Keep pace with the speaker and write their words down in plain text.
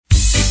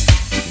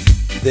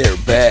They're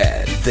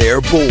bad, they're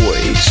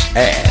boys,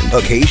 and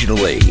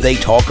occasionally they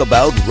talk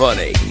about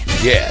running.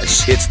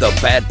 Yes, it's the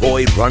Bad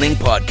Boy Running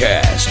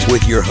Podcast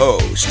with your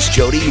hosts,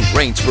 Jody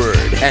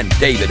Rainsford and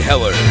David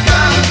Heller.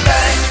 Come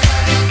back,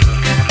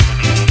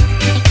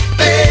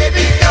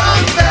 baby,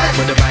 come back.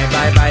 With the bye.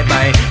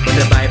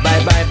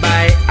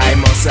 I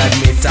must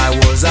admit I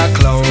was a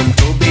clown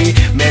to be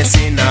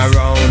messing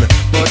around,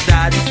 but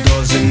that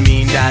doesn't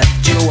mean that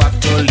you have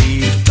to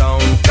leave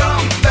town.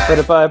 Come back.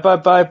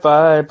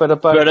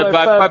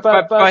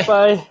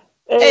 Bye.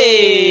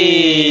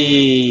 Hey!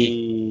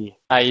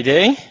 How you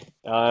doing?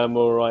 I'm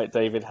all right,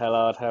 David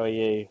Hellard. How are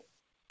you?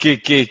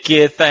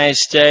 Good.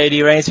 Thanks, Jody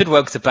Rainsford.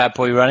 Welcome to Bad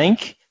Boy Running.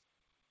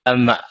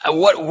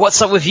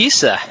 What's up with you,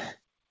 sir?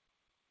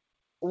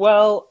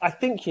 Well, I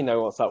think you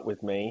know what's up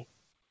with me.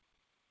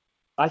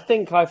 I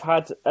think I've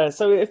had...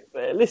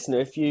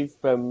 if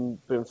you've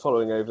been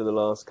following over the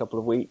last couple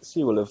of weeks,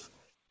 you will have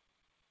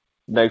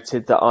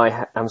noted that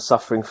I am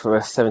suffering from a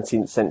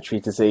 17th century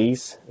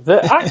disease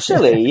that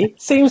actually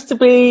seems to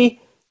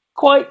be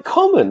quite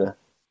common.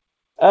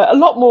 A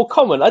lot more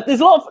common.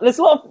 There's a lot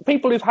of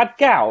people who've had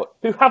gout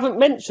who haven't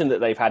mentioned that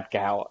they've had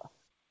gout.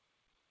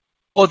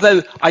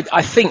 Although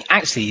I think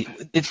actually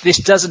this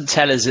doesn't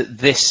tell us that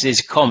this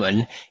is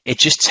common. It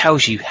just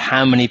tells you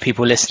how many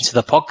people listen to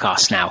the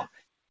podcast now.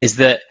 Is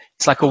that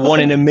it's like a 1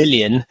 in a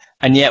million,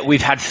 and yet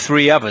we've had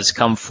 3 others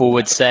come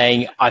forward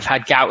saying, I've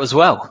had gout as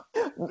well.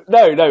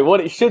 No,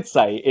 what it should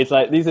say is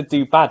like, these are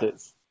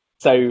do-badders.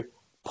 So,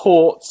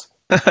 port,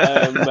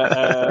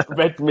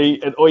 red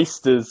meat and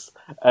oysters,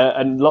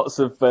 and lots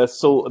of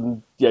salt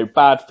and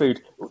bad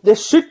food. There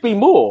should be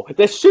more.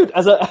 There should,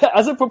 as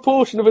a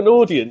proportion of an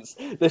audience,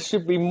 there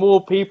should be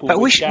more people.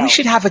 But we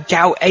should have a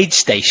gout aid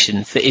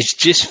station that is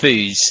just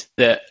foods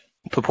that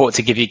purport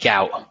to give you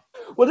gout.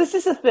 Well, this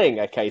is the thing,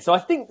 okay? So I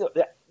think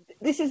that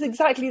this is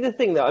exactly the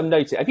thing that I'm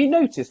noticing. Have you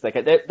noticed,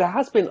 okay, there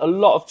has been a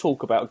lot of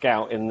talk about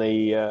gout in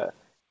the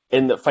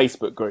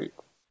Facebook group.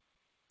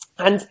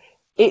 And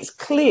it's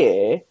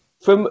clear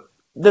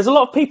there's a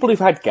lot of people who've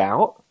had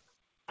gout,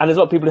 and there's a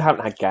lot of people who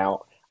haven't had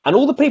gout. And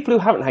all the people who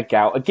haven't had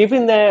gout are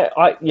giving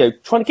trying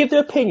to give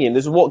their opinion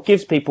as to what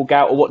gives people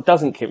gout or what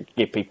doesn't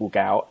give people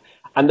gout.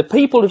 And the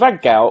people who've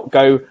had gout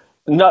go,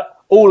 no,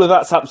 all of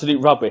that's absolute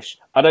rubbish.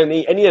 I don't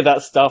eat any of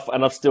that stuff,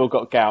 and I've still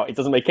got gout. It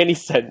doesn't make any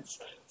sense.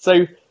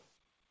 So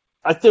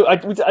I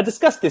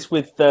discussed this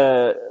with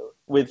Ali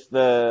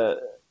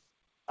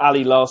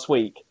last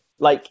week.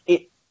 Like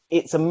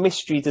it's a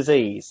mystery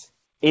disease.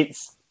 I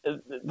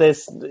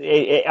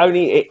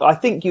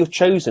think you've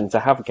chosen to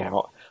have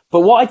gout.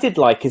 But what I did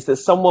like is that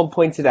someone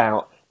pointed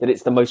out that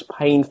it's the most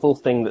painful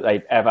thing that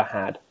they've ever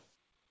had.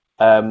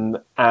 And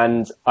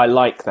I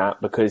like that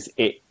because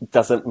it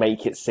doesn't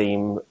make it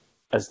seem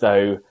as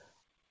though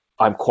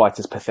I'm quite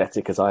as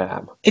pathetic as I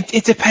am.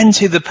 It depends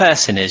who the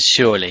person is,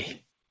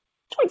 surely.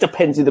 It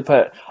depends who the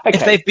person. Okay,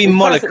 if they've been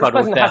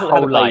mollycoddled their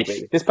whole life,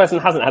 this person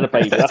hasn't had a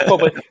baby. That's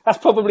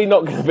probably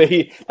not going to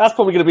be. That's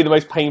probably going to be the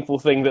most painful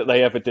thing that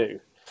they ever do.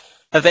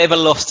 Have they ever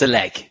lost a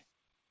leg?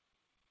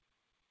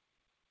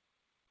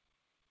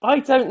 I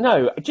don't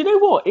know. Do you know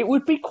what? It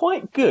would be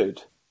quite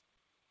good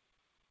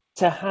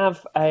to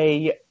have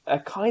a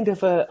kind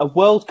of a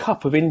World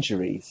Cup of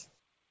injuries.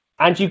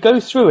 And you go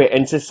through it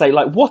and to say,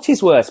 like, what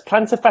is worse,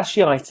 plantar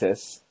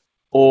fasciitis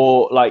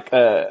or like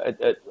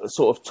a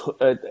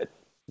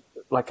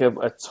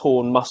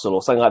torn muscle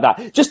or something like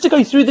that? Just to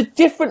go through the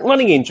different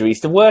running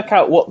injuries to work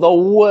out what the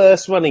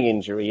worst running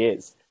injury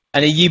is.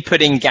 And are you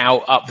putting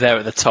gout up there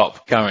at the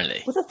top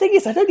currently? Well, the thing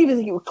is, I don't even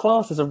think it would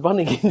class as a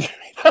running injury.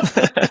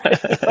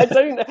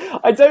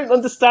 I don't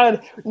understand.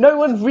 No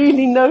one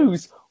really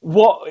knows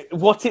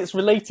what it's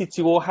related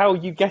to or how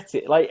you get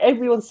it. Like,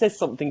 everyone says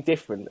something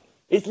different.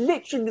 It's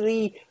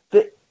literally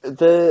the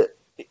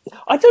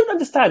I don't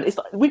understand. It's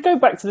like, we go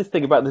back to this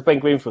thing about the Ben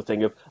Greenfield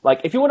thing of,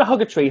 like, if you want to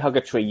hug a tree,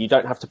 you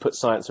don't have to put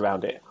science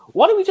around it.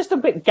 Why don't we just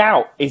admit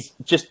gout is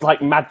just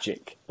like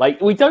magic?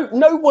 Like,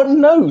 no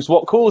one knows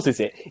what causes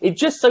it. It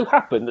just so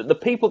happened that the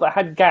people that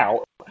had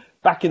gout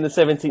back in the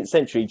 17th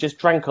century just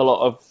drank a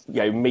lot of,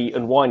 meat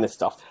and wine and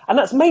stuff. And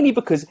that's mainly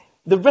because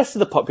the rest of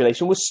the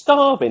population was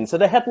starving, so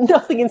they had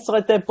nothing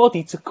inside their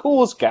body to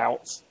cause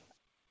gout.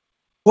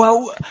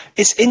 Well,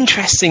 it's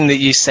interesting that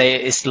you say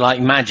it's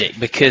like magic,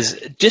 because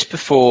just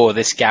before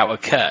this gout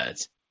occurred,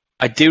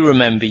 I do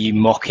remember you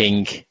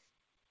mocking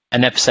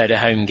an episode of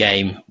Home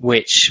Game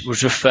which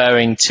was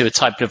referring to a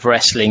type of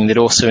wrestling that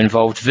also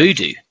involved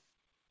voodoo.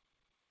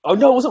 Oh,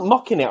 no, I wasn't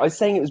mocking it. I was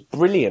saying it was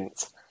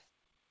brilliant.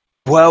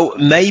 Well,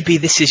 maybe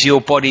this is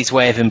your body's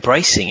way of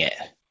embracing it,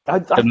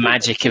 the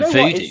magic of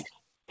voodoo.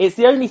 It's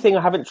the only thing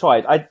I haven't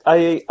tried.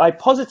 I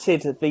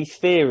posited the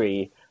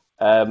theory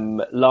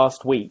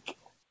last week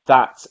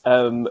that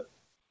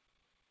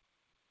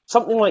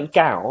something like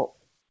gout,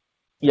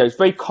 is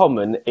very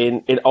common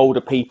in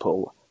older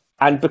people,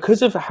 and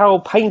because of how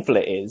painful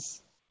it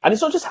is, and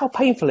it's not just how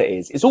painful it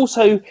is, it's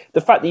also the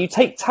fact that you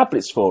take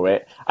tablets for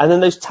it, and then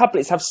those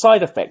tablets have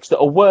side effects that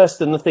are worse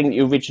than the thing that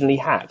you originally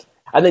had.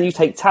 And then you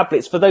take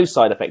tablets for those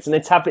side effects, and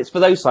then tablets for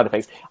those side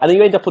effects, and then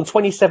you end up on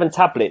 27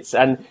 tablets,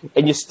 and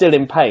you're still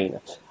in pain.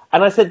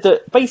 And I said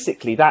that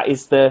basically that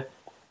is the...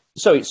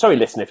 Sorry,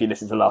 listener, if you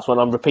listen to the last one,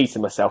 I'm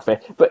repeating myself here,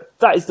 but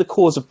that is the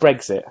cause of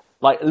Brexit.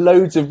 Like,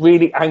 loads of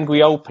really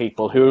angry old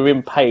people who are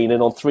in pain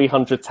and on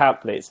 300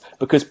 tablets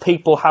because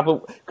people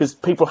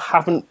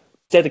haven't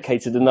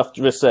dedicated enough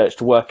research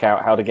to work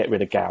out how to get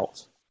rid of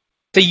gout.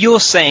 So you're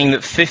saying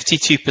that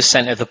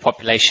 52% of the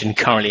population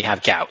currently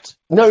have gout?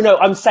 No,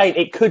 I'm saying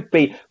it could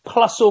be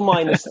plus or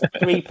minus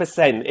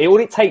 3%. All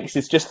it takes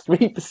is just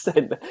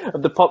 3%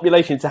 of the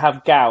population to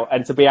have gout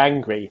and to be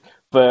angry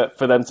for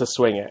them to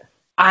swing it.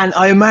 And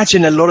I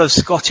imagine a lot of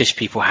Scottish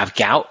people have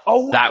gout.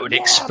 Oh, that would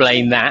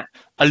explain that.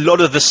 A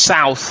lot of the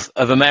south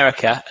of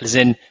America, as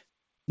in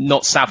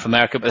not South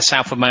America, but the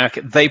South of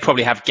America, they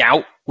probably have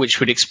gout, which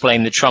would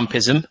explain the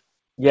Trumpism.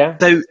 Yeah.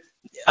 So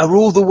are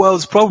all the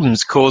world's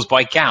problems caused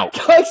by gout?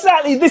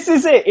 Exactly, this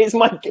is it.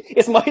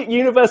 It's my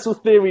universal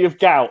theory of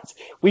gout.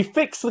 We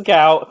fix the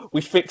gout, we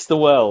fix the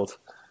world.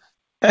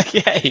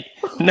 Okay,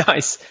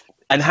 nice.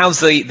 And how's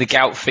the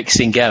gout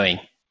fixing going?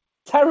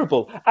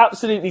 Terrible,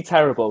 absolutely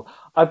terrible.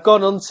 I've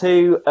gone on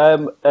to,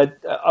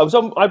 I was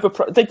on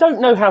ibuprofen. They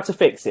don't know how to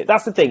fix it.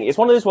 That's the thing. It's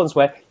one of those ones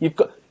where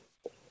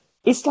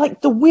it's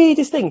like the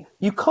weirdest thing.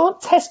 You can't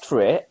test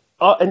for it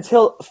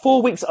until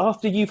 4 weeks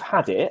after you've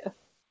had it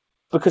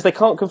because they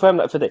can't confirm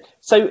that for the...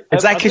 So,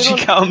 is that because you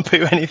can't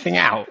poo anything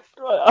out?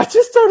 I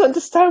just don't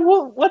understand.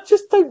 I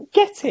just don't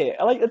get it.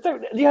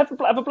 You have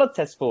to have a blood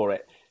test for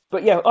it.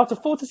 But yeah, after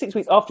 4 to 6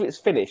 weeks after it's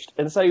finished,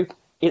 and so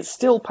it's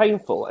still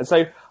painful. And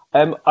so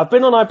I've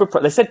been on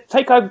ibuprofen. They said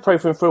take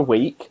ibuprofen for a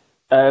week,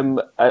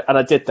 and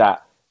I did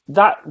that.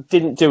 That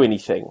didn't do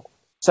anything.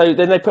 So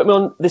then they put me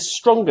on this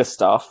stronger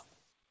stuff,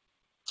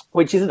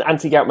 which isn't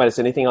anti-gout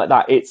medicine, anything like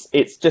that.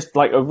 It's just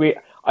like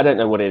I don't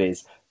know what it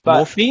is. But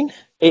morphine?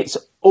 It's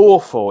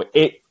awful.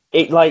 It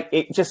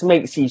just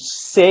makes you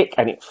sick,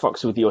 and it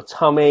fucks with your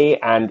tummy,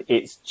 and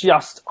it's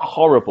just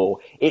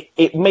horrible.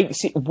 It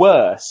makes it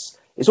worse.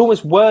 It's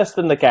almost worse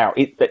than the gout.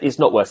 It's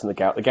not worse than the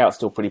gout. The gout's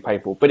still pretty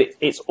painful, but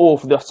it's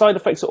awful. The side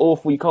effects are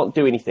awful. You can't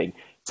do anything.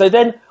 So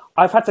then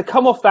I've had to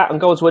come off that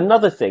and go on to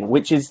another thing,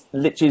 which is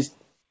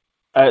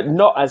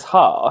not as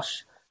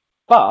harsh,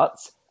 but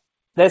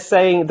they're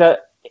saying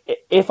that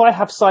if I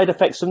have side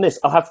effects from this,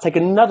 I'll have to take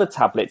another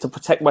tablet to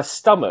protect my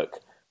stomach,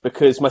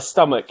 because my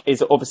stomach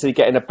is obviously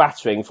getting a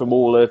battering from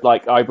all the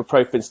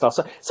ibuprofen stuff.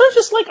 So it's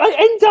just like I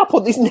end up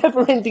on these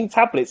never-ending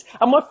tablets,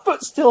 and my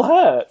foot still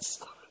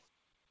hurts.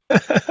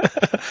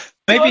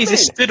 Maybe he's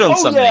just stood on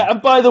something. Yeah, and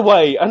by the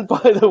way,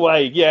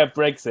 yeah,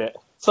 Brexit.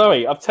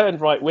 Sorry, I've turned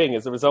right wing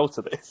as a result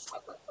of this.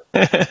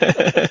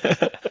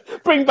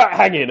 Bring back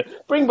hanging.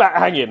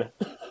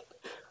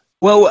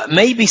 Well,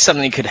 maybe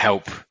something that could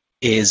help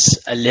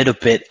is a little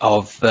bit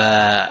of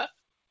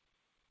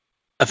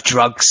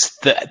drugs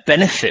that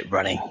benefit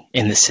running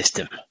in the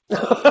system.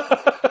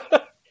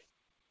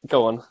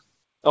 Go on.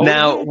 Oh,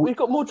 now we've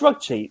got more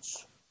drug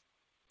cheats.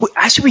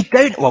 Actually, we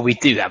don't. Well, we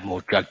do have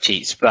more drug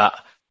cheats, but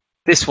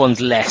this one's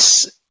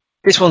less.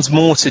 This one's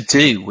more to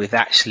do with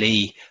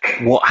actually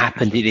what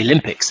happened at the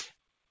Olympics.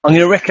 I'm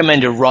going to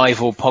recommend a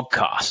rival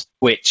podcast,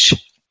 which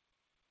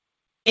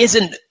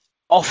isn't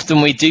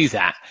often we do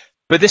that.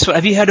 But this one,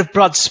 have you heard of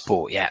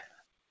Bloodsport yet?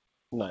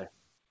 No.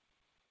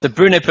 So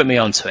Bruno put me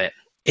onto it.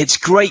 It's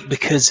great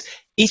because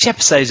each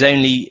episode is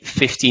only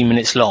 15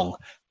 minutes long.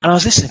 And I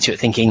was listening to it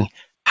thinking,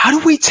 how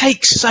do we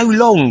take so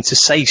long to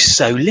say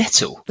so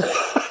little?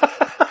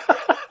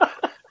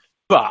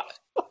 But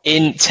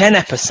in 10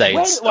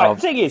 episodes... the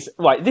thing is,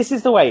 this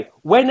is the way.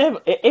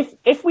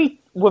 If we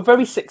were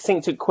very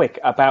succinct and quick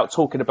about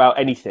talking about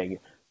anything,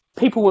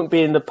 people wouldn't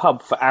be in the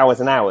pub for hours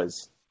and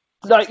hours.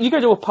 Like, you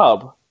go to a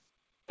pub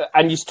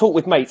and you talk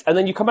with mates, and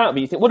then you come out of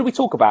it, you think, what do we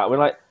talk about? And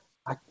we're like,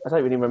 I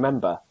don't really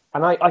remember.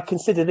 And I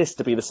consider this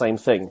to be the same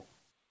thing.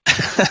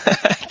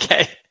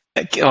 Okay.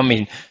 I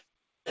mean,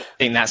 I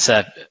think that's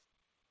a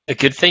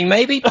good thing,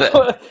 maybe.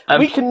 But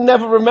we can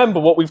never remember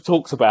what we've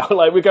talked about.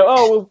 Like, we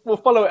go, we'll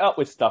follow it up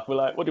with stuff. We're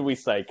like, what did we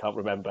say? Can't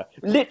remember.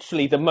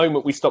 Literally the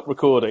moment we stop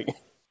recording.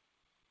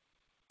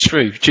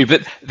 True.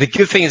 But the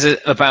good thing is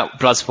about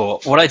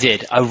Bloodsport, what I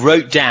did, I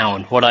wrote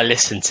down what I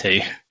listened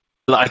to.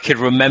 I could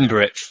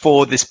remember it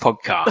for this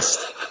podcast.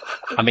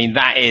 I mean,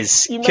 that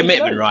is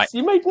commitment, right?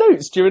 You made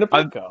notes during a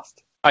podcast.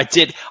 I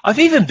did. I've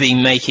even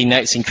been making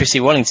notes in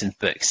Chrissy Wallington's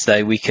books,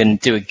 so we can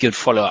do a good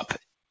follow-up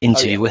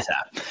interview with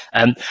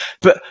that.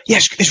 But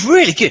yes, it's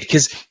really good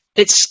because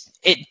it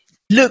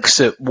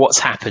looks at what's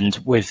happened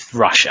with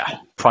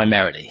Russia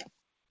primarily,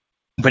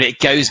 but it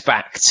goes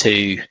back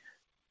to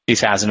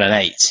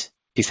 2008,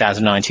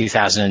 2009,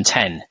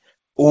 2010,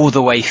 all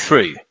the way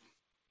through.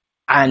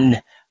 And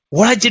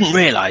what I didn't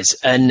realise,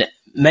 and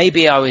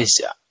maybe I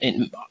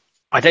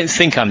don't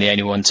think I'm the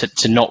only one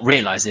to not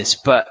realise this,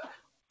 but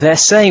they're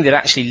saying that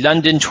actually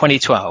London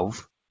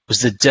 2012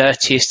 was the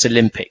dirtiest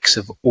Olympics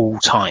of all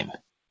time.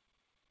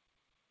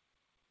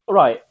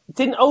 Right.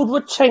 Didn't old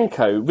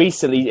Rodchenko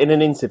recently in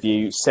an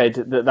interview said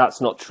that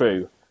that's not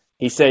true?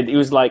 He said, he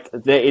was like,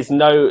 there is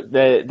no...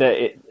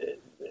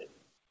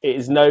 It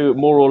is no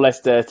more or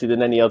less dirty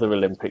than any other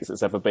Olympics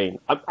that's ever been.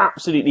 I'm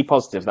absolutely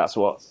positive that's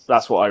what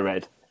I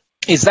read.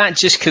 Is that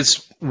just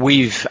because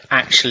we've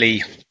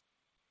actually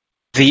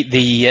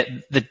the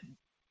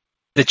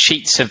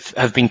cheats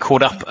have been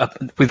caught up?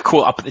 We've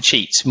caught up at the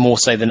cheats more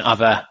so than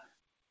other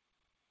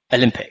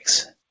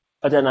Olympics.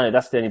 I don't know.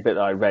 That's the only bit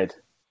that I read.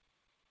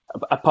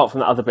 Apart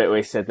from the other bit where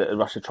he said that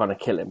Russia trying to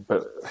kill him,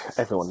 but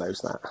everyone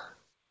knows that.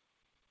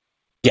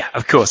 Yeah,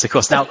 of course.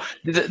 Now,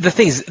 the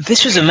thing is,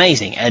 this was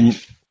amazing, and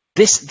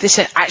this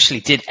actually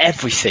did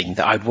everything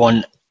that I'd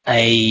want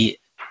a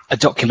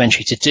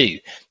documentary to do.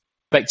 It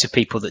spoke to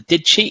people that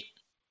did cheat.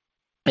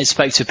 It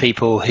spoke to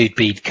people who'd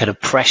been kind of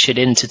pressured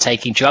into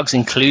taking drugs,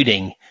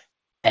 including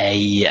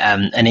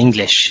an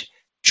English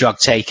drug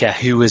taker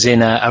who was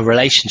in a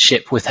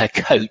relationship with her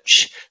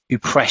coach, who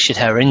pressured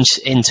her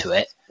into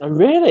it. Oh,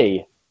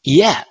 really?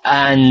 Yeah,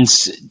 and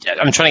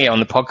I'm trying to get on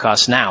the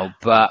podcast now,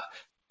 but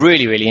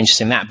really, really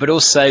interesting that. But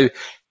also,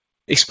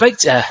 they spoke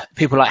to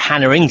people like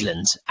Hannah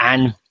England,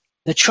 and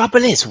the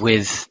trouble is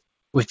with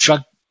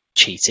drug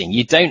cheating,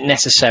 you don't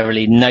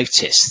necessarily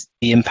notice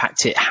the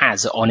impact it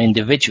has on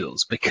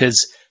individuals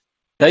because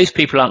those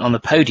people aren't on the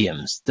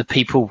podiums, the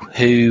people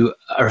who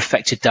are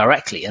affected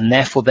directly, and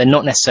therefore they're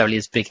not necessarily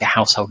as big a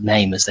household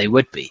name as they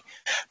would be.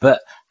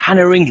 But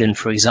Hannah England,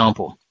 for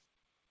example,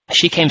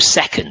 she came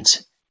second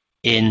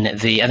in I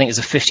think it was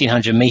the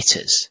 1500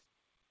 meters.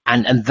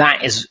 And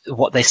that is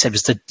what they said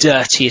was the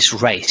dirtiest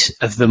race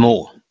of them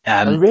all.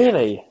 Oh,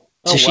 really?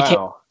 Oh, so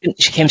wow.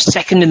 she came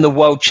second in the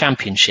World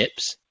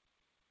Championships,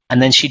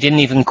 and then she didn't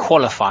even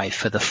qualify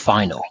for the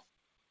final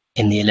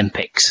in the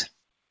Olympics,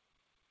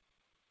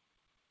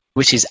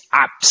 which is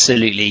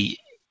absolutely,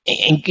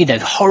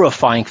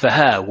 horrifying for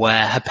her,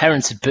 where her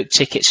parents had booked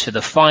tickets for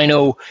the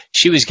final.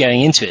 She was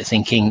going into it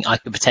thinking, I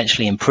could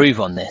potentially improve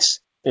on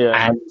this.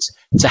 Yeah. And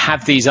to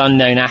have these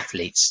unknown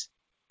athletes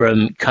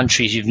from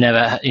countries you've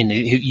never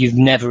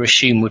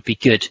assumed would be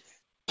good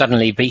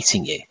suddenly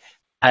beating you.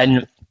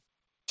 And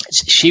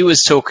she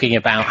was talking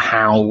about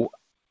how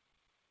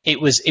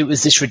it was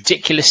this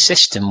ridiculous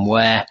system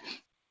where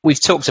we've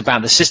talked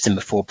about the system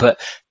before, but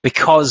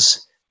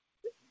because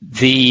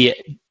the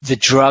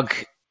drug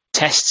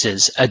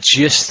testers are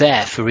just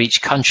there for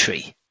each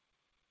country,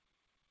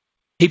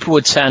 people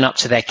would turn up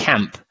to their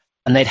camp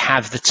and they'd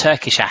have the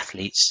Turkish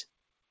athletes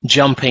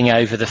jumping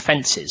over the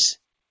fences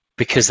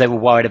because they were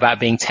worried about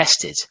being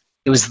tested.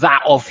 It was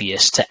that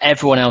obvious to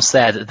everyone else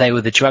there that they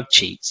were the drug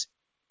cheats.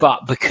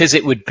 But because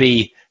it would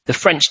be the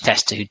French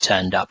tester who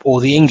turned up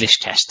or the English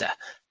tester,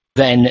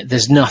 then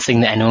there's nothing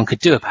that anyone could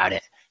do about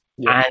it.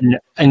 Yeah.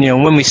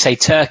 And when we say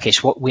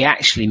Turkish, what we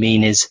actually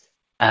mean is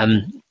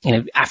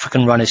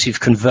African runners who've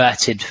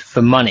converted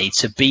for money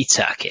to be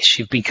Turkish,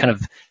 who've been kind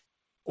of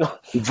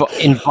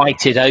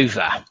invited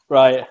over.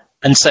 Right.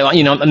 And so,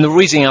 and the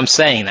reason I'm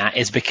saying that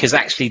is because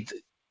actually,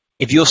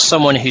 if you're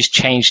someone who's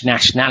changed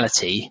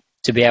nationality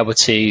to be able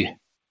to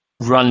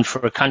run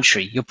for a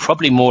country, you're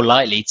probably more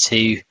likely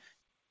to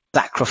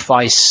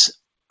sacrifice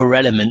for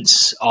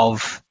elements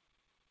of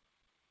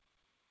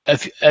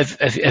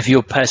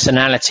your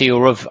personality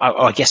or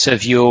I guess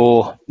of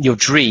your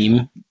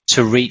dream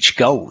to reach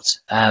gold.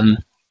 But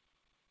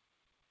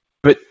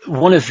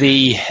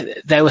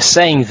they were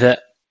saying that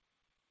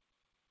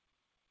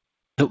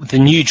the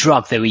new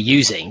drug they were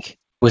using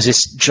was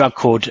this drug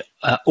called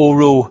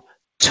oral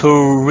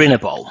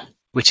turinabol,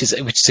 which is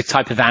a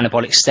type of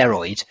anabolic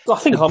steroid. I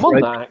think I'm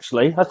on that,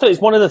 actually. I thought it's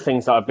one of the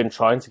things that I've been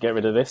trying to get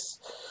rid of this.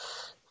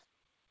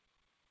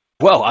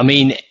 Well, I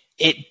mean,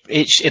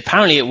 it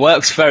apparently it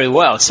works very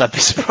well, so I'd be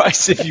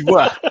surprised if you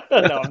were.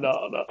 No, I'm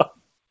not.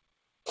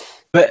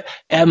 But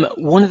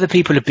one of the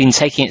people had been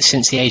taking it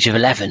since the age of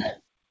 11.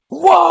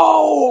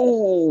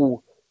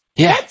 Whoa!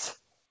 Yeah. What?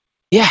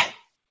 Yeah. Can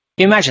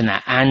you imagine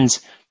that? And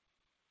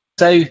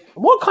so,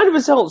 what kind of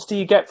results do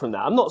you get from that?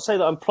 I'm not saying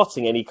that I'm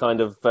plotting any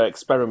kind of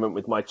experiment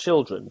with my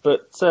children,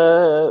 but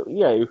I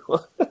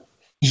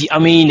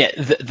mean,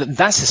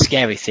 that's the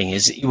scary thing.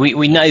 Is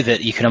we know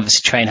that you can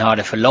obviously train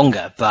harder for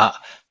longer, but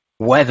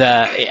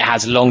whether it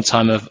has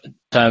long-term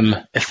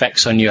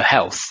effects on your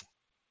health.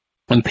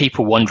 When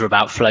people wonder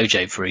about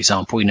Flojo, for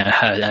example,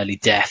 her early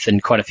death,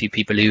 and quite a few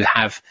people who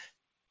have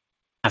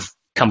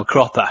come a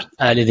cropper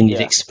earlier than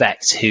you'd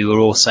expect, who are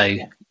also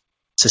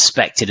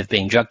suspected of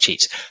being drug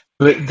cheats.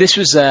 But this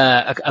was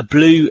a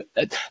blue.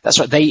 That's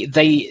right.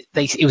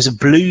 It was a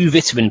blue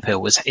vitamin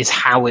pill. Is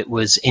how it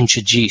was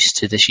introduced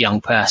to this young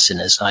person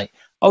as like,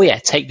 oh yeah,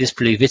 take this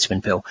blue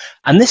vitamin pill.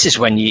 And this is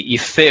when you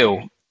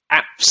feel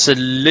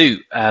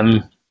absolute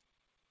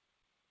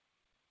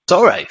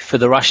sorrow for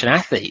the Russian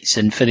athletes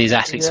and for these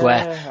athletes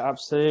where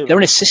absolutely. They're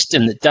in a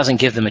system that doesn't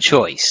give them a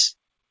choice.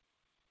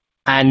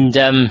 And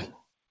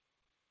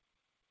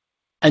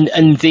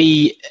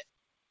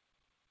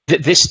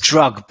this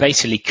drug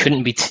basically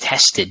couldn't be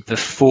tested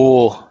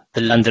before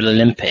the London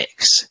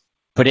Olympics,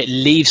 but it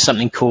leaves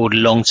something called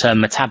long-term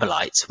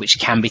metabolites, which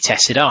can be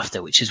tested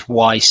after, which is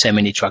why so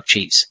many drug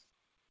cheats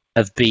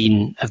have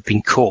been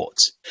caught.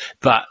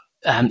 But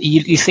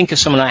you think of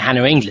someone like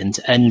Hannah England,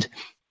 and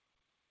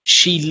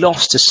she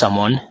lost to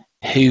someone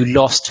who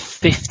lost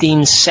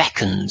 15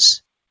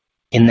 seconds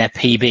in their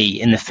PB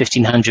in the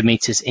 1500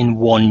 meters in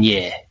 1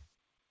 year.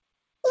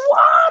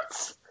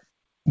 What?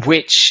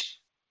 Which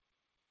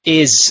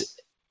is,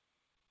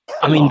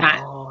 I mean,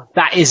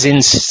 that is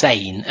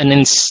insane, an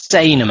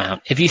insane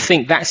amount. If you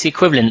think that's the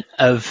equivalent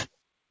of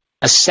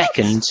a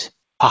second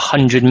per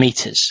 100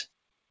 meters.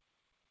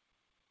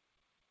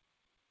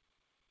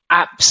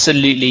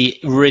 Absolutely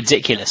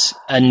ridiculous.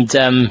 And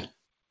so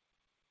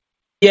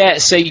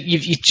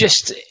you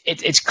just,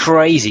 it's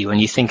crazy when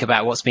you think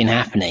about what's been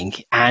happening.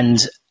 And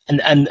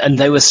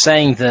they were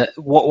saying that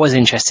what was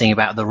interesting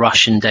about the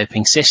Russian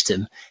doping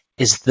system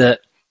is that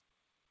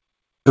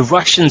the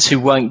Russians who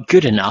weren't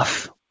good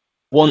enough,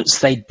 once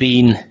they'd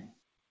been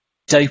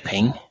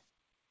doping,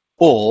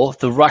 or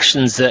the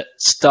Russians that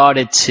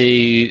started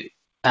to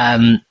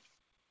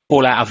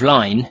fall out of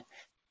line,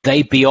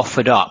 they'd be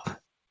offered up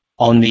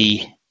on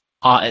the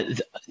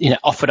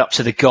offered up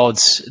to the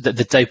gods, the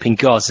doping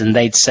gods, and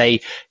they'd say,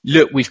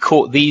 look, we've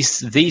caught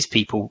these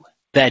people,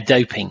 they're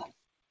doping.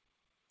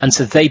 And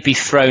so they'd be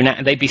thrown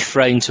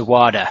to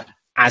WADA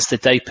as the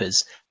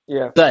dopers.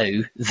 Yeah.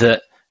 So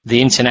that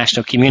the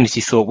international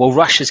community thought, well,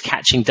 Russia's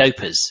catching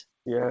dopers.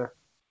 Yeah.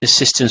 The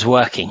system's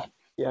working.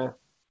 Yeah.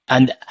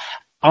 And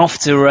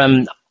after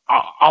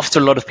a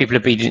lot of people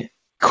have been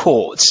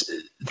caught,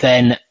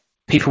 then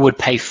people would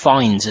pay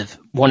fines. Of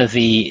one of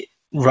the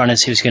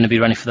runners who was going to be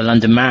running for the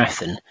London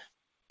Marathon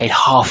paid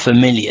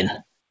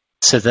 $500,000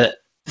 so that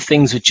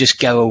things would just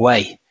go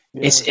away.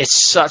 Yeah.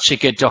 It's such a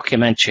good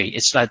documentary.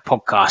 It's like a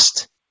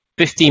podcast,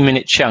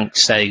 15-minute chunk,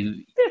 so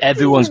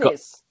everyone's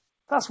minutes.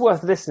 That's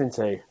worth listening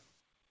to.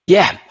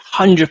 Yeah,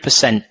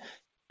 100%.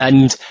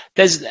 And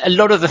there's a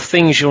lot of the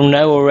things you'll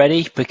know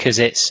already because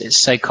it's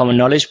so common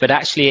knowledge, but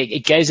actually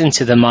it goes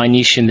into the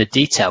minutiae and the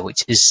detail,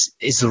 which is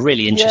the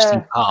really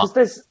interesting part.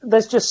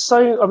 There's just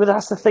so, I mean,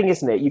 that's the thing,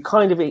 isn't it? It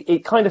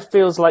kind of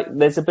feels like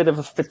there's a bit of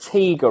a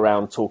fatigue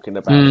around talking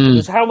about it,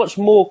 because how much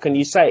more can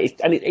you say?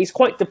 And it's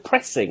quite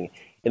depressing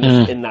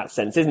in that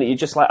sense, isn't it? You're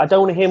just like, I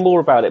don't want to hear more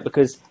about it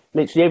because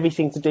literally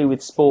everything to do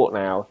with sport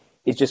now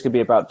is just going to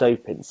be about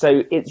doping.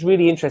 So it's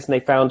really interesting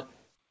they found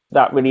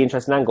that really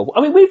interesting angle.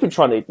 I mean, you've been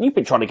trying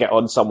to get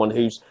on someone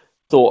who's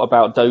thought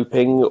about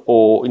doping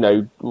or,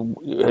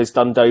 has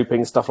done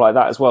doping, stuff like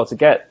that as well, to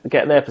get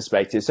their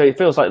perspective. So it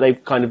feels like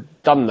they've kind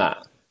of done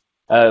that.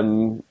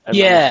 And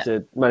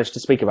managed to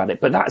speak about it.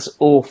 But that's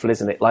awful,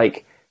 isn't it?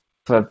 Like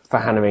for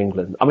Hannah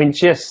England. I mean,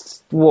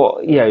 just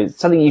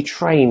something you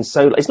train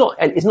so, it's not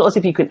as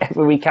if you can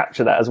ever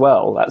recapture that as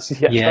well. That's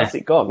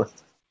it gone.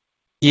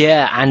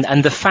 Yeah,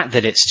 and the fact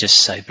that it's just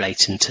so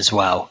blatant as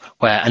well,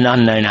 where an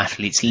unknown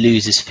athlete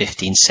loses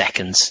 15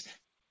 seconds,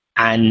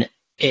 and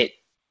I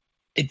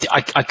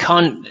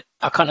can't.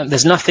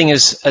 There's nothing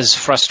as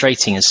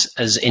frustrating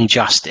as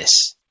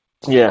injustice.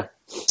 Yeah.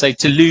 So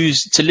to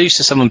lose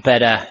to someone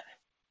better,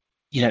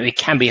 it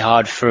can be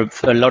hard for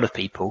a lot of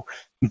people.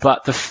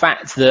 But the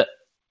fact that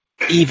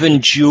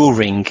even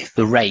during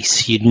the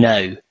race, you'd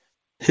know,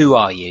 who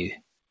are you?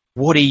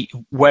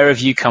 Where have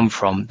you come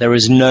from? There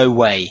is no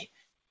way.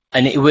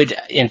 And it would,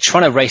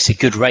 trying to race a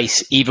good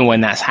race, even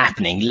when that's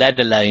happening, let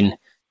alone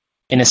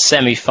in a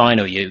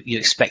semi-final, you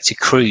expect to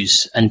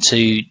cruise and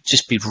to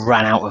just be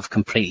run out of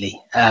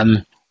completely.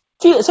 Do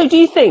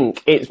you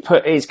think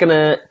it's going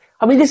to?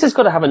 I mean, this has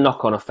got to have a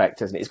knock-on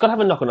effect, hasn't it? It's got to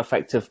have a knock-on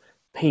effect of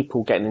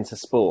people getting into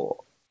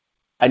sport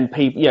and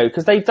people,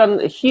 because they've done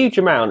a huge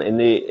amount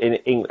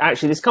in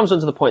actually, this comes on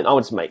to the point I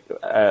wanted to make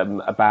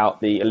about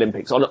the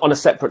Olympics on a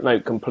separate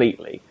note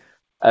completely.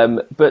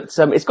 But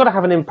it's got to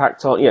have an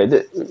impact on,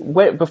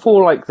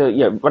 before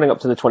running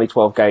up to the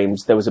 2012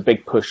 games, there was a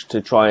big push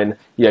to try and,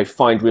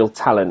 find real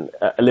talent,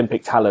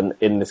 Olympic talent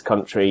in this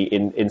country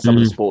in some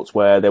of the sports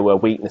where there were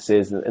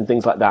weaknesses and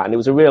things like that. And it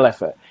was a real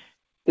effort.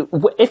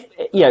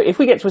 If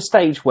we get to a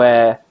stage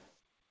where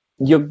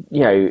you're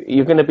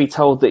going to be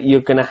told that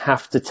you're going to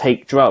have to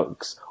take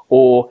drugs,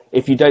 or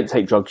if you don't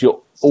take drugs,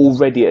 you're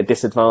already at a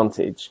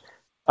disadvantage.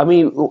 I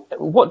mean,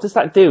 what does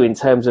that do in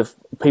terms of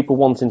people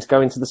wanting to go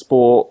into the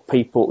sport?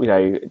 People,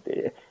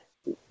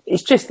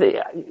 it's just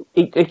that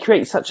it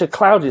creates such a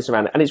cloudiness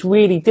around it, and it's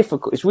really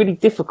difficult. It's really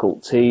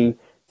difficult to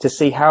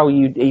see how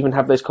you even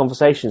have those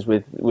conversations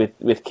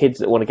with kids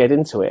that want to get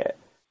into it.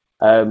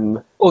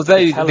 Although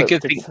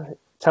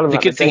the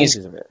good thing is,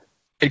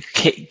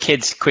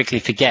 kids quickly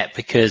forget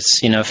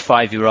because a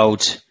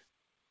 5-year-old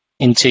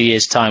in 2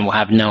 years' time will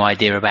have no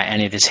idea about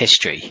any of this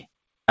history.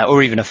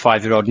 Or even a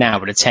 5-year-old now,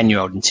 but a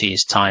 10-year-old in 2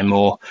 years' time,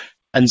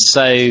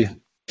 say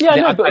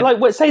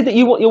that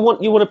you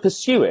want to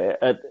pursue it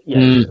at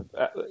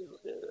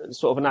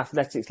sort of an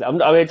athletics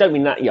level. I mean, I don't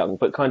mean that young,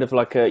 but kind of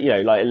like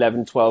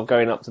 11, 12,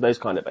 going up to those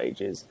kind of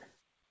ages,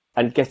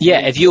 and getting.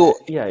 Yeah, if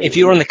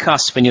you're on the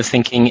cusp and you're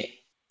thinking,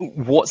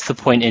 what's the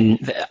point in?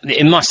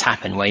 It must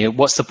happen.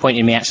 What's the point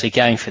in me actually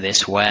going for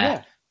this?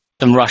 Where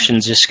some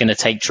Russians just going to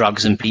take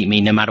drugs and beat me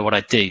no matter what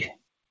I do.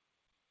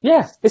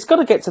 Yeah, it's got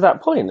to get to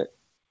that point.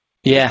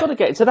 Yeah, it's got to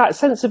get to that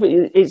sense of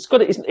it. It's got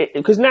to,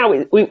 because now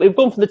we've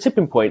gone from the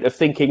tipping point of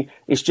thinking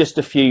it's just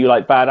a few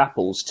bad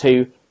apples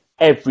to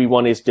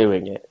everyone is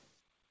doing it.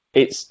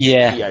 It's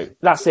Yeah.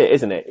 that's it,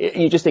 isn't it?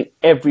 You just think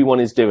everyone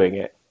is doing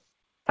it,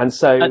 and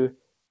so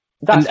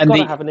that's got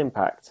to have an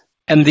impact.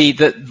 And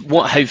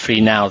what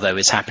hopefully now though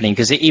is happening,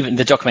 because even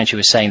the documentary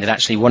was saying that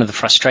actually one of the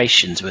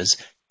frustrations was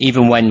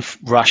even when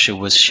Russia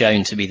was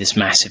shown to be this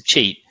massive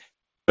cheat,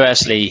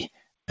 firstly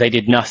they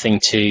did nothing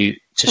to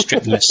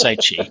strip them of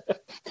Sochi,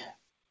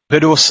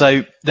 but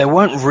also there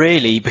weren't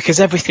really,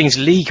 because everything's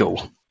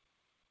legal,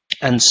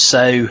 and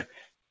so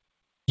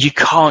you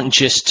can't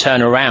just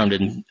turn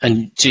around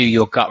and do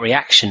your gut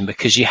reaction,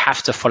 because you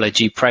have to follow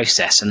due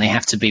process and they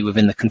have to be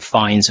within the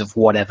confines of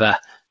whatever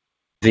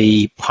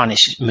the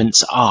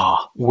punishments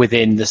are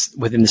within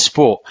the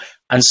sport.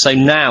 And so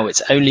now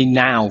it's only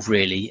now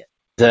really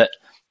that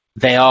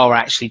they are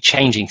actually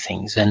changing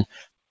things, and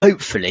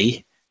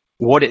hopefully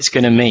what it's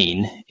going to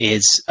mean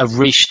is a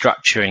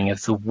restructuring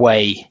of the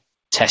way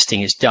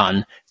testing is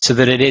done so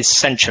that it is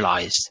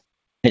centralized.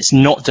 It's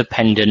not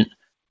dependent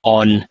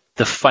on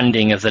the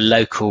funding of the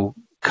local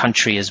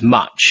country as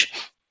much,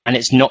 and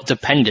it's not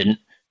dependent,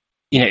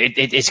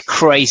 it's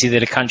crazy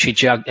that a country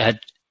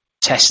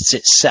tests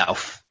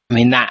itself. I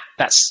mean,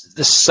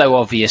 there's so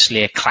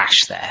obviously a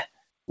clash there.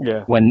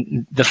 Yeah.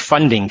 When the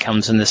funding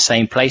comes in the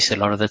same place a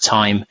lot of the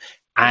time,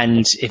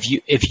 and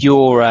if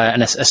you're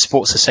a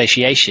sports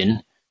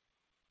association,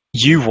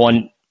 you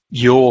want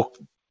your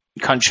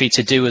country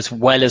to do as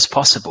well as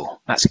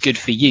possible. That's good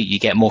for you. You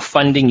get more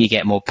funding, you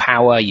get more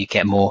power, you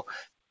get more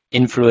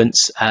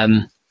influence.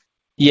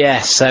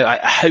 So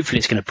hopefully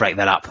it's going to break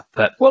that up.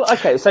 But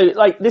okay, so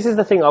this is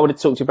the thing I wanted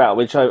to talk to you about,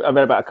 which I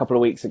read about a couple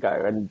of weeks ago,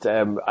 and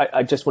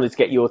I just wanted to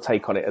get your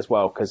take on it as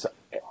well, because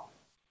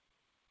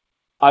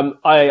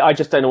I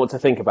just don't know what to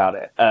think about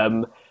it.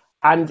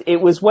 And it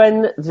was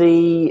when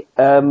the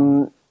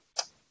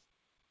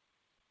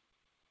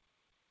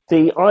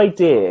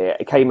idea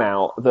came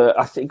out that,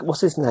 I think,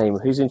 what's his name?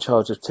 Who's in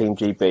charge of Team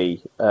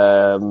GB?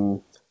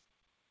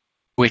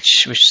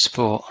 Which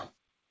sport?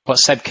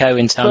 What's Sebco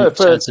in terms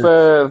for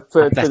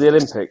the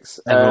Olympics?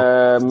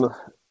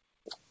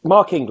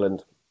 Mark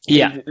England,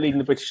 leading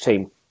the British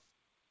team.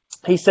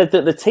 He said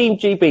that the Team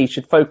GB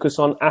should focus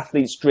on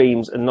athletes'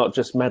 dreams and not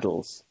just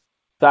medals.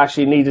 That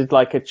actually needed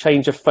a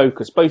change of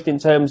focus, both in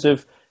terms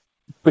of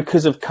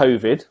because of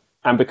COVID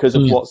and because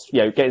of what's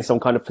getting some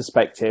kind of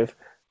perspective,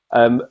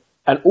 and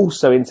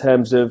also in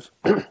terms of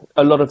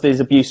a lot of these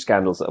abuse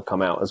scandals that have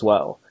come out as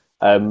well.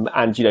 And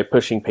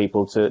pushing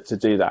people to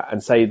do that,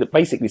 and saying that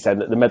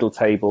the medal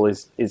table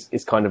is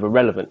kind of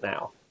irrelevant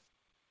now.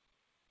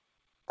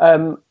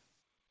 That's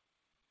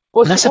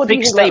a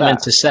big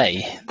statement to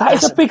say.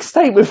 That's a big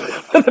statement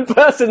for the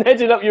person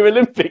heading up your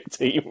Olympic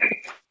team.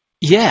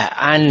 Yeah,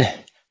 and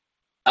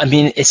I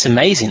mean, it's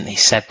amazing they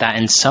said that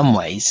in some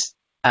ways.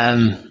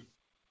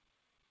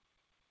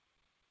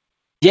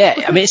 Yeah,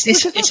 I mean,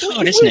 it's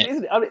hard, isn't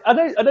it? I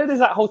know. There's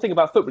that whole thing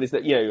about football, is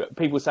that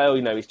people say,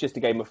 it's just a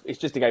game of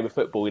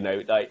football.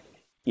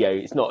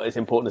 It's not as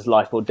important as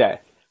life or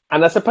death.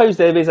 And I suppose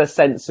there is a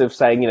sense of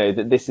saying,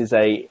 that this is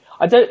I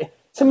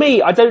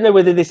don't know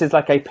whether this is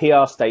like a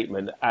PR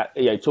statement,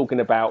 talking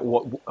about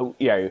what,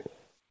 I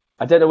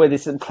don't know whether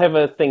this is a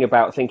clever thing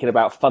about thinking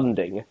about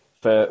funding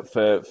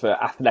for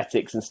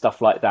athletics and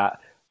stuff like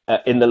that.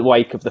 In the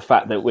wake of the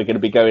fact that we're going to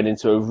be going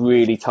into a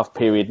really tough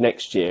period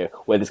next year,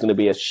 where there's going to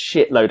be a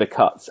shitload of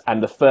cuts,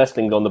 and the first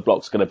thing on the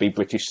block is going to be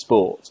British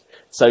sport.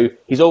 So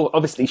he's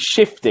obviously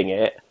shifting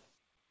it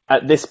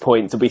at this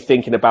point to be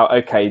thinking about,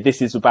 okay,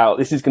 this is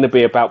going to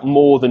be about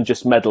more than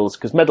just medals,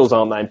 because medals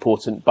aren't that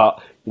important,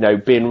 but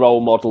being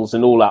role models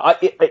and all that.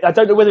 I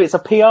don't know whether it's a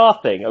PR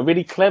thing, a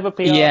really clever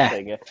PR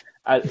thing.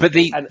 But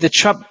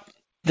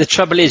the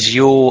trouble is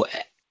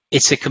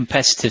it's a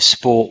competitive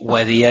sport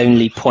where the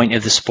only point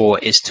of the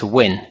sport is to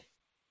win.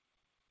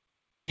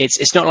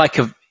 It's not like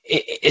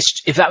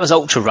if that was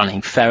ultra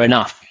running, fair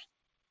enough,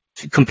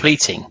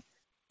 completing,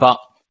 but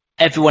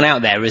everyone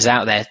out there is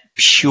out there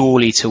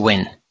purely to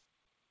win.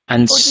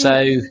 And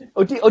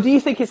or do you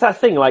think it's that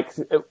thing, like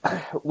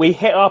we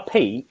hit our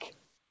peak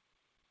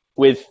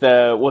with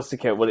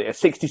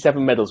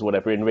 67 medals or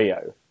whatever in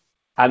Rio,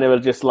 and they were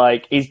just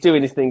like, he's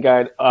doing this thing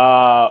going,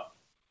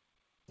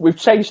 we've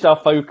changed our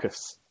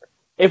focus.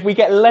 If we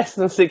get less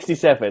than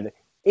 67,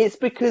 it's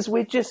because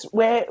we're being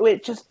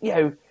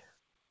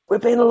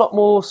a lot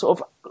more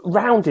sort of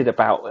rounded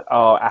about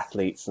our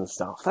athletes and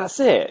stuff. That's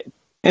it.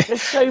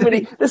 There's so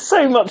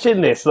much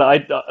in this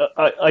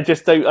that I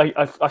just don't.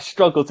 I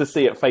struggle to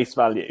see at face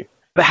value.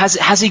 But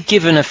has he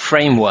given a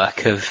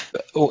framework of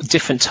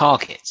different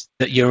targets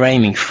that you're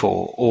aiming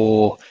for,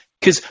 or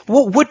because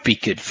what would be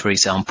good, for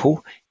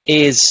example,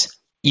 is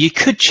you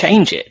could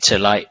change it to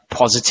like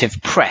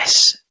positive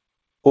press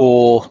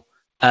or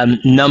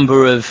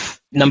number of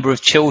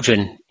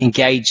children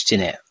engaged in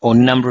it, or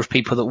number of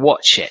people that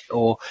watch it,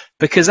 or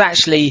because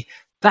actually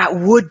that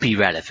would be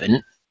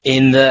relevant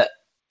in that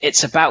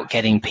it's about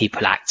getting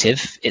people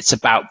active, it's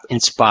about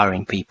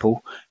inspiring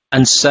people,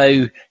 and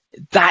so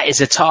that is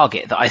a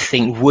target that I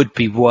think would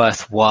be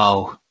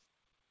worthwhile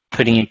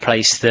putting in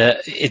place.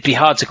 That it'd be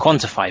hard to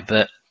quantify,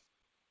 but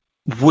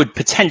would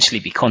potentially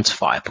be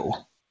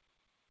quantifiable.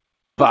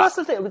 But But that's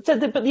the thing.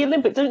 But the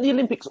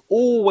Olympics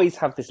always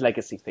have this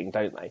legacy thing,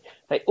 don't they?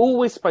 They're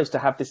always supposed to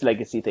have this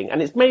legacy thing,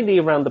 and it's mainly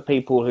around the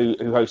people who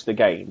host the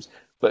games,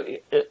 but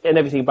and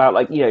everything about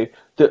the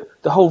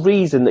whole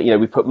reason that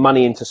we put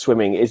money into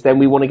swimming is then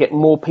we want to get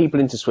more people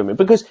into swimming,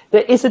 because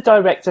there is a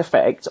direct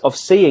effect of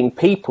seeing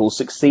people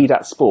succeed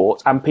at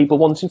sport and people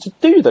wanting to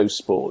do those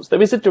sports.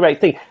 There is a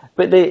direct thing,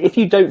 but if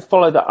you don't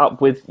follow that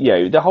up with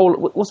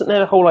wasn't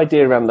there a whole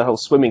idea around the whole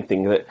swimming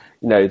thing that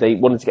they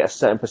wanted to get a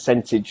certain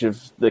percentage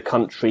of the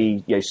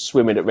country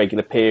swimming at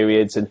regular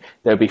periods, and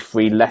there'd be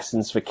free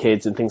lessons for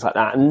kids and things like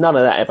that, and none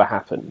of that ever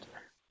happened.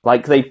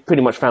 Like, they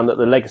pretty much found that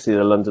the legacy of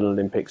the London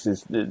Olympics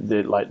is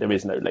there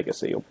is no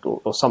legacy,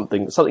 or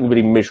something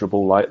really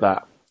miserable like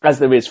that, as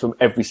there is from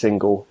every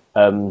single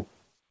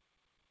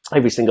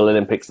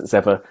Olympics that's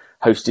ever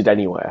hosted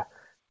anywhere.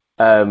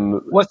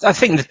 well, I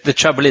think the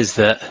trouble is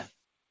that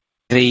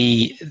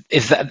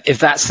if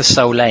that's the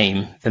sole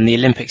aim, then the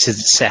Olympics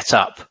isn't set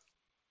up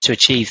to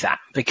achieve that.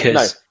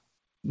 Because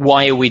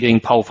why are we doing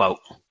pole vault?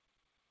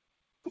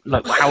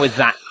 Like, how is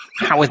that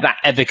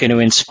ever going to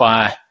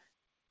inspire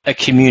a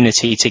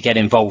community to get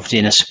involved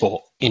in a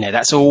sport?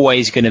 That's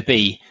always going to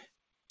be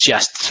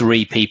just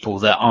three people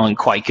that aren't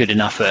quite good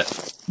enough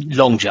at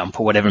long jump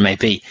or whatever it may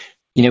be.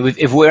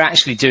 If we're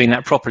actually doing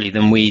that properly,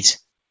 then we'd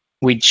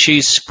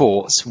choose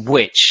sports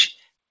which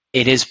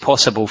it is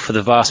possible for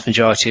the vast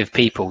majority of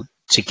people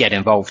to get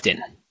involved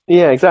in.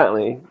 Yeah,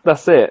 exactly.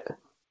 That's it.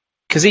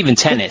 Because even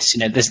tennis,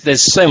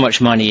 there's so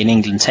much money in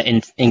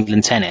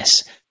England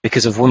tennis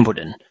because of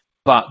Wimbledon.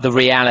 But the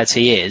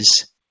reality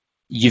is,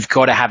 you've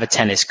got to have a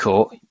tennis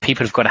court.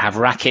 People have got to have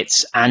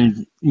rackets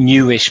and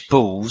newish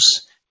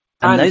balls,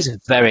 and those are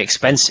very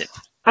expensive.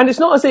 And it's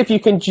not as if you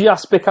can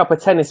just pick up a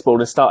tennis ball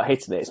and start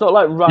hitting it. It's not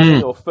like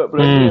running or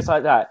football or things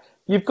like that.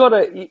 You've got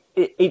to.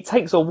 It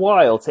takes a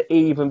while to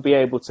even be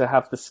able to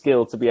have the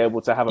skill to be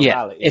able to have a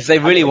rally. If they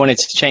really wanted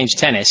to change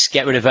tennis,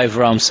 get rid of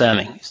overarm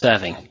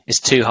serving. It's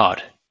too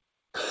hard.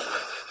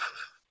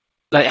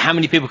 Like, how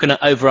many people can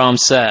overarm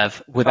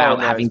serve without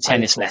having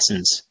tennis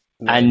lessons?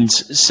 No. And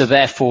so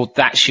therefore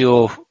that's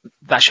your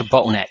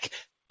bottleneck.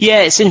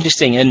 Yeah, it's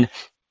interesting, and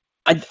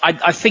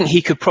I think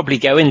he could probably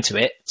go into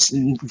it,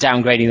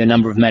 downgrading the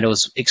number of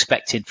medals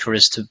expected for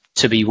us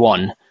to be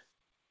won,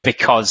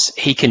 because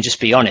he can just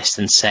be honest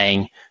and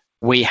saying,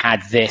 we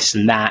had this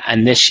and that,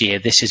 and this year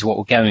this is what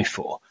we're going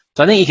for.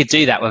 So I think he could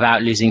do that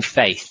without losing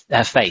face.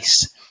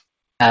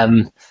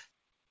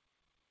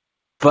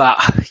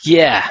 But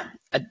yeah,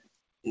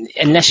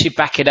 unless you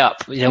back it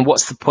up,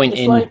 what's the point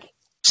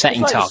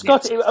setting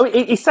targets?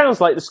 He sounds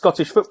like the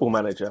Scottish football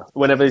manager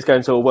whenever he's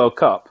going to a World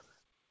Cup.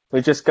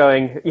 We're just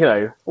going,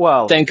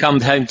 don't come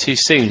home too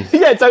soon.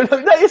 Yeah,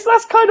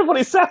 that's kind of what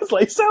it sounds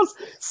like. It sounds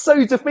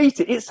so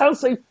defeated. It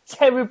sounds so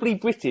terribly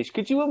British.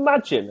 Could you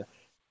imagine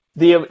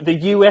the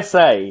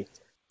USA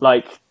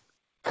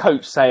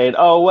coach saying,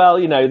 "Oh well,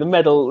 the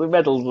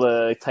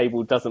medal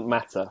table doesn't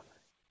matter."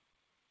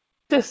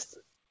 Just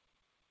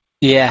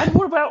yeah. And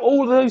what about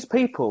all those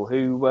people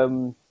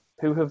who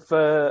have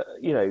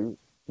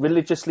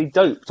religiously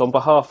doped on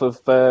behalf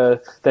of their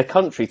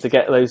country to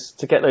get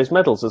those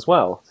medals as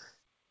well?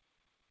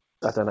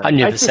 I don't know.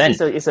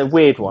 100%. It's a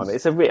weird one.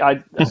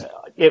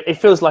 It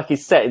feels like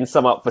he's setting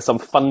some up for some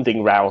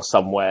funding row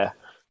somewhere.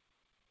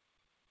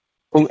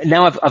 Well,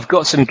 now I've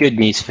got some good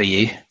news for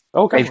you.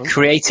 Okay. They've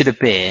created a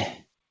beer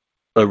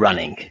for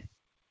running.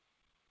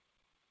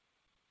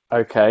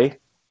 Okay.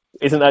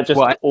 Isn't that just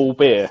all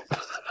beer?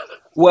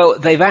 Well,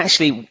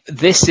 it's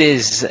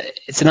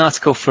an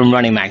article from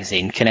Running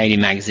Magazine,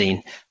 Canadian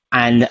magazine,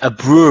 and a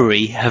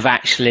brewery have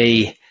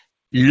actually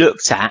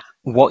looked at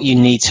what you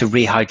need to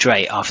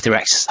rehydrate after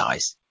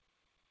exercise.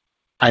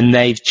 And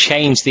they've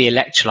changed the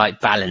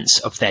electrolyte balance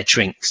of their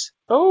drinks.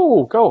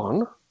 Oh, go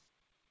on.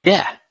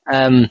 Yeah.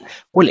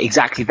 Well,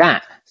 exactly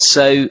that.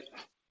 So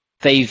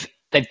they've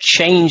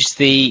changed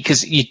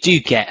because you do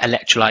get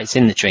electrolytes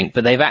in the drink,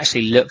 but they've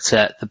actually looked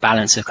at the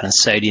balance of kind of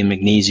sodium,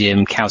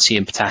 magnesium,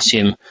 calcium,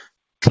 potassium,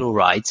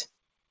 chloride.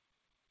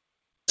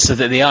 So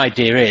that the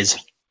idea is,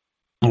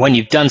 when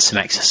you've done some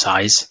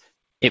exercise,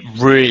 it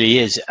really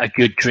is a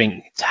good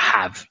drink to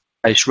have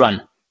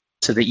post-run,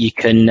 so that you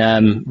can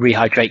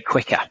rehydrate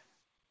quicker.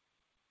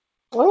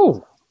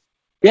 Oh.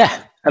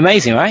 Yeah,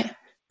 amazing, right?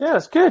 Yeah,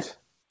 that's good.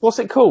 What's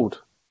it called?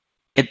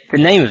 The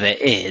name of it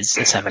is,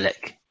 let's have a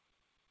look,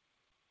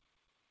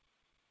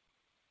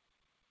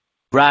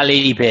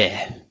 Rally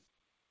Beer.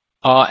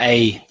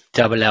 Rally.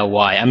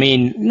 I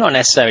mean, not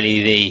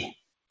necessarily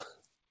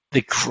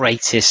the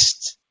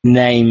greatest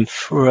name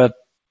for a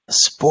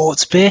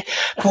sports beer,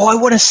 but what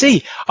I want to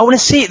see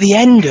at the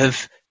end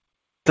of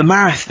the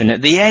marathon,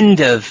 at the end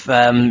of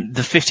the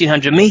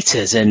 1500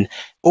 meters and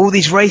all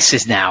these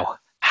races now,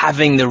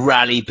 having the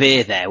Rally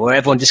Beer there, where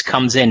everyone just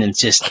comes in and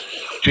just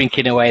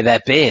drinking away their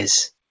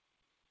beers.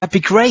 That'd be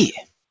great.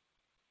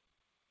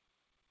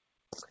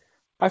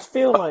 I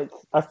feel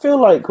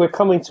like we're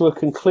coming to a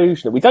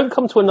conclusion. We don't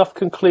come to enough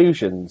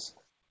conclusions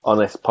on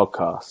this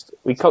podcast.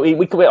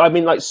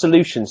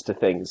 Solutions to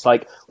things.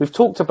 Like, we've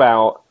talked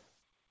about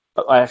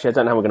I don't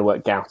know how we're going to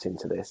work gout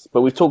into this,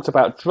 but we've talked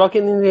about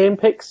drugging in the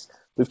Olympics,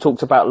 we've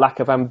talked about lack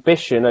of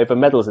ambition over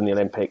medals in the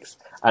Olympics,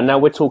 and now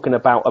we're talking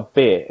about a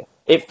beer.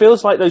 It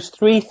feels like those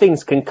three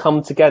things can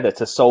come together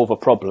to solve a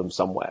problem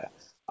somewhere.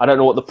 I don't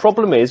know what the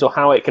problem is or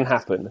how it can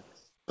happen,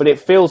 but it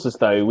feels as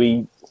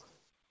though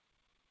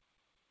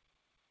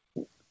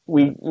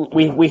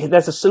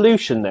there's a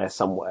solution there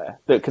somewhere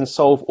that can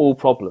solve all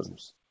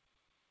problems.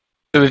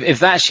 So if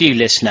that's you,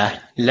 listener,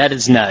 let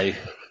us know,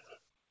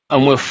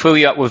 and we'll fill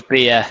you up with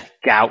beer,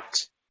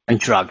 gout, and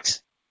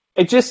drugs.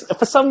 It just,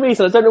 for some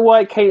reason, I don't know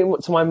why it came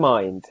to my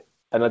mind,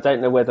 and I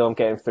don't know whether I'm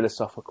getting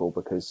philosophical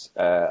because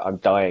I'm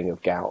dying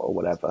of gout or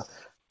whatever.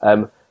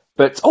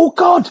 But oh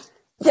God,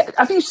 yeah,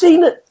 have you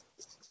seen it?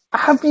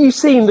 Have you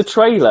seen the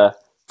trailer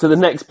to the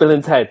next Bill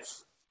and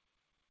Ted's?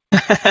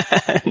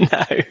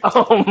 No.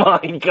 Oh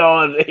my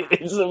God,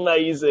 it's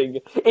amazing.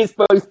 It's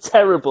both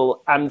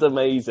terrible and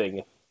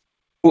amazing.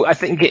 Well, I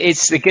think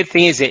the good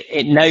thing is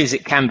it knows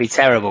it can be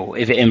terrible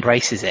if it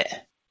embraces it.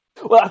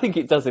 Well, I think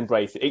it does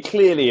embrace it. It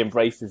clearly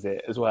embraces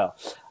it as well.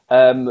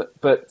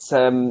 But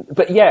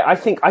yeah, I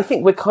think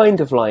we're kind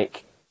of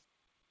like,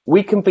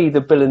 we can be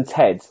the Bill and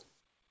Ted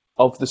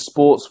of the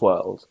sports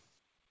world,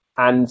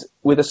 and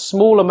with a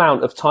small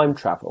amount of time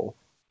travel,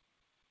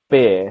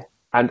 beer,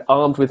 and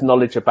armed with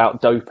knowledge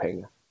about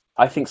doping,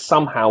 I think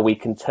somehow we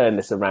can turn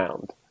this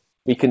around.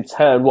 We can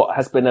turn what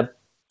has been a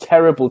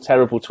terrible,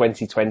 terrible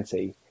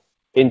 2020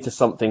 into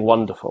something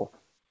wonderful.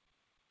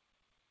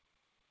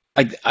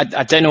 I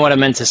don't know what I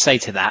meant to say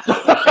to that,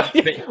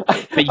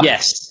 but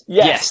yes.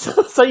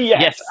 So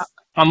yes.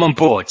 I'm on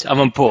board. You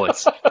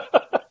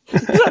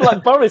sound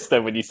like Boris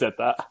then when you said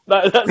that.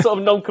 That sort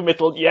of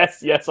non-committal.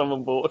 Yes, I'm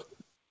on board.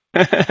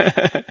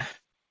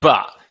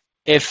 But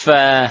if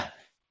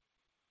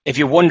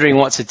you're wondering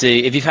what to do,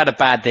 if you've had a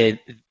bad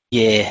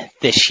year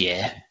this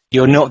year,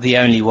 you're not the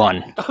only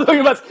one.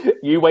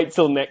 You wait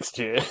till next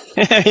year.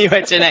 You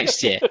wait till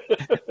next year.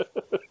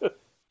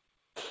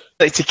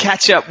 So to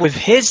catch up with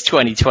his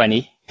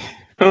 2020,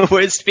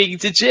 we're speaking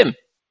to Jim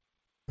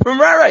from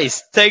Rat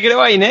Race. Take it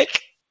away, Nick.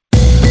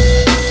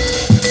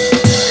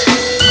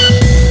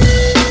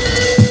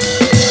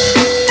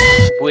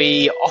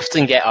 We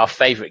often get our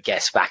favourite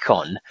guests back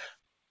on.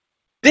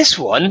 This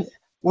one,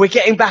 we're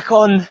getting back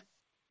on,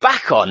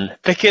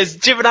 because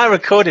Jim and I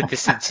recorded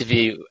this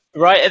interview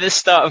right at the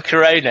start of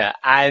Corona,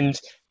 and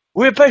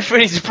we're both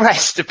really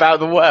depressed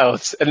about the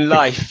world and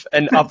life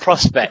and our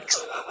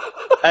prospects.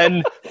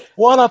 And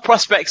while our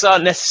prospects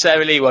aren't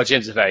necessarily, well,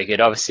 Jim's are very good,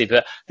 obviously,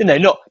 but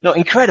not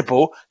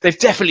incredible, they've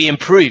definitely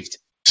improved.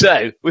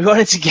 So we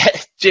wanted to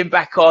get Jim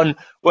back on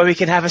where we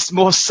can have a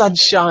more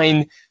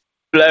sunshine,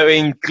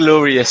 blowing,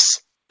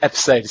 glorious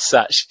episode as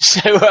such.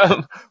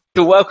 So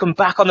welcome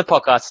back on the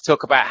podcast to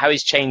talk about how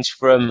he's changed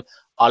from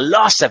our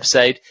last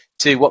episode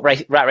to what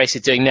Rat Race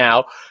is doing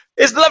now.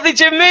 It's the lovely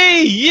Jim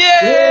Mee!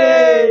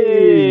 Yay!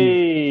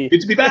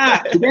 Good to be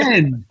back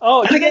again.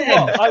 Oh, you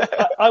know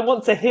what? I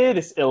want to hear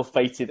this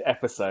ill-fated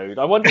episode.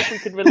 I wonder if we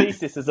could release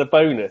this as a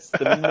bonus,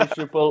 the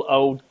miserable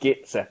old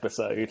Gits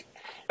episode.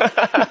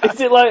 Is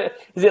it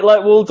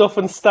like Waldorf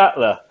and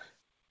Statler?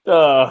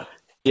 Oh.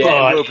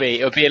 Yeah, it will be.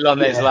 It'll be along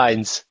those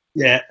lines.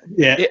 Yeah.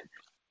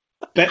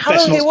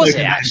 How long was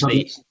it,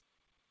 actually?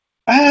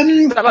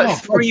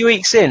 Like 3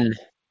 weeks in?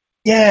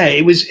 Yeah,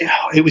 it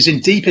was in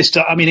deepest.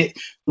 I mean,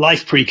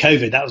 life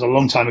pre-COVID. That was a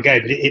long time ago,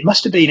 but it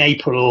must have been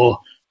April or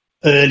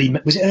early.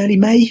 Was it early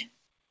May?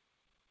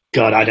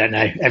 God, I don't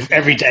know.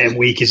 Every day and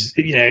week is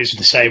it's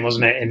the same,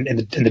 wasn't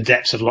it? In the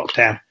depths of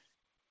lockdown.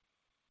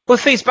 Well,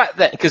 things back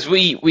then, because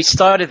we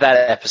started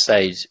that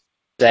episode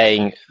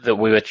saying that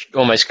we were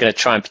almost going to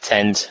try and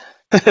pretend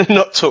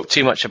not talk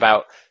too much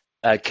about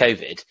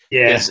COVID,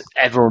 because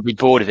everyone would be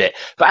bored of it.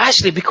 But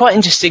actually, it'd be quite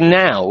interesting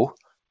now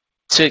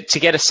to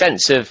get a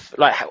sense of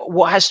like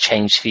what has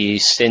changed for you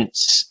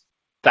since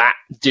that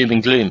doom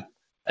and gloom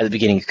at the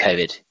beginning of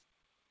COVID.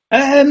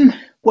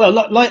 Well,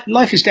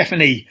 life is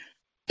definitely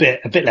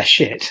a bit less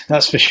shit,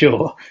 that's for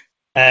sure.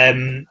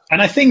 And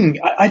I think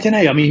I don't know.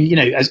 I mean,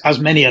 as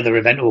many other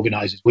event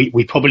organisers,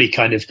 we probably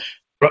kind of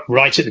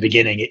right at the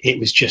beginning, it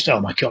was just,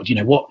 oh my God,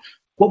 what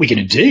are we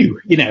going to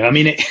do? I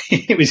mean,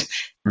 it was,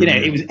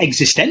 it was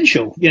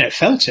existential.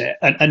 Felt it,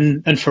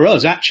 and for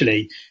us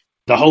actually,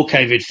 the whole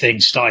COVID thing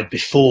started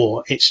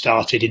before it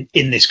started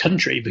in this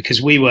country,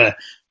 because we were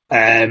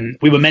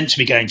meant to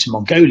be going to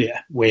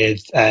Mongolia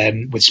with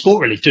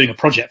Sport Relief, doing a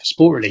project for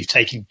Sport Relief,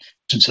 taking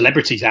some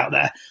celebrities out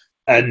there.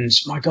 And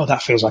my God,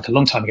 that feels like a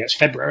long time ago. It's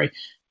February.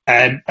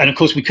 And of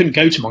course, we couldn't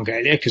go to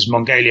Mongolia because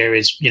Mongolia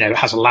is,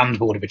 has a land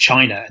border with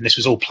China. And this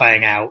was all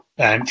playing out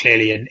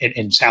clearly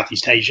in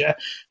Southeast Asia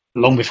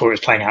long before it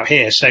was playing out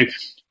here. So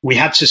we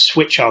had to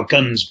switch our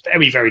guns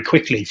very, very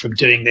quickly from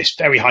doing this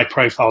very high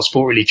profile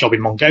Sport Relief job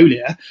in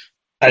Mongolia.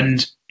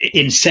 And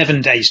in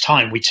 7 days'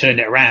 time, we turned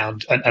it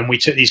around and we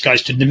took these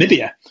guys to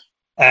Namibia.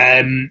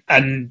 And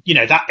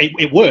that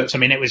it worked. I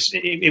mean, it was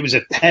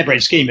a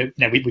harebrained scheme.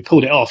 We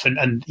pulled it off,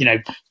 and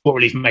Sport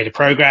Relief made a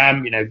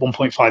program.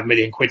 1.5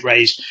 million quid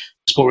raised.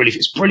 Sport Relief,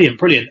 it's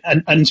brilliant.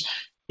 And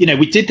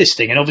we did this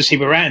thing, and obviously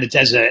we were out in the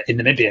desert in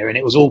Namibia, and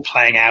it was all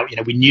playing out.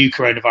 We knew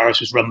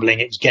coronavirus was rumbling;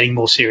 it was getting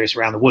more serious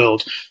around the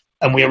world.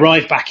 And we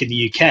arrived back in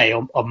the UK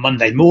on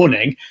Monday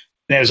morning,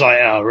 and it was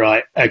like, oh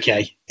right,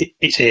 okay,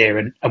 it's here,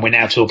 and we're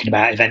now talking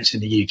about events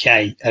in the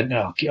UK, and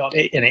oh god,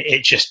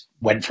 it just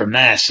went from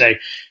there. So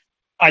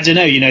I don't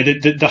know,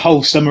 the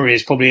whole summary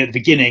is probably at the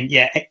beginning,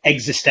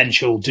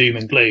 existential doom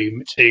and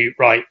gloom to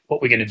right,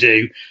 what we're going to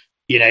do.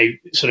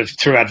 Sort of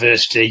through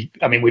adversity.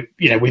 I mean,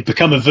 we've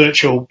become a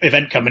virtual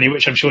event company,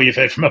 which I'm sure you've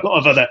heard from a lot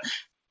of other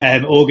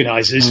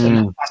organisers.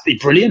 And that's been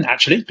brilliant,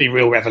 actually. It's been a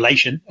real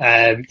revelation.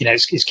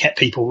 It's kept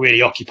people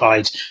really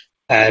occupied,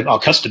 our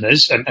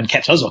customers, and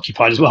kept us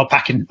occupied as well,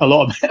 packing a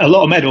lot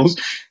of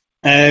medals.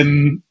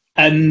 And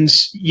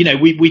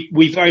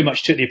we very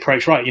much took the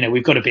approach, right?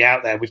 We've got to be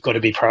out there, we've got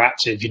to be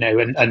proactive,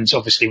 and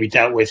obviously we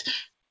dealt with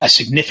a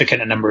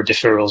significant number of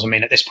deferrals. I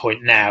mean, at this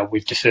point now,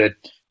 we've deferred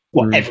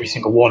every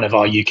single one of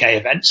our UK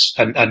events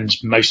and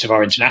most of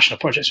our international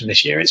projects from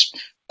this year. It's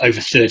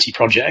over 30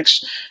 projects.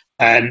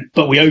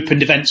 But we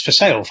opened events for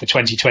sale for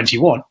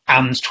 2021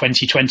 and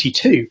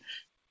 2022.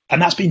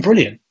 And that's been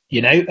brilliant,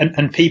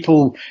 and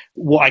people,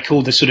 what I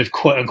call the sort of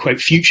quote unquote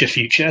future,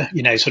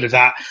 sort of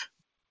that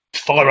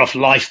far off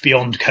life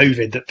beyond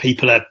COVID that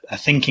people are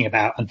thinking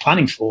about and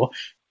planning for.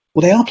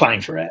 Well, they are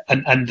planning for it.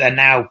 And they're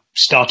now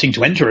starting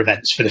to enter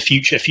events for the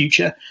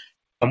future.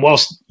 And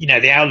whilst,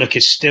 the outlook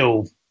is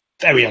still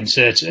very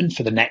uncertain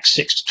for the next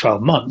 6 to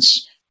 12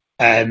 months,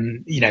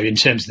 in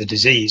terms of the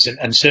disease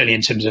and certainly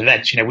in terms of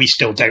events, we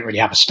still don't really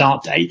have a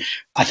start date.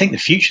 I think the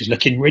future's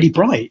looking really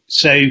bright.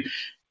 So,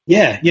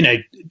 I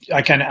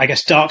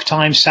guess dark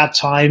times, sad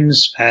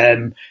times,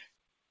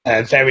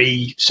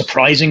 very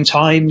surprising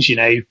times,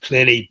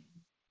 clearly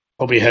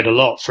probably heard a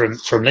lot from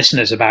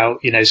listeners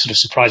about, sort of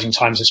surprising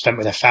times they've spent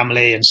with their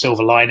family and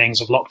silver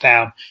linings of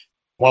lockdown.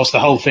 Whilst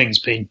the whole thing's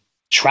been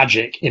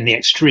tragic in the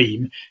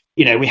extreme,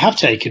 we have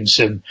taken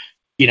some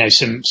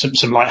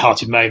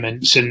light-hearted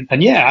moments, and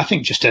I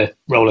think just a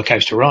roller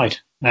coaster ride.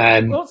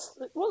 What's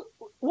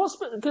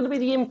going to be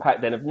the impact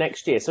then of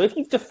next year? So if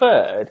you've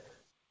deferred,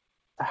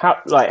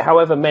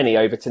 however many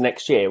over to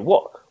next year,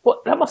 what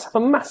that must have a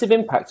massive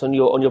impact on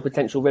your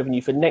potential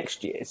revenue for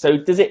next year. So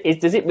does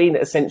it mean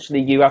that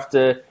essentially you have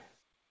to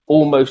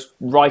almost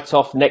write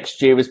off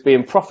next year as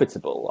being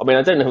profitable? I mean,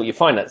 I don't know what your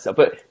finance are,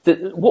 but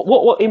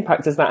what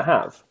impact does that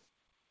have?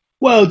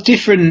 Well,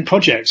 different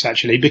projects,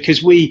 actually,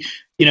 because we,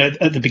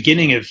 at the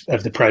beginning of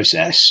the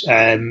process,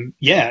 a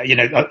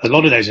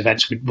lot of those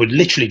events were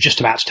literally just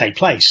about to take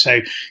place. So,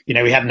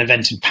 we had an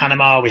event in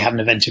Panama, we had an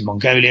event in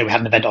Mongolia, we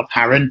had an event on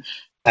Arran,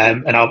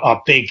 and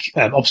our big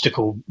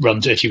obstacle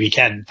run, Dirty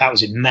Weekend, that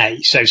was in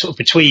May. So sort of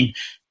between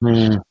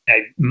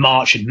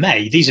March and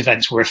May, these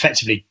events were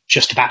effectively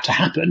just about to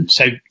happen.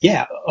 So,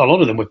 a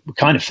lot of them were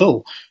kind of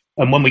full.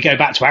 And when we go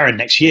back to Arran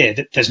next year,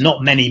 there's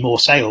not many more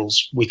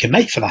sales we can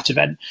make for that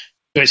event.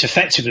 So it's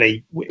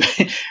effectively,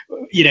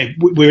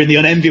 we're in the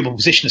unenviable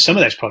position of some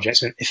of those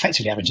projects are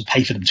effectively having to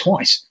pay for them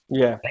twice.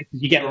 Yeah.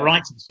 You get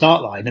right to the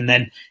start line and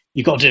then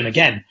you've got to do them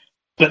again.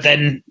 But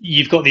then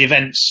you've got the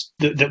events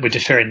that we're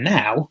deferring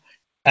now,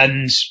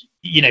 and,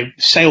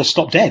 sales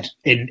stopped dead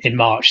in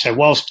March. So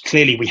whilst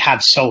clearly we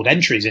had sold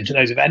entries into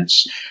those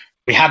events,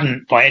 we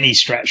hadn't by any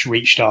stretch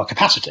reached our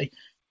capacity,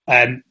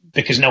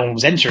 because no one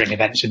was entering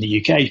events in the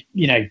UK,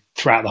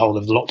 throughout the whole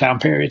of the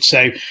lockdown period.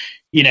 So,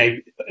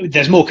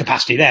 there's more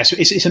capacity there. So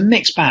it's a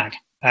mixed bag.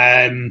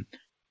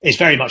 It's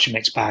very much a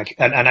mixed bag.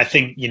 And I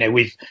think,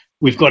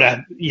 we've got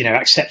to,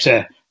 accept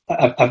a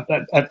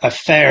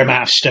fair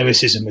amount of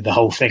stoicism with the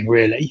whole thing,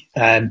 really.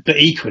 But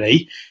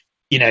equally,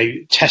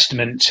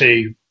 testament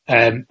to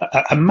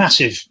a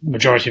massive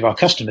majority of our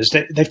customers,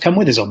 they've come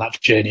with us on that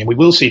journey, and we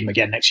will see them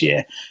again next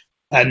year.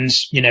 And,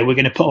 we're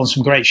going to put on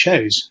some great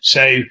shows.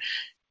 So,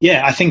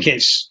 I think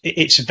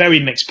it's a very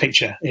mixed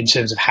picture in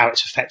terms of how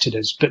it's affected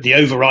us. But the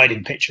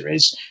overriding picture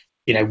is,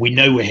 we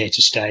know we're here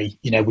to stay.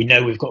 We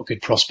know we've got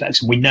good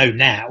prospects, and we know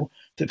now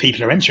that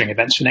people are entering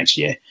events for next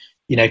year,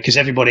 because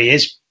everybody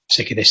is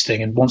sick of this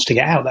thing and wants to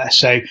get out there.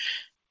 So,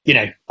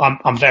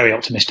 I'm very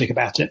optimistic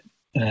about it.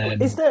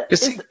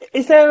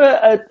 Is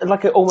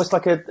there almost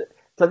like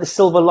the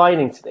silver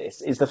lining to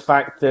this is the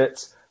fact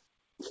that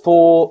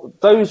for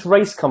those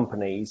race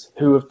companies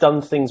who have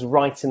done things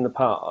right in the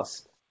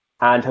past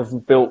and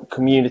have built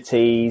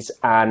communities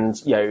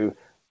and,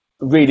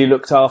 really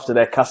looked after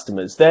their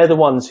customers, they're the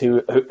ones who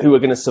are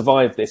going to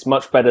survive this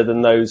much better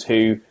than those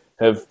who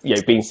have,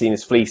 been seen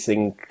as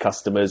fleecing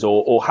customers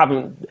or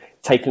haven't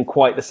taken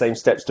quite the same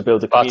steps to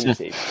build a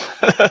community.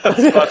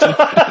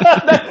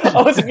 I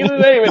wasn't going to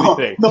name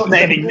anything. Not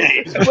naming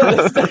names.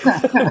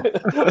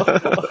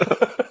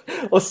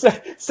 Or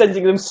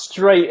sending them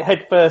straight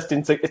headfirst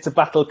into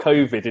battle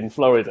COVID in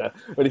Florida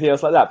or anything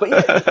else like that. But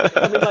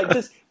I mean,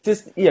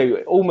 does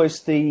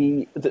almost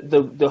the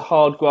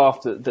hard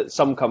graft that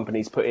some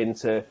companies put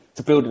into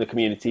building the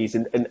communities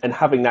and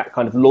having that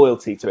kind of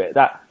loyalty to it,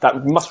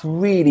 that must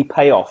really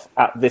pay off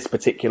at this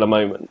particular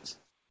moment.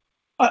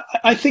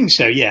 I think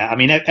so, yeah. I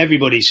mean,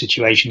 everybody's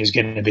situation is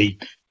going to be,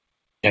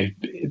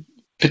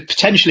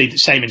 potentially the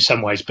same in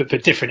some ways, but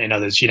different in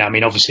others. I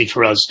mean, obviously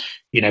for us,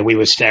 we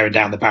were staring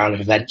down the barrel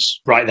of events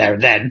right there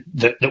and then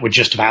that were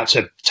just about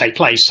to take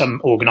place.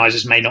 Some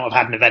organisers may not have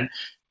had an event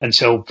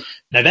until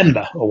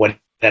November or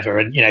whatever,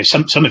 and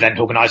some event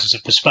organisers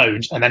have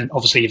postponed, and then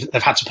obviously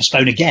they've had to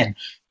postpone again.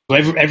 So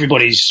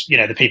everybody's,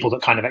 the people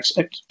that kind of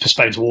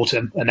postpone to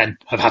autumn and then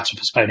have had to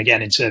postpone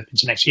again into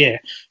next year.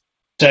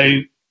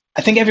 So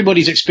I think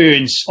everybody's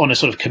experience on a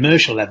sort of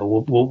commercial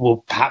level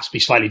will perhaps be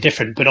slightly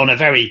different, but on a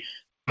very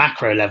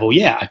macro level,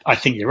 yeah, I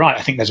think you're right.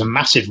 I think there's a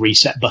massive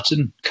reset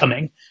button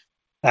coming.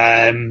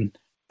 And,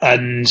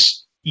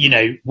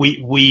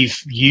 we've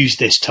used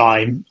this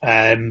time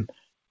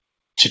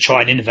to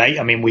try and innovate.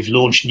 I mean, we've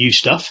launched new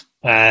stuff,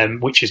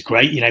 which is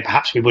great.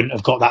 Perhaps we wouldn't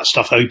have got that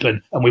stuff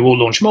open, and we will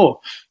launch more.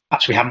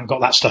 Perhaps we haven't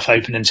got that stuff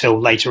open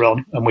until later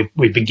on, and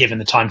we've been given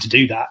the time to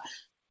do that.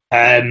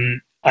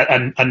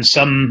 And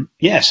some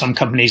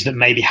companies that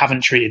maybe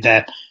haven't treated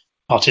their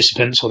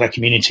participants or their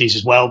communities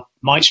as well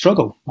might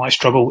struggle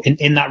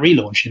in that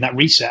relaunch, in that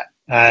reset.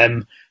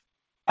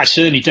 I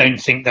certainly don't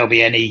think there'll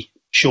be any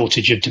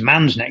shortage of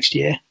demand next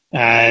year.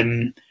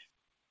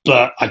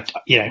 But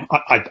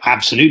I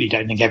absolutely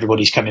don't think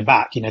everybody's coming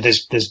back.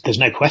 There's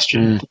no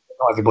question that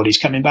not everybody's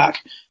coming back.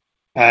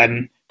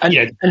 And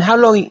how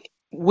long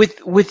with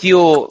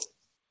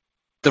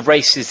the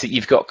races that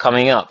you've got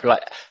coming up?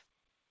 Like,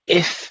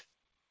 if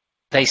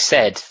they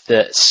said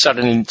that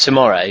suddenly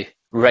tomorrow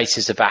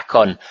races are back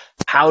on,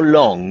 how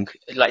long?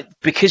 Like,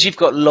 because you've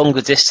got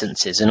longer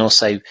distances and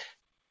also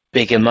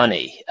bigger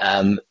money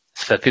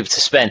for people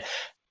to spend.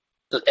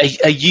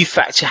 Are you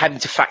having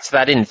to factor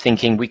that in,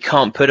 thinking we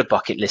can't put a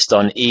bucket list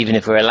on even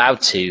if we're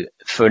allowed to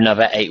for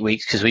another 8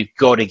 weeks because we've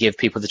got to give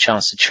people the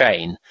chance to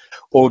train?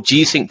 Or do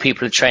you think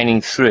people are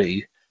training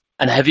through?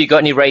 And have you got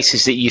any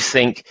races that you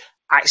think,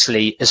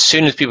 actually, as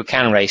soon as people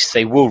can race,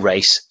 they will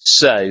race?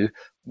 So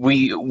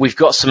we've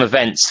got some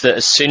events that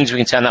as soon as we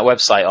can turn that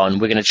website on,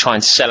 we're going to try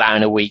and sell out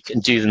in a week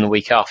and do them the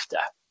week after.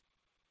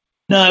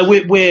 No,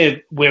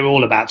 we're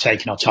all about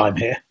taking our time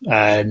here.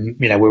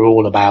 We're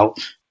all about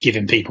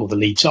giving people the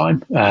lead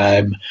time,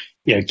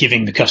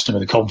 giving the customer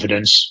the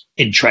confidence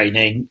in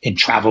training, in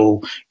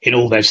travel, in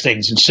all those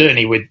things. And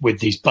certainly with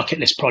these bucket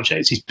list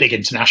projects, these big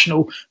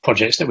international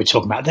projects that we're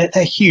talking about,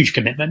 they're huge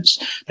commitments.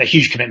 They're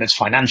huge commitments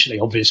financially,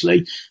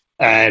 obviously,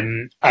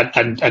 and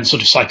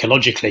sort of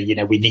psychologically.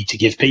 We need to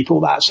give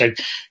people that. So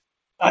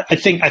I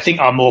think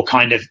our more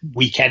kind of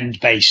weekend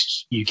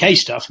based UK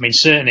stuff. I mean,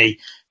 certainly.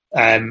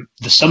 The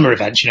summer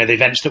events, the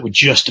events that were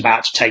just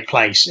about to take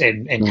place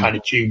in kind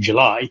of June,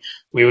 July,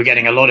 we were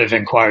getting a lot of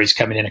inquiries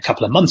coming in a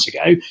couple of months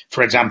ago.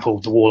 For example,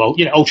 the Wall,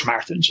 ultra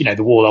marathons,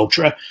 the Wall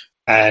Ultra,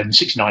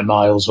 69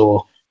 miles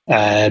or,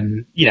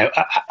 Arran,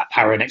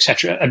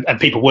 etc. And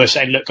people were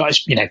saying, look,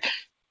 guys,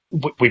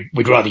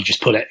 we'd rather you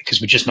just pull it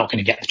because we're just not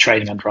going to get the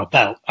training under our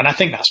belt. And I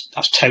think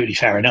that's totally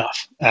fair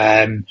enough.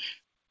 And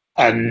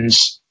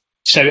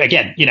so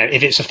again,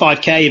 if it's a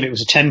 5K, if it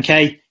was a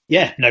 10K,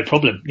 yeah, no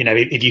problem.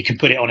 If you can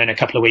put it on in a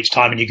couple of weeks'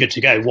 time and you're good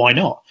to go, why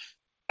not?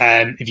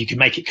 If you can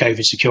make it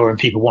COVID secure and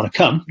people want to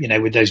come,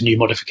 with those new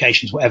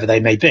modifications, whatever they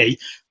may be,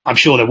 I'm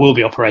sure there will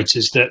be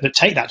operators that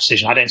take that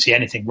decision. I don't see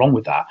anything wrong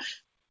with that.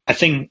 I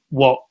think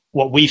what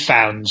we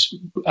found,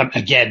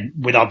 again,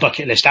 with our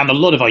bucket list and a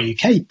lot of our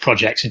UK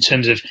projects in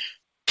terms of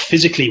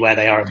physically where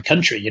they are in the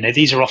country,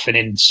 these are often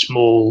in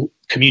small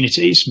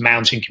communities,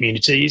 mountain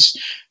communities,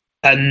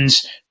 and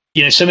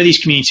some of these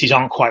communities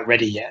aren't quite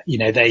ready yet.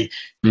 They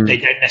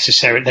don't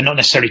necessarily, they're not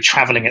necessarily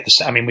traveling at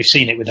the. I mean, we've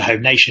seen it with the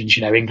home nations.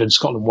 England,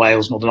 Scotland,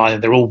 Wales, Northern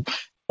Ireland. They're all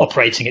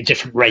operating at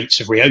different rates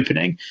of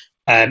reopening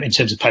in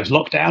terms of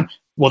post-lockdown.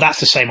 Well,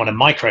 that's the same on a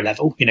micro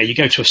level. You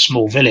go to a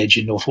small village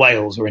in North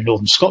Wales or in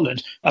Northern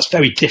Scotland. That's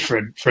very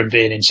different from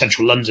being in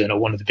central London or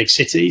one of the big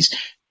cities.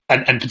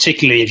 And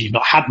particularly if you've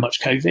not had much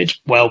COVID,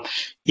 well,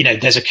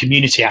 there's a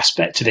community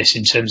aspect to this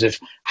in terms of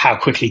how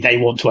quickly they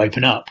want to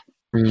open up.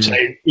 So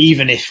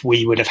even if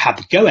we would have had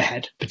the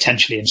go-ahead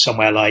potentially in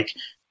somewhere like,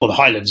 the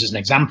Highlands as an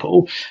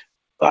example,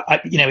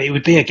 it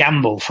would be a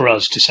gamble for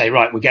us to say,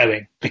 right, we're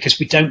going, because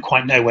we don't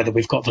quite know whether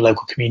we've got the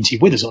local community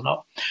with us or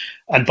not.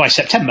 And by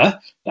September,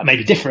 that may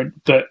be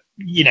different, but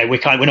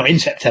we're not in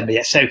September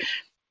yet. So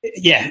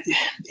yeah,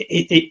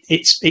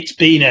 it's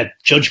been a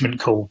judgment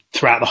call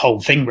throughout the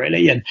whole thing,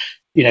 really. And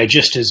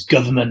just as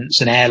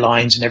governments and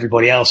airlines and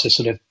everybody else are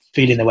sort of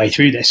feeling their way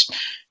through this,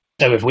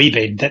 so have we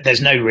been.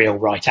 There's no real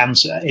right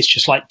answer. It's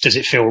just like, does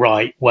it feel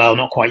right? Well,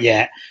 not quite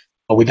yet.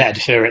 Well, we better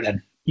defer it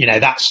then.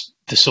 That's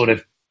the sort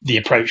of the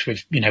approach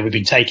we've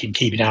been taking,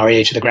 keeping our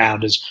ear to the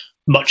ground as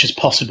much as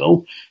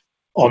possible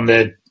on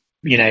the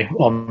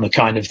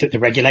kind of the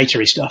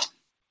regulatory stuff,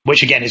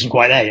 which again isn't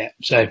quite there yet.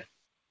 So,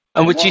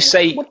 and would you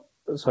say?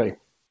 Sorry.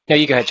 No,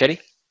 you go ahead, Jetty.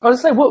 I was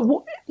saying,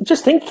 what,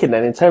 just thinking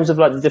then, in terms of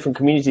like the different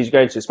communities you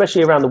go to,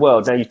 especially around the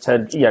world. Now you've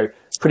turned,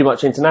 pretty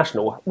much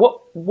international.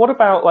 What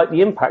about like the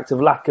impact of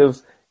lack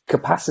of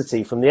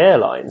capacity from the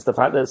airlines? The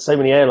fact that so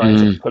many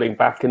airlines are pulling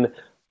back and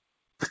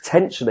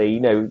potentially,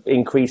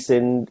 increase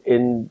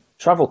in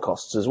travel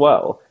costs as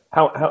well.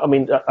 How? I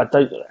mean, I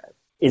don't.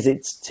 Is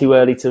it too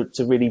early to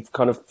really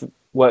kind of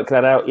work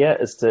that out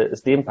yet as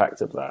the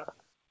impact of that?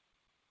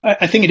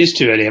 I think it is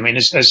too early. I mean,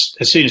 as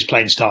soon as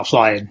planes start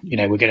flying,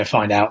 we're going to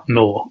find out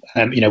more.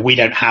 We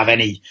don't have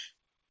any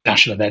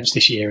national events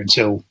this year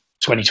until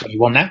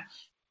 2021 now,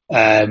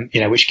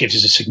 which gives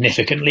us a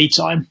significant lead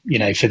time,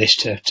 for this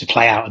to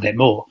play out a bit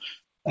more.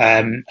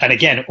 And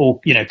again,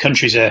 all,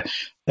 countries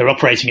they're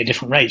operating at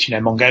different rates.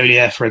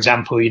 Mongolia, for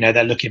example,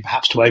 they're looking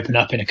perhaps to open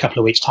up in a couple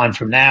of weeks' time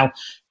from now.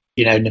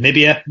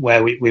 Namibia,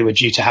 where we were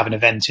due to have an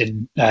event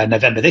in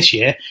November this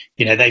year,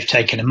 they've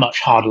taken a much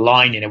harder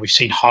line. We've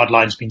seen hard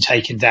lines being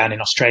taken down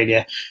in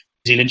Australia,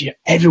 New Zealand.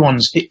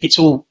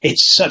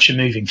 It's such a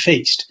moving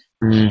feast.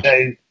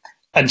 So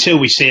until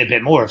we see a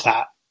bit more of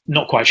that,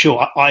 not quite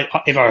sure.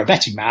 If I were a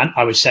betting man,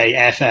 I would say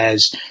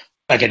airfares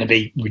are going to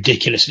be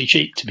ridiculously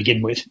cheap to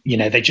begin with.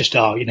 They just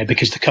are,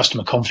 because the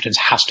customer confidence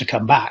has to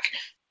come back.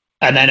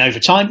 And then over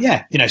time,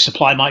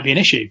 supply might be an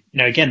issue.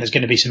 Again, there's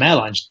going to be some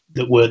airlines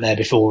that weren't there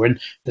before, and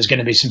there's going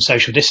to be some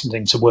social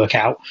distancing to work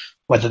out,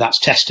 whether that's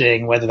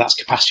testing, whether that's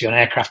capacity on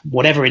aircraft,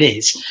 whatever it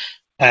is.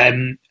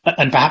 And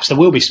perhaps there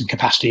will be some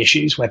capacity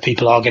issues where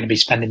people are going to be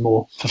spending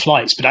more for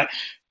flights. But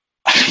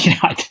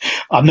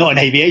I'm not an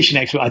aviation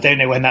expert. I don't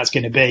know when that's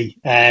going to be.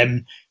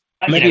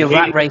 Maybe a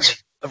rat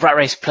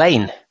race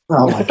plane.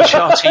 Oh my God.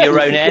 Charter your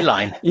own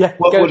airline. Yeah.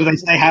 What do they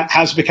say?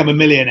 How to become a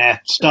millionaire?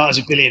 Start as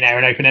a billionaire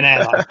and open an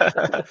airline.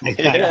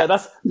 Yeah,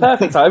 that's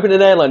perfect. I open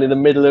an airline in the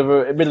middle of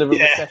a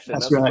recession.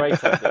 That's right. A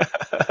great idea.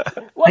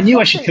 I knew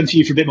I should come to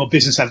you for a bit more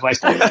business advice.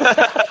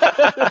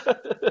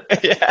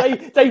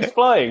 Dave's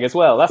flying as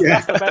well. That's the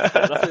best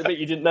bit. That's the bit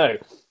you didn't know.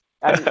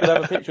 And you could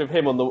have a picture of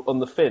him on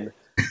the fin.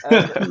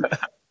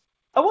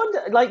 I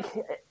wonder,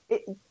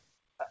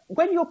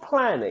 when you're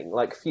planning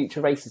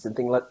future races and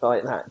things like that,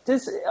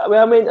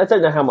 I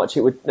don't know how much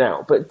it would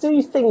now, but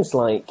do things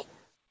like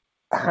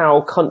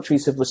how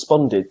countries have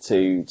responded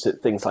to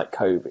things like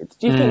COVID,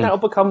 do you think that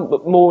will become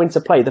more into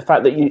play? The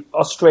fact that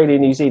Australia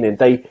and New Zealand,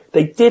 they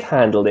did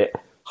handle it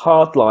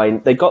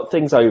hardline, they got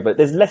things over.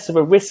 There's less of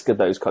a risk of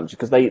those countries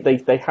because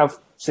they have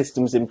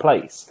systems in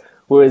place,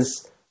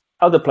 whereas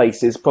other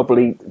places,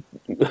 probably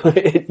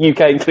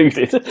UK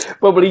included,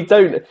 probably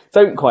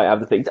don't quite have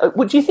the things.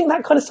 Do you think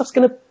that kind of stuff's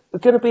going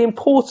to be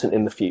important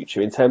in the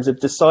future in terms of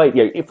decide,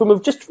 from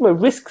a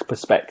risk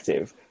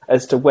perspective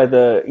as to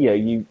whether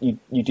you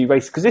do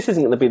races? Because this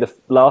isn't going to be the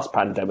last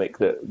pandemic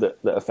that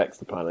affects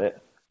the planet.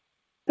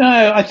 No,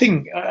 I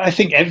think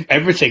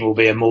everything will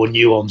be a more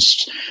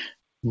nuanced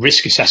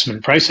risk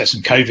assessment process,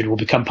 and COVID will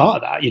become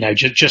part of that.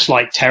 Just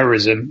like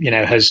terrorism,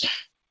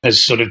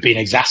 has sort of been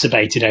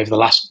exacerbated over the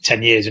last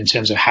 10 years in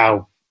terms of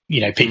how,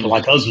 people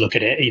like us look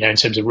at it, in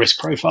terms of risk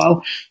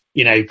profile,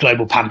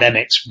 global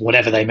pandemics,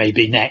 whatever they may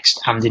be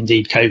next, and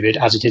indeed COVID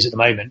as it is at the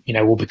moment,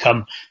 will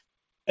become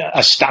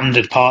a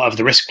standard part of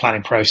the risk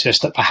planning process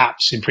that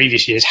perhaps in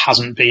previous years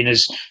hasn't been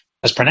as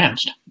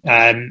pronounced.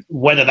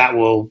 Whether that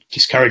will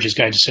discourage us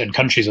going to certain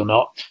countries or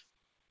not,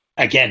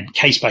 again,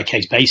 case by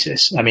case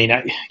basis. I mean,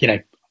 I'm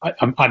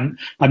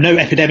no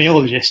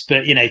epidemiologist,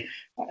 but,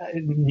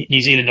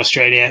 New Zealand,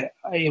 Australia,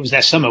 it was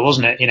their summer,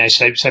 wasn't it?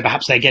 So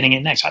perhaps they're getting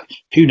it next.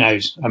 Who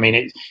knows? I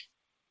mean,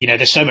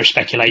 there's so much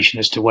speculation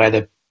as to where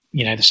the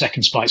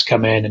second spikes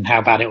come in and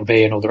how bad it will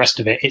be and all the rest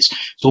of it. It's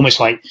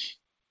almost like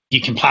you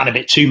can plan a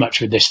bit too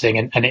much with this thing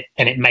and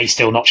it may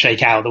still not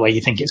shake out the way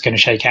you think it's going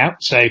to shake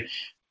out. So,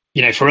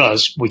 for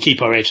us, we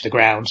keep our ear to the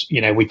ground.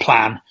 We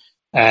plan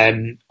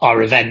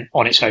our event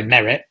on its own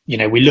merit.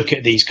 We look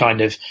at these kind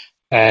of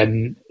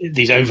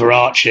these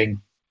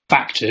overarching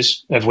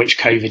factors, of which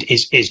COVID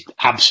is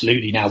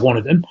absolutely now one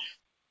of them.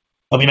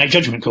 And we make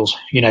judgment calls.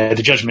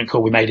 The judgment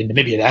call we made in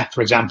Namibia there,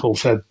 for example,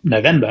 for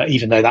November,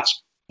 even though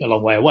that's a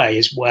long way away,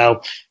 is,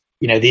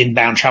 the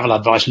inbound travel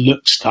advice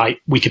looks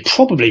like we could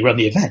probably run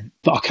the event,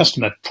 but our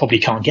customer probably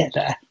can't get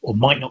there or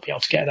might not be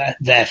able to get there.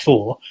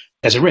 Therefore,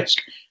 there's a risk.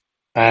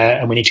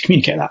 And we need to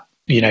communicate that.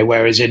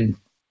 Whereas in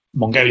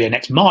Mongolia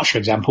next March, for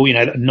example,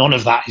 none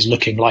of that is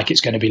looking like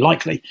it's going to be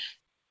likely.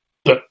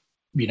 But,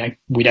 we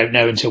don't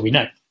know until we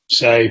know.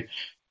 So,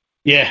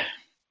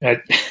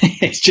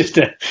 it's just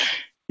I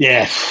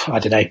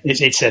don't know.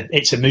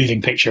 It's a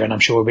moving picture, and I'm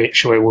sure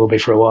it will be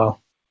for a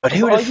while. But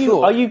who would have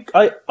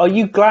thought? Are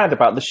you glad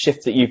about the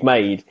shift that you've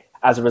made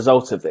as a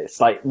result of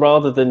this?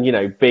 Rather than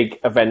big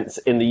events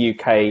in the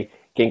UK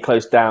getting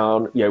closed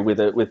down, with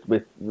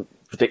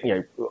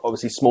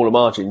obviously smaller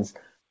margins,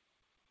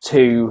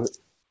 to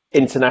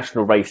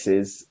international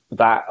races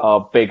that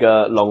are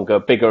bigger,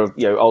 longer,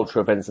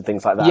 ultra events and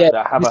things like that. Yeah,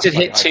 that have this did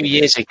hit 2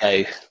 years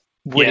ago.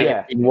 Would it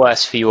have been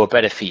worse for you or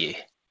better for you?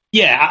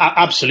 Yeah,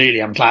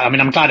 absolutely. I'm glad. I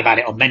mean, I'm glad about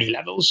it on many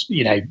levels,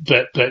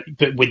 but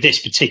with this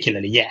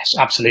particularly, yes,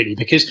 absolutely.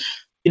 Because,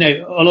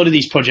 a lot of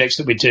these projects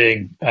that we're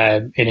doing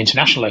in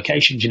international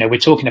locations, we're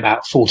talking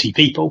about 40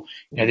 people.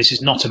 This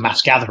is not a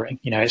mass gathering.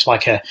 It's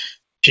like a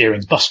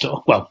Shearing's bus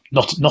tour. Well,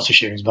 not a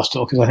Shearing's bus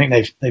tour, because I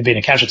think they've been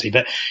a casualty.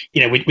 But,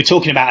 we're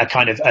talking about a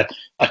kind of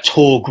a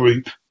tour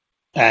group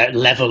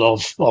level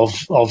of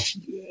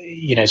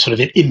sort of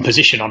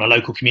imposition on a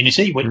local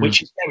community,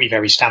 which is very,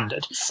 very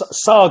standard.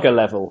 Saga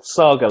level.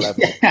 Yeah,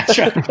 that's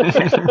right.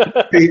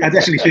 I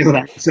definitely feel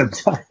that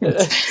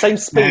sometimes. Same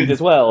speed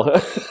as well.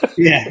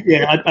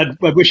 I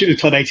wish it was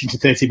Club 18 to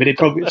 30, but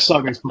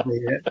Saga is probably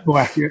more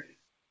accurate,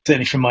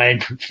 certainly from my own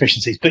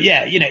proficiencies. But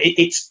yeah,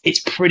 it's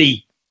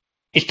pretty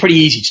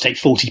easy to take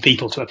 40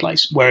 people to a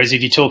place. Whereas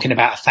if you're talking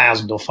about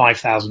 1,000 or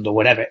 5,000 or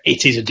whatever,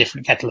 it is a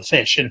different kettle of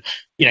fish. And,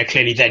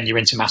 clearly then you're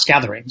into mass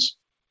gatherings,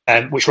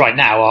 which right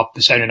now are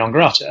persona non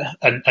grata.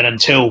 And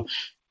until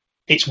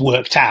it's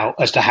worked out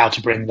as to how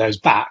to bring those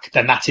back,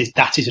 then that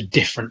is a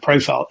different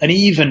profile. And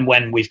even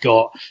when we've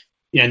got,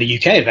 in the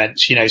UK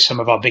events, some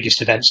of our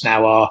biggest events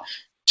now are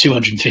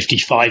 250,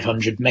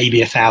 500, maybe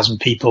 1,000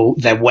 people.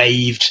 They're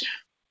waived.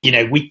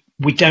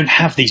 We don't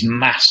have these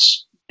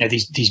mass,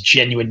 these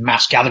genuine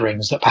mass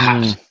gatherings that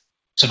perhaps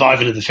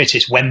Survival of the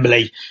Fittest,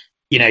 Wembley,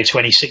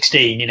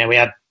 2016, we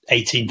had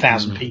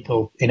 18,000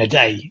 people in a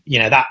day.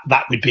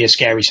 That would be a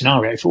scary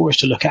scenario for us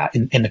to look at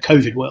in the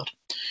COVID world.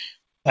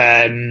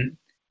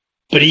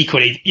 But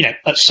equally,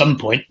 at some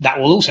point that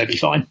will also be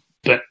fine.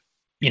 But,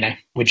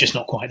 we're just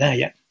not quite there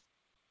yet.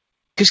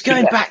 Because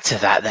going back to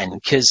that then,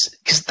 because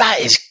that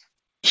is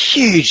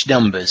huge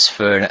numbers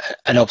for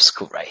an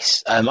obstacle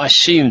race. I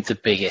assume the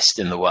biggest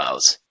in the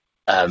world.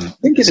 I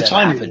think at the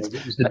time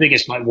it was the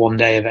biggest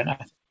one-day event. I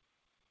think.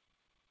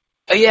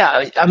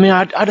 Yeah, I mean,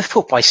 I'd have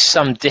thought by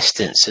some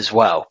distance as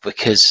well,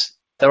 because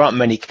there aren't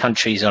many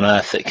countries on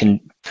Earth that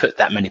can put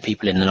that many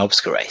people in an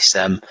obstacle race.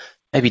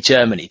 Maybe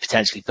Germany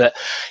potentially, but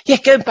yeah,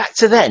 going back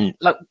to then,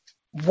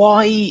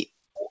 why?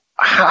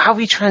 How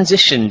have you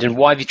transitioned, and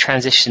why have you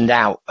transitioned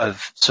out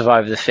of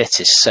Survival of the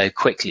Fittest so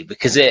quickly?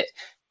 Because it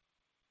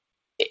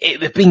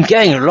had been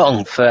going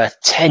along for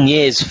 10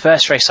 years.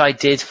 First race I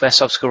did,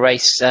 first obstacle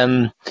race.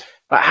 But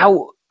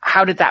how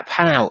did that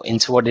pan out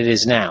into what it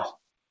is now?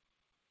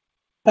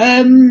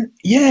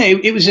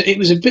 It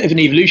was a bit of an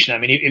evolution. I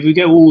mean, if we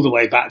go all the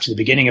way back to the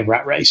beginning of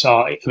Rat Race,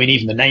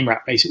 even the name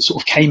Rat Race, it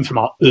sort of came from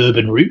our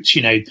urban roots.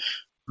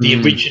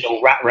 The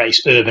original Rat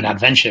Race Urban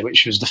Adventure,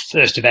 which was the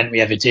first event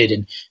we ever did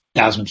in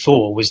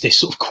 2004, was this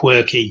sort of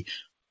quirky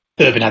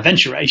urban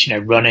adventure race.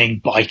 Running,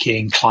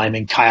 biking,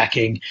 climbing,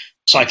 kayaking,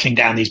 cycling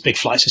down these big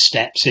flights of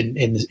steps in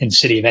the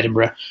city of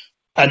Edinburgh,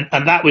 and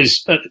that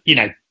was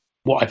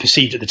what I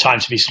perceived at the time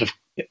to be sort of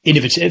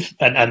innovative,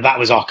 and that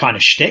was our kind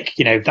of shtick.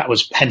 That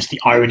was hence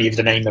the irony of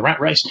the name, the Rat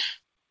Race.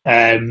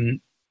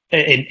 And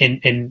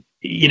the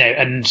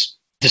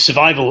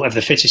Survival of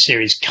the Fittest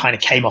series kind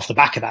of came off the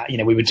back of that.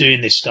 We were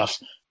doing this stuff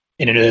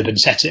in an urban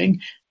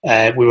setting.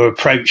 We were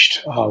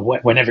approached,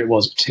 whenever it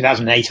was,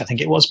 2008, I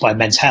think it was, by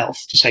Men's Health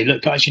to say,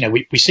 look, guys,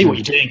 we see what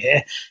you're doing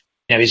here.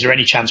 Is there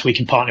any chance we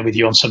can partner with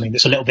you on something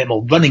that's a little bit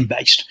more running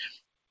based?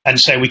 And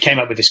so we came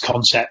up with this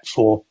concept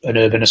for an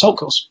urban assault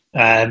course,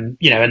 and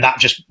that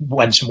just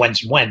went.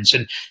 And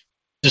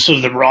the sort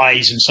of the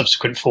rise and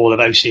subsequent fall of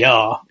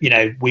OCR,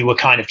 we were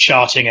kind of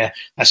charting a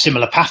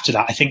similar path to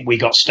that. I think we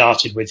got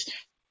started with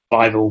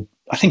Survival,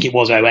 I think it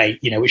was 08,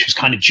 which was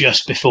kind of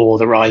just before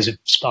the rise of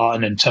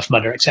Spartan and Tough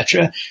Mudder,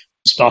 etc.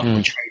 Spartan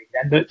were training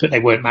then, but they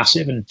weren't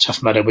massive, and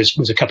Tough Mudder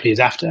was a couple of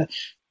years after.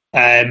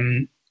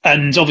 And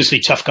obviously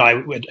Tough Guy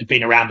had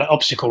been around, but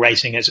obstacle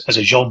racing as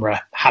a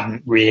genre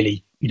hadn't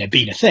really,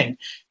 been a thing.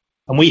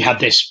 And we had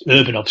this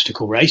urban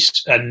obstacle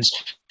race, and,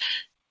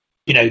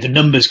 the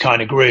numbers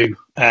kind of grew,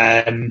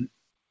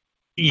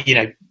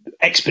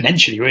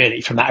 exponentially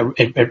really from that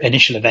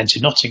initial event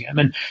in Nottingham.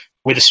 And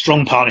with a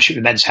strong partnership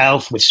with Men's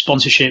Health, with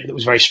sponsorship that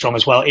was very strong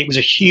as well, it was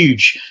a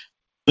huge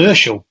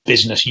commercial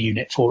business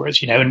unit for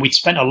us, and we'd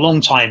spent a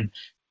long time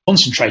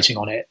concentrating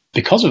on it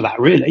because of that,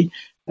 really.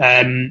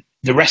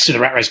 The rest of the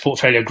Rat Race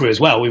portfolio grew as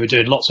well. We were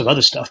doing lots of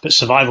other stuff, but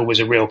Survival was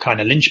a real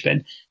kind of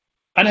linchpin.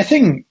 And I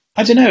think,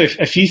 I don't know, if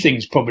a few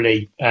things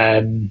probably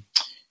kind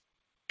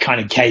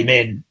of came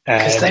in.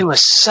 Because they were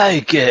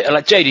so good.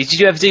 Like, Jodie, did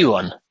you ever do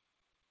one?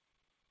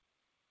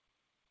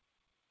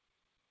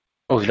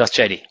 Oh, we lost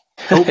Jodie.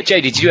 Oh.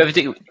 Jodie, did you ever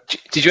do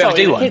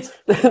one?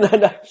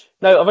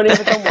 No, I've only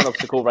ever done one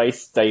obstacle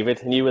race,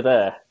 David, and you were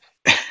there.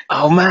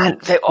 Oh man,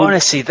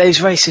 honestly,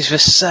 those races were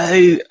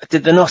so.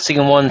 Did the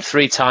Nottingham one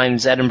 3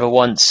 times, Edinburgh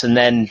once, and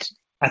then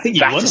I think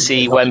you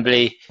Battersea,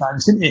 Wembley.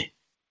 Times, didn't you?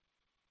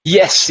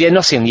 Yes, yeah,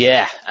 Nottingham,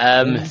 yeah.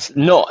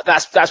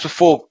 That's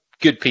before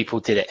good people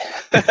did it.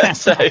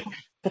 So,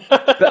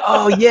 but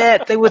oh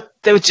yeah, they were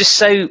just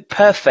so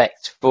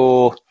perfect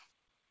for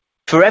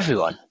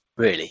everyone,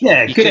 really.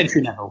 Yeah, good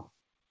entry level,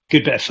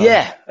 good bit of fun.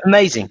 Yeah,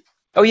 amazing.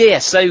 Oh yeah,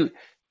 so.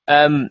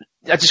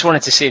 I just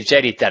wanted to see if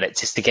Jodie did it,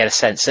 just to get a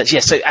sense. So, yeah,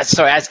 so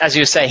sorry, as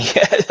you were saying,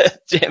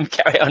 Jim,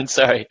 carry on.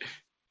 Sorry.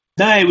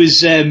 No, it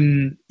was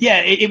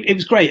it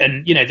was great,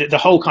 and the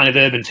whole kind of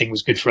urban thing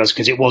was good for us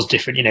because it was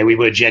different. We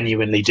were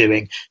genuinely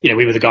doing,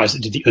 we were the guys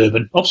that did the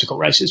urban obstacle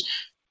races,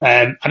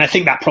 and I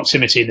think that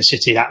proximity in the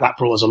city that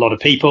brought us a lot of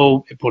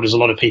people. It brought us a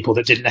lot of people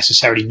that didn't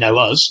necessarily know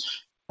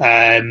us,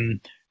 and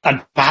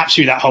perhaps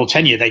through that whole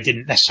tenure, they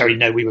didn't necessarily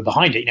know we were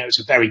behind it. It was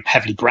a very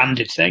heavily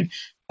branded thing.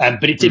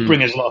 But it did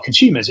bring us a lot of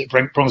consumers. It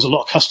brought us a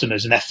lot of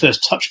customers, and their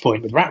first touch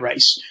point with Rat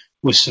Race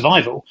was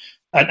Survival.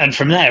 And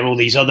from there, all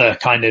these other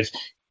kind of,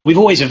 we've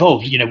always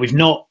evolved. We've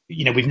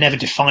never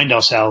defined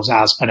ourselves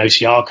as an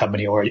OCR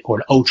company or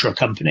an ultra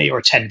company or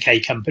a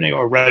 10K company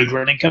or a road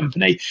running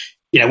company.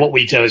 What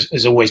we do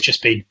has always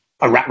just been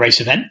a Rat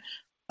Race event.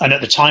 And at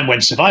the time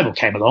when Survival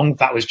came along,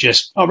 that was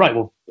just, oh, right,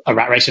 well, a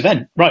Rat Race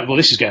event. Right, well,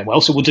 this is going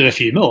well, so we'll do a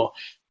few more.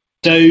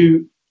 So,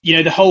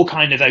 the whole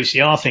kind of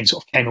OCR thing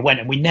sort of came and went,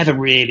 and we never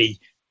really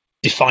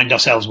defined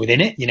ourselves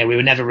within it. We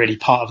were never really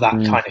part of that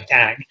kind of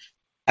gang.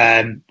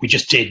 We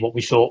just did what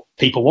we thought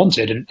people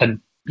wanted,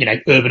 and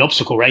urban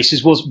obstacle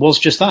races was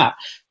just that.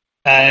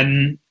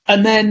 And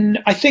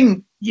then I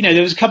think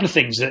there was a couple of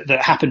things that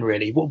happened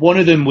really. One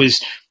of them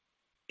was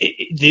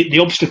the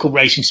obstacle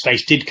racing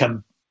space did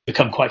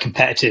become quite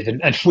competitive,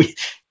 and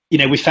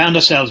we found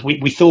ourselves.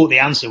 We thought the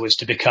answer was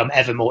to become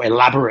ever more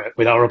elaborate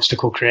with our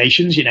obstacle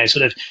creations.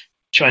 Sort of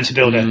trying to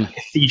build a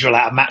cathedral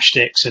out of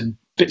matchsticks and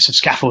bits of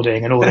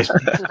scaffolding and all this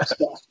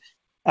stuff.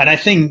 And I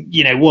think,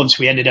 once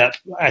we ended up,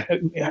 I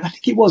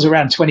think it was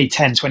around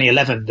 2010,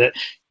 2011 that,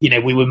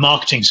 we were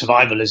marketing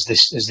Survival as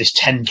this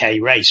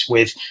 10K race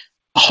with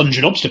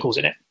 100 obstacles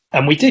in it.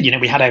 And we did,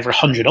 we had over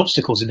 100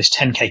 obstacles in this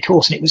 10K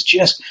course, and it was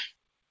just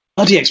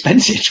bloody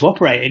expensive to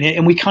operate in it.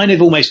 And we kind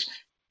of almost,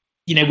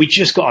 we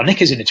just got our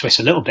knickers in a twist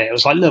a little bit. It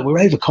was like, look, we're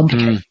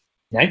overcomplicated,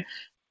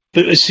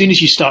 But as soon as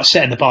you start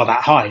setting the bar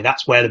that high,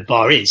 that's where the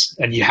bar is.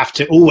 And you have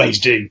to always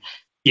do,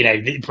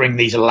 bring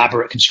these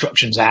elaborate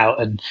constructions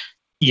out and,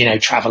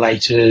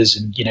 travelators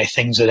and,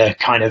 things that are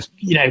kind of,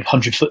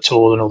 100 foot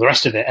tall and all the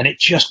rest of it. And it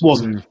just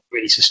wasn't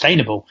really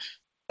sustainable.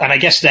 And I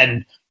guess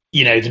then,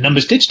 the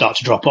numbers did start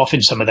to drop off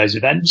in some of those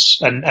events.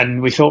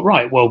 And we thought,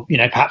 right, well,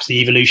 perhaps the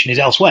evolution is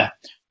elsewhere.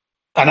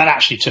 And that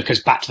actually took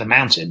us back to the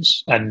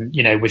mountains and,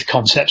 with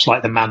concepts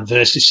like the Man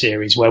Versus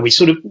series, where we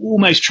sort of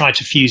almost tried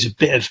to fuse a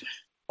bit of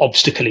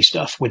obstacle-y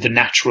stuff with the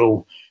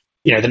natural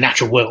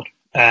world.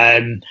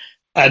 And,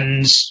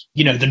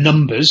 the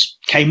numbers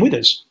came with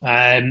us.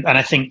 And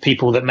I think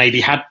people that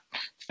maybe had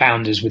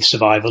founders with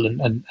Survival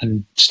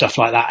and stuff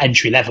like that,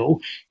 entry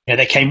level,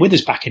 they came with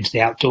us back into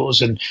the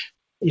outdoors. And,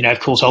 of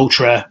course,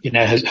 Ultra,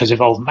 has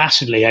evolved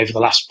massively over the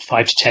last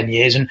 5 to 10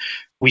 years. And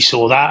we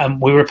saw that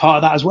and we were a part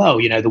of that as well.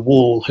 The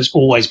Wall has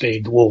always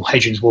been,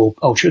 Hadrian's Wall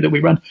Ultra that we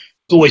run,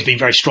 it's always been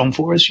very strong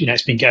for us.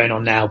 It's been going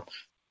on now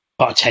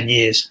about 10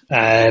 years.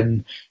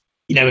 And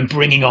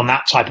bringing on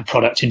that type of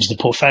product into the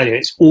portfolio,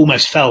 it's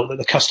almost felt that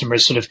the customer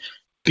has sort of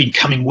been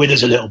coming with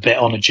us a little bit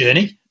on a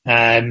journey.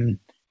 Do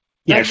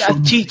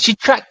you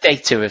track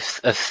data of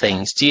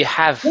things? Do you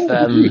have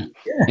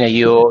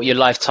your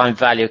lifetime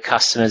value of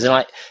customers?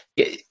 And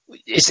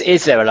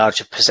is there a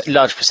large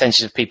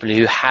percentage of people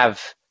who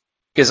have?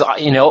 Because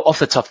off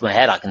the top of my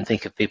head, I can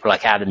think of people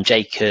like Adam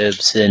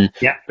Jacobs and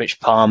Rich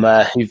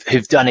Palmer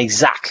who've done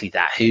exactly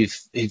that. Who've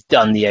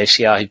done the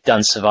OCR, who've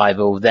done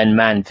Survival, then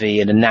Man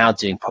V, and are now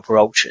doing proper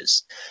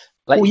ultras.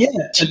 And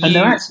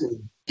they're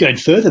actually going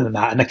further than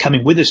that, and they're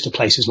coming with us to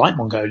places like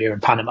Mongolia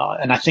and Panama.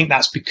 And I think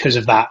that's because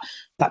of that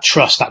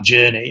trust, that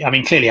journey. I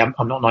mean, clearly, I'm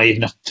not naive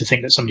enough to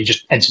think that somebody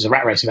just enters a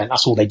Rat Race event.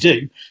 That's all they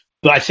do.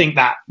 But I think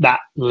that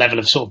level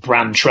of sort of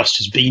brand trust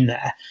has been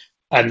there.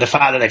 And the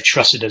fact that they've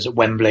trusted us at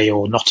Wembley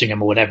or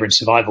Nottingham or whatever in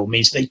Survival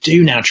means they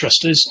do now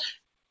trust us.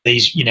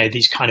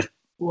 These kind of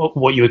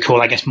what you would call,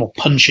 I guess, more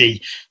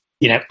punchy,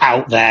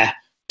 out there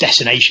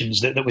destinations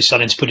that we're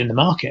starting to put in the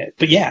market.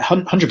 But yeah,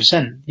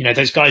 100%.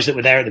 Those guys that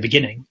were there at the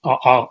beginning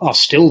are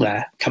still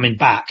there, coming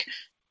back,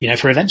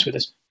 for events with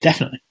us,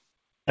 definitely,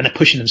 and they're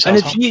pushing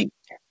themselves.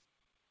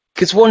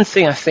 Because one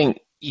thing I think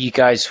you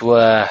guys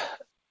were,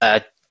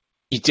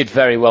 you did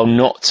very well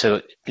not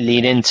to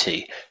lean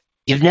into.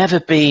 You've never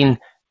been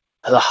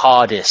the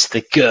hardest,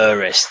 the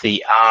gurest,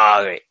 the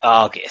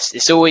argest.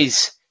 It's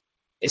always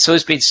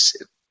been,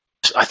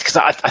 because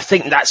I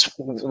think that's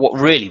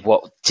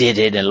what did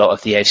in a lot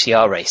of the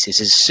OCR races.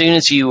 As soon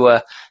as you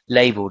were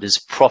labelled as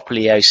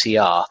properly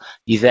OCR,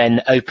 you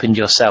then opened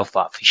yourself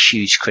up for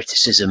huge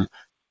criticism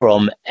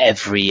from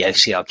every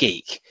OCR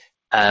geek.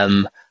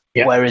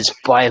 Whereas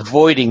by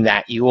avoiding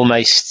that, you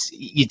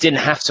didn't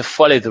have to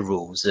follow the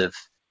rules of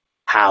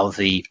how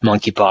the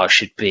monkey bar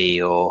should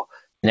be, or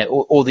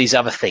all these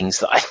other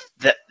things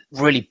that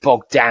really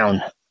bogged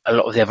down a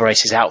lot of the other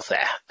races out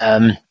there.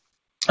 And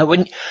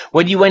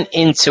when you went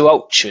into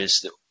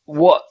ultras,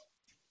 what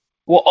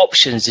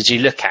options did you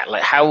look at?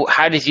 Like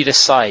how did you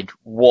decide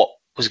what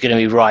was going to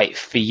be right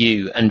for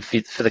you and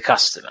for the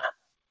customer?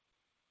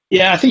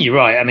 Yeah, I think you're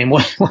right. I mean,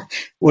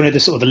 one of the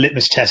sort of the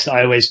litmus tests that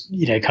I always,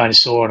 kind of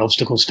saw on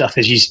obstacle stuff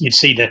is you'd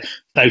see the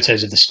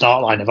photos of the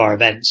start line of our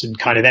events, and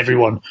kind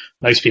of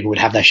most people would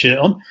have their shirt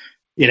on.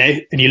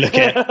 And you look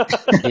at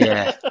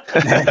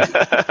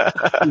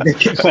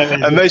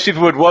and most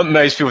people would want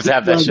most people to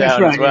have their shirt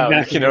on as well,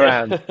 exactly, looking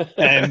around.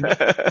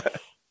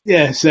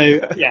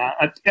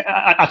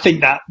 I think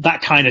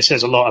that kind of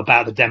says a lot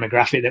about the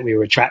demographic that we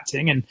were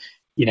attracting, and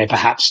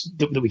perhaps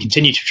that we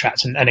continue to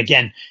attract. And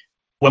again,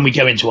 when we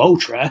go into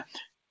ultra,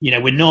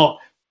 we're not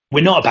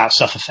we're not about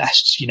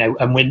sufferfests, you know,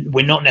 and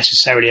we're not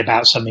necessarily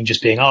about something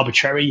just being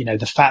arbitrary. You know,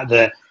 the fact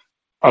that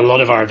a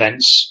lot of our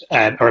events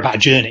are about a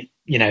journey,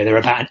 you know, they're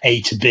about an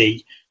A to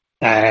B.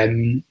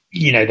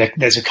 You know,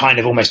 there's a kind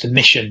of almost a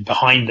mission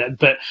behind them,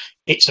 but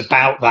it's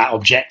about that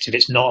objective.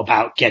 It's not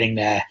about getting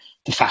there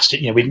the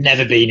fastest. You know, we've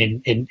never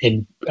been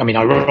in I mean,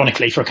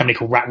 ironically, for a company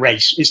called Rat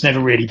Race, it's never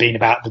really been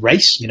about the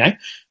race, you know.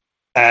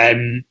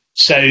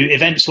 So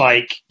events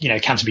like, you know,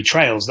 Canterbury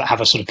Trails that have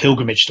a sort of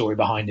pilgrimage story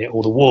behind it,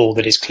 or the wall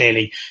that is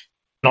clearly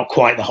not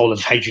quite the whole of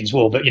Hadrian's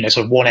Wall, but, you know,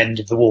 sort of one end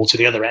of the wall to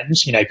the other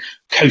ends, you know,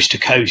 coast to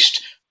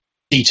coast,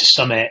 sea to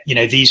summit, you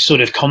know, these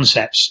sort of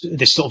concepts,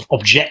 this sort of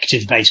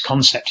objective based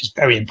concept is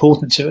very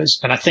important to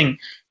us. And I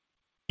think,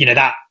 you know,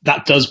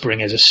 that does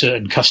bring us a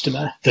certain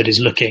customer that is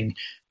looking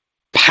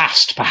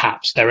past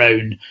perhaps their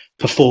own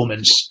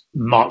performance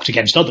marked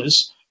against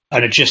others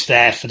and are just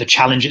there for the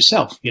challenge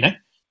itself, you know?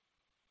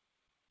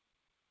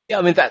 Yeah,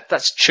 I mean,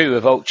 that's true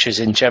of ultras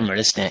in general,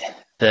 isn't it?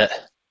 That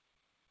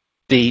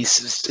the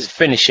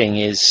finishing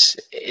is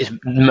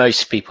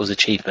most people's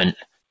achievement,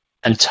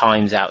 and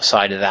times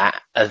outside of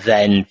that are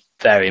then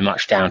very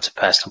much down to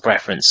personal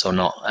preference or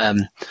not.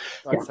 And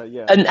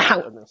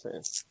how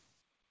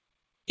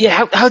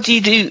do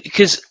you do?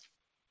 Because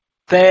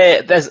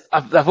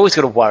I've always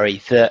got to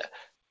worry that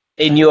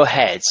in your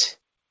head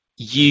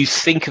you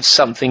think of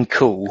something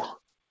cool,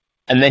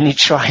 and then you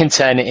try and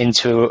turn it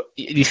into.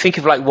 You think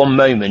of like one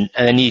moment,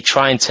 and then you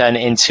try and turn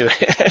it into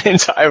an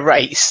entire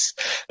race.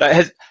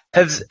 Like,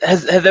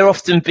 have there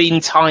often been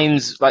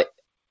times like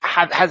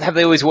have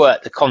they always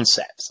worked, the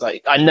concepts?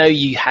 Like, I know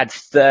you had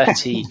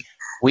 30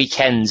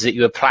 weekends that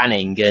you were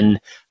planning, and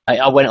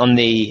I went on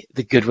the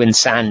Goodwin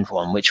Sand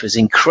one, which was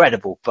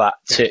incredible, but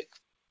took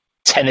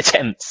 10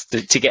 attempts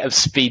to get a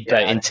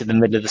speedboat into the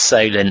middle of the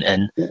Solent.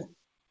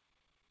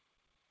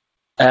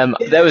 And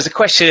there was a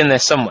question in there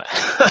somewhere.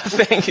 I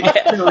think.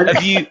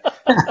 Have you?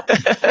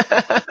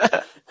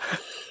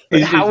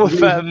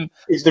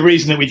 Is the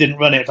reason that we didn't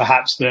run it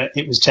perhaps that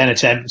it was 10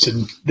 attempts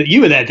and that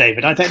you were there,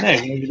 David? I don't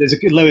know. Maybe there's a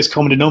good lowest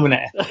common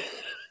denominator.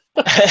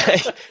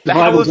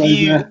 How have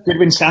you?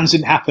 Goodwin Sands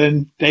didn't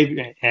happen.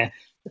 David, yeah.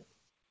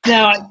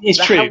 No,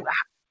 it's true.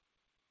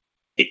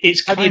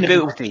 It's how do you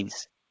build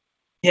these?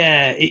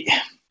 Yeah,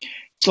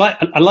 it's like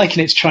I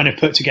liken it's trying to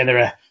put together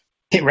a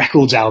hit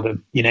records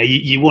album. You know,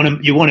 you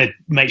want to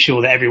make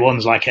sure that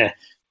everyone's like a,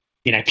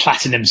 you know,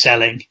 platinum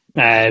selling.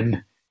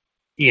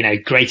 You know,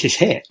 greatest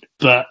hit,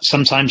 but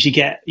sometimes you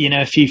get, you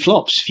know, a few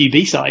flops, a few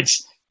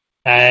B-sides,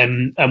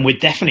 and we're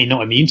definitely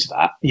not immune to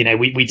that. You know,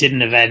 we did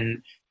an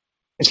event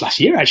this last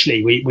year,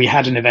 actually. We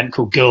had an event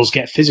called Girls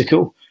Get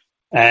Physical,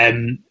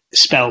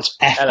 spelt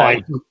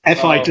F-I-Z-Z-I-C-A-L.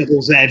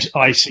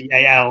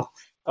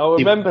 Oh,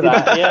 remember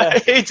that, yeah.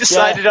 He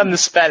decided on the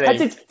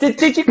spelling.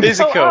 Did you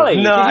consult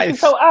Ali? Nice. Did you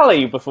consult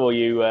Ali before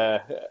you...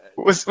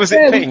 Was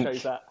it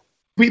pink?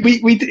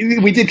 We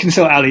did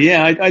consult Ali,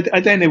 yeah. I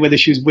don't know whether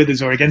she was with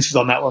us or against us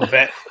on that one,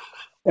 but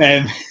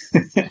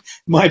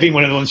might have been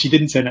one of the ones she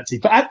didn't turn up to.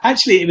 But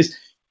actually, it was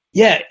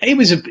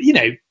you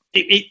know,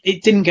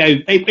 it didn't go.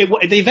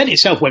 The event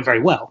itself went very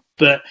well,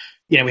 but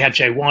you know, we had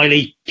Joe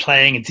Wiley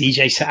playing a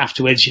DJ set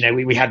afterwards. You know,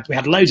 we had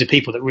loads of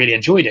people that really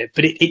enjoyed it,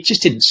 but it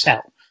just didn't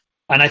sell.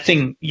 And I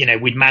think, you know,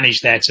 we'd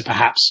managed there to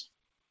perhaps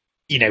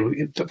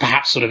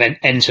sort of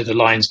enter the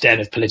lion's den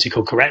of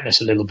political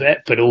correctness a little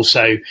bit, but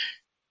also.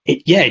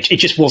 It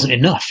just wasn't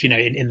enough, you know.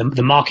 In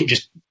the market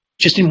just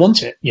didn't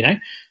want it, you know.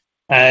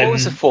 What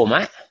was the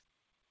format?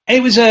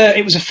 It was a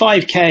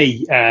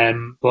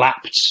 5K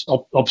lapped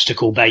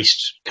obstacle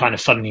based kind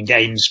of fun and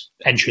games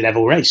entry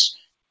level race.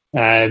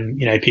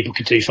 You know, people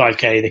could do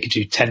 5K, they could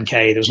do 10K.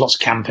 There was lots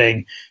of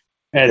camping.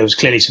 There was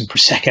clearly some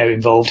prosecco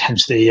involved,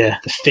 hence the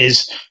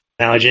fizz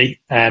analogy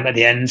at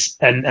the end.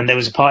 And there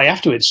was a party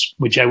afterwards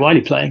with Joe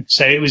Wiley playing.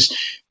 So it was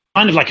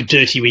kind of like a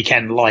dirty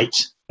weekend light.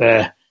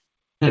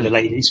 For the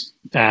ladies,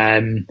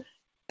 and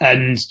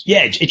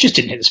yeah, it just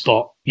didn't hit the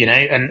spot, you know.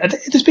 And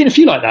there's been a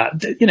few like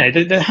that, you know.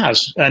 There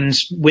has, and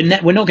we're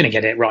not going to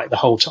get it right the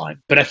whole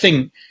time. But I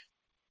think,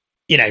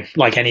 you know,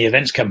 like any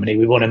events company,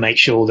 we want to make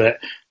sure that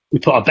we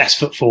put our best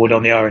foot forward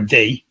on the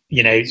R&D.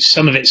 You know,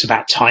 some of it's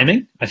about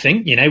timing. I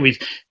think, you know, there's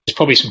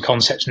probably some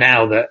concepts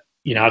now that,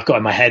 you know, I've got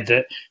in my head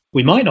that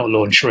we might not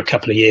launch for a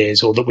couple of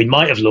years, or that we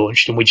might have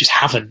launched and we just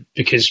haven't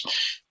because.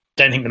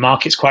 Don't think the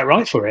market's quite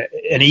right for it.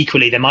 And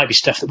equally, there might be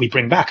stuff that we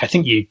bring back. I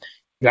think you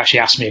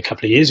actually asked me a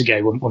couple of years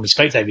ago when we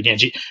spoke, David, you know,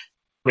 do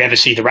we ever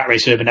see the Rat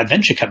Race Urban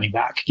Adventure coming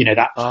back? You know,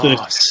 that third.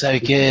 So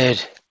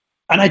good.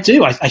 And I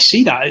do. I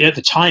see that. At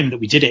the time that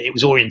we did it, it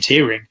was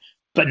orienteering.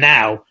 But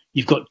now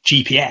you've got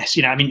GPS.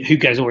 You know, I mean, who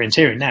goes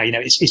orienteering now? You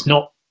know, it's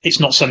not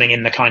something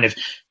in the kind of,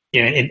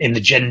 you know, in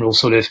the general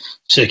sort of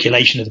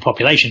circulation of the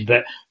population,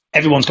 but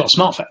everyone's got a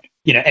smartphone.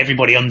 You know,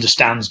 everybody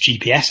understands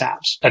GPS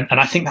apps. And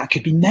I think that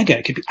could be mega.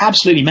 It could be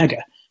absolutely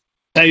mega.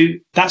 So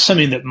that's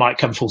something that might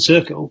come full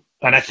circle.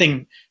 And I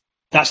think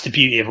that's the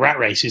beauty of Rat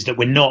Race, is that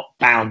we're not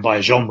bound by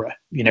a genre.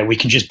 You know, we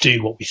can just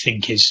do what we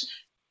think is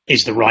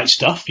the right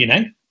stuff, you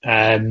know.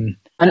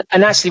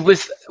 And actually,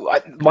 with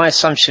my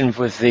assumption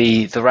with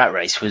the rat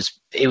race was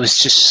it was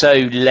just so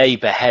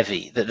labour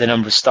heavy that the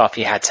number of staff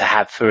you had to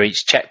have for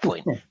each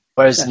checkpoint.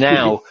 Whereas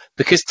now,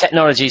 because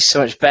technology is so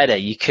much better,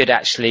 you could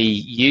actually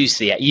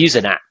use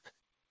an app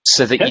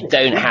so that you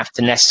don't have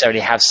to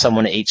necessarily have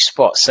someone at each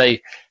spot. So,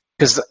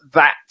 because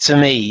that to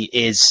me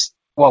is,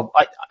 well,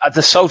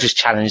 the Soldiers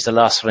Challenge, the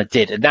last one I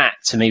did, and that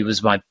to me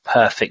was my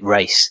perfect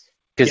race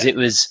because it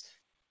was,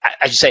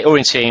 as you say,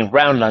 orienteering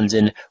around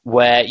London,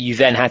 where you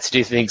then had to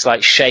do things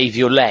like shave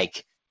your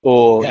leg,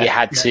 or you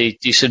had to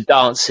do some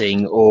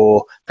dancing,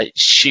 or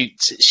shoot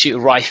a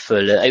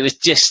rifle. It was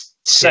just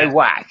so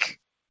whack.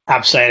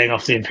 Abseiling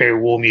off the Imperial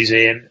War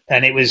Museum,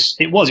 and it was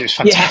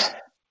fantastic. Yeah.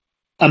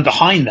 And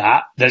behind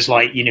that, there's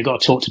you've got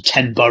to talk to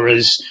 10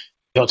 boroughs,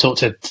 you've got to talk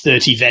to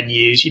 30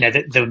 venues.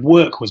 The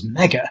work was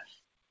mega,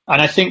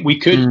 and I think we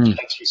could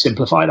actually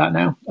simplify that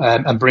now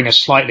and bring a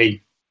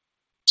slightly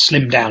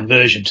slimmed down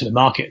version to the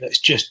market that's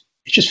just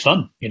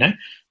fun,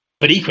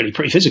 but equally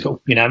pretty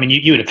physical. I mean,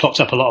 you would have clocked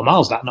up a lot of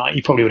miles that night.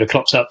 You probably would have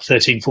clocked up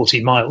 13,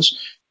 14 miles.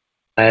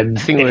 I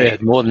think we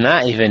had more than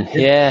that even.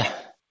 Yeah.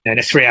 In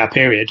a 3-hour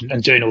period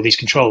and doing all these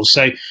controls.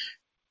 So,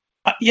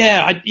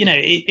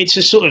 it's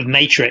a sort of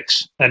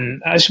matrix,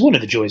 and it's one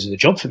of the joys of the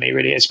job for me,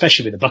 really,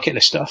 especially with the bucket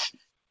list stuff.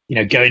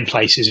 Going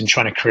places and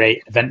trying to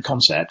create event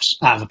concepts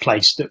out of a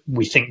place that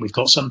we think we've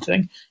got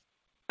something.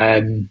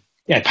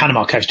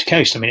 Panama coast to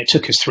coast. I mean, it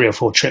took us 3 or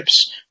 4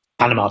 trips to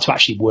Panama to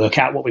actually work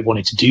out what we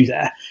wanted to do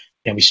there.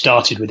 We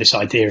started with this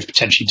idea of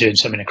potentially doing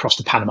something across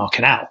the Panama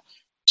Canal.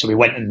 So we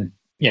went and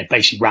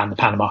basically ran the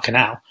Panama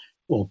Canal,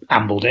 or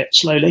ambled it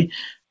slowly.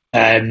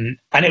 And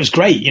it was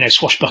great,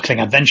 swashbuckling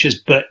adventures,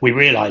 but we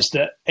realized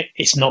that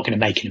it's not going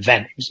to make an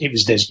event.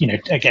 There's,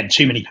 again,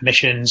 too many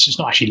permissions. It's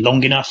not actually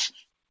long enough.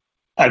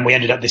 And we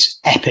ended up this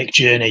epic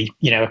journey,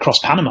 across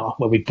Panama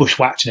where we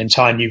bushwhacked an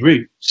entire new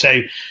route. So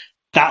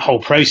that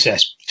whole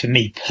process for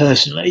me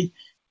personally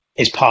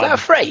is part of that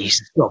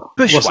phrase.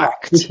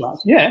 Bushwhacked.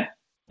 Bushwhacked. Yeah.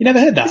 You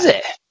never heard that? Is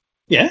it?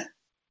 Yeah.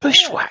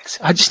 Bushwhacked.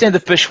 I just know the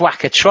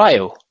Bushwhacker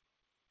Trail.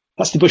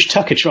 That's the Bush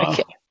Tucker Trail.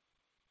 Okay.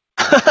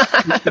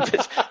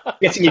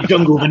 Getting your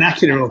jungle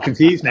vernacular all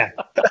confused now.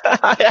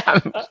 I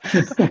am.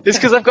 It's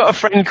because I've got a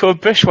friend called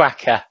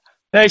Bushwhacker.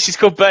 No, she's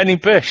called Burning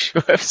Bush.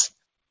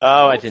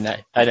 Oh, I didn't know.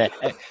 I know.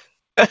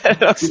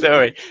 Long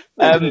story.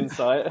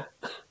 Insight.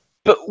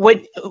 But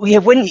when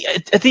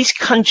are these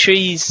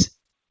countries?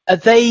 Do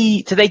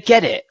they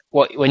get it?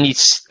 When you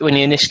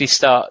initially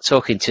start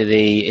talking to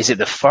is it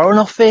the Foreign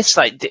Office?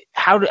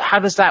 How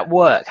does that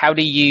work? How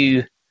do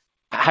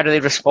they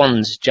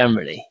respond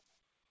generally?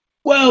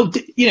 Well,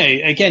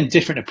 again,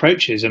 different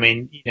approaches. I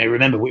mean,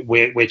 remember,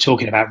 we're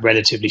talking about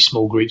relatively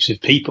small groups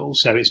of people.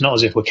 So it's not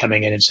as if we're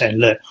coming in and saying,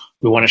 look,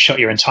 we want to shut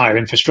your entire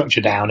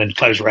infrastructure down and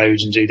close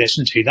roads and do this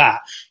and do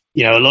that.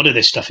 A lot of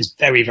this stuff is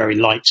very, very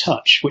light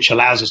touch, which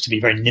allows us to be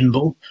very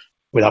nimble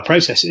with our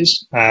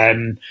processes.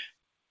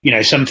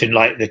 Something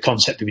like the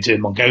concept that we do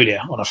in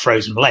Mongolia on a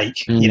frozen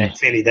lake,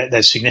 clearly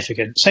there's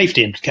significant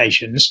safety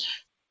implications,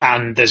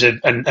 and there's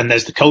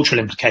the cultural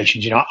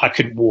implications. I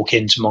couldn't walk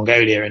into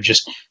Mongolia and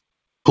just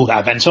pull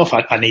that event off.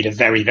 I need a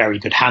very, very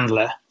good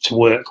handler to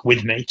work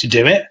with me to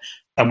do it.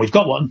 And we've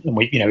got one, and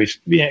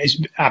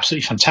it's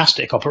absolutely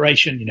fantastic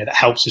operation, that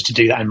helps us to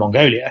do that in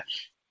Mongolia.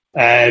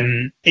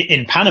 In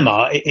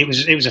Panama, it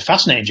was a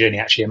fascinating journey,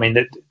 actually. I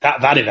mean,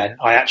 that event,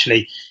 I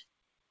actually,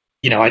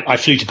 I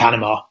flew to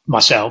Panama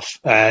myself,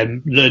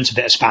 learned a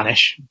bit of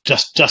Spanish,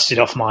 just dusted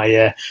off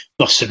my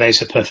Dos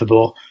Cerveza per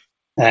favor,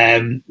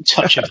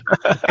 touch of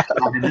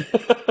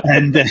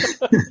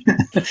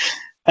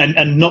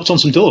and knocked on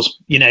some doors,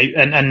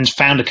 and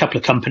found a couple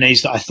of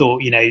companies that I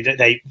thought,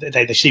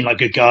 that they seemed like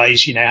good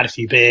guys, had a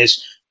few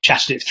beers,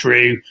 chatted it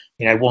through,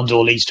 one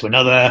door leads to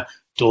another,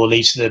 door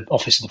leads to the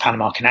office of the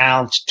Panama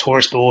Canal,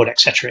 tourist board, et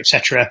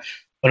cetera,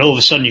 and all of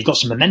a sudden you've got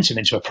some momentum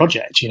into a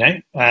project,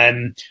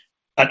 and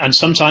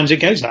sometimes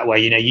it goes that way,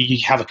 you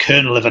have a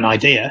kernel of an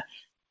idea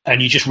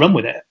and you just run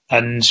with it,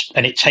 and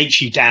it takes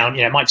you down,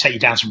 it might take you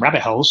down some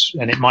rabbit holes,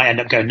 and it might end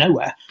up going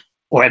nowhere,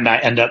 or it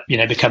might end up,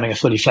 becoming a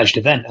fully fledged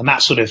event. And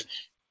that sort of,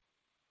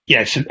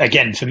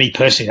 for me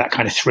personally, that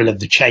kind of thrill of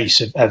the chase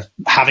of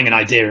having an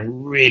idea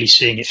and really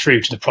seeing it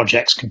through to the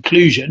project's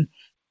conclusion,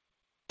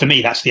 for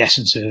me, that's the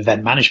essence of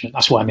event management.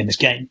 That's why I'm in this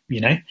game,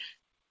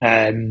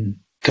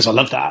 because I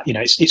love that.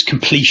 It's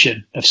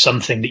completion of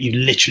something that you've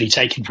literally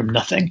taken from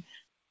nothing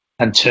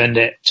and turn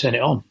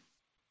it on.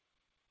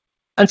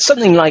 And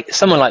someone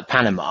like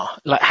Panama,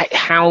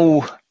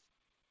 how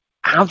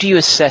do you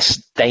assess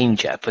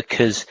danger?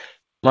 Because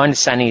my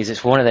understanding is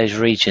it's one of those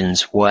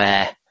regions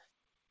where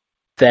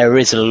there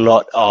is a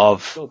lot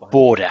of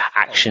border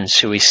action,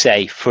 shall we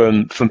say,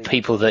 from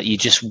people that you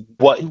just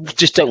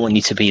don't want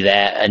you to be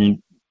there,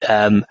 and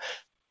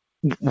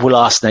will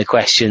ask no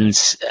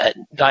questions.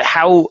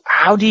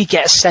 How do you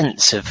get a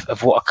sense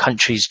of what a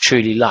country's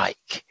truly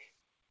like?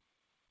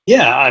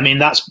 Yeah, I mean,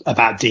 that's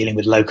about dealing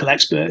with local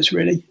experts,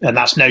 really. And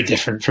that's no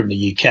different from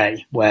the UK,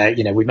 where,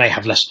 we may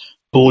have less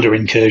border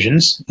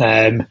incursions,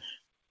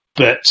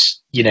 but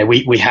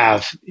we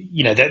have,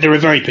 there are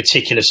very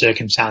particular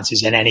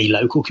circumstances in any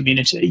local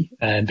community,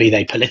 be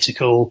they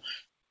political,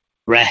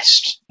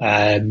 rest,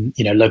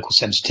 local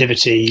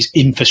sensitivities,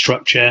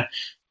 infrastructure.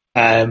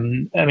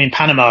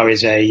 Panama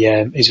is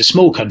a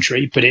small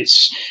country, but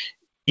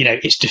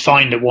it's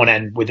defined at one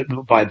end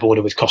by a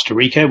border with Costa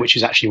Rica, which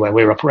is actually where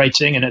we're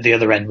operating, and at the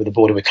other end with a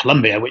border with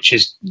Colombia, which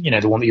is,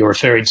 the one that you're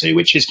referring to,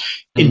 which is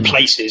in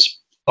places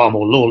far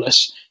more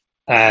lawless.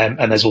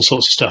 And there's all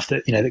sorts of stuff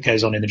that, that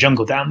goes on in the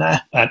jungle down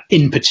there,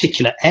 in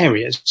particular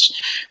areas.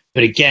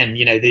 But again,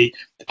 the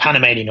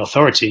Panamanian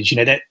authorities,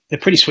 they're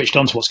pretty switched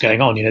on to what's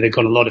going on. They've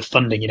got a lot of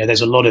funding.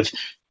 There's a lot of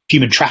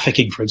human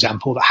trafficking, for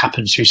example, that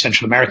happens through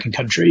Central American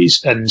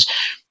countries. And,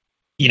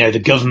 the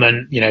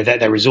government,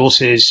 their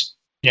resources,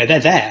 they're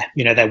there,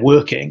 they're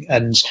working,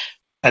 and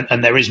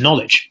there is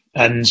knowledge.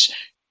 And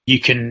you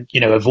can,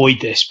 avoid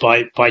this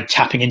by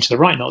tapping into the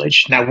right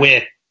knowledge. Now,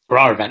 we're, for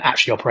our event,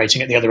 actually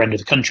operating at the other end of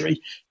the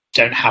country,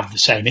 don't have the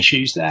same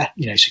issues there,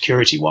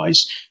 security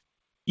wise,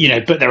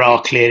 but there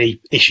are clearly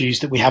issues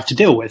that we have to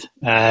deal with.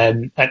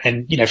 And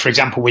for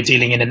example, we're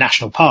dealing in a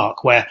national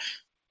park where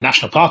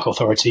national park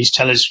authorities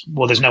tell us,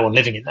 well, there's no one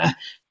living in there,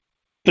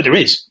 but there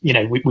is,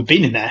 we've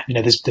been in there,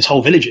 there's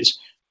whole villages.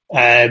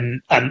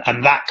 And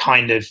that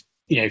kind of,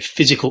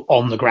 physical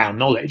on the ground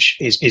knowledge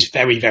is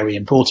very, very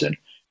important.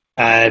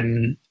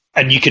 And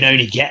you can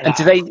only get that.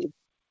 And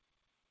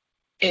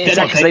is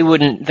that because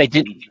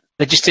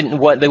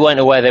they weren't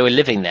aware they were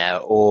living there,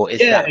 or is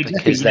that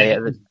because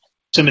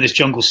some of this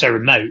jungle's so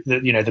remote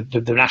that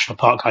the national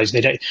park guys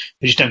they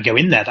just don't go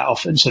in there that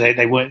often, so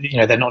they weren't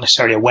they're not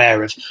necessarily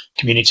aware of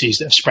communities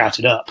that have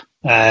sprouted up.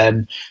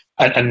 And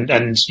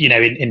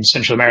in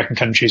Central American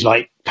countries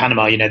like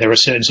Panama, there are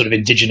certain sort of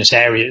indigenous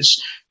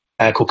areas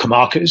called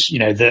comarcas,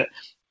 that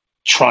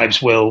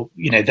tribes will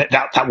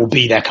that will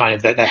be their kind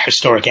of their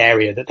historic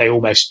area that they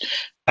almost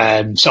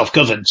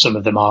self-govern. Some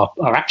of them are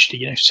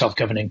actually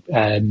self-governing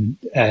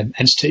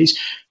entities,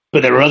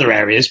 but there are other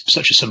areas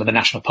such as some of the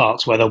national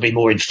parks where there'll be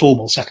more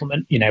informal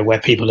settlement, where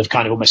people have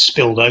kind of almost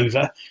spilled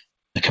over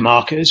the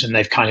comarcas and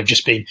they've kind of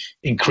just been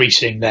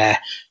increasing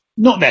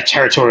not their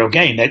territorial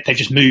gain, they've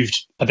just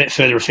moved a bit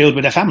further afield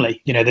with their family.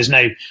 There's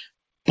no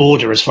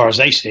border as far as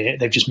they see it.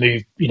 They've just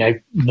moved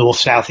north,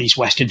 south, east,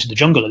 west into the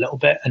jungle a little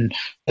bit, and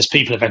as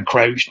people have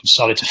encroached and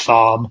started to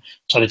farm,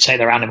 started to take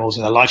their animals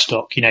and their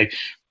livestock,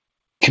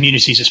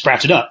 communities have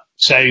sprouted up.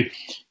 So,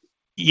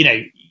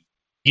 you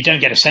don't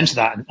get a sense of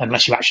that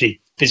unless you actually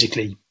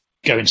physically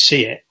go and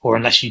see it, or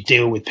unless you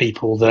deal with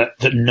people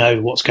that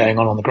know what's going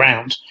on the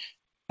ground.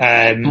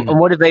 And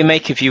what did they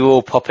make of you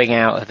all popping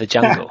out of the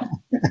jungle?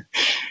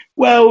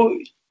 Well,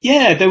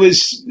 yeah, there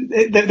was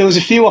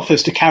a few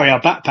offers to carry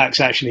our backpacks,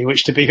 actually,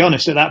 which, to be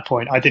honest, at that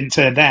point, I didn't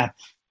turn down.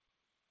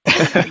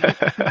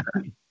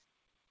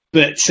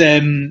 But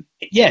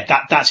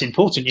that's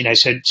important,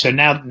 So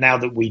now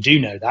that we do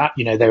know that,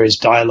 there is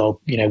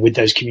dialogue, with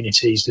those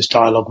communities. There's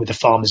dialogue with the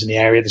farmers in the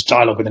area. There's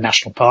dialogue with the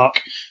national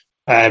park.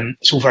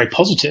 It's all very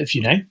positive,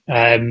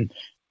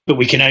 but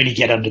we can only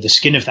get under the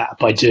skin of that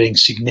by doing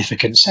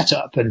significant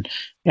setup, and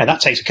that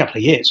takes a couple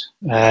of years.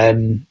 I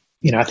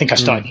think I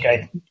started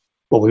going.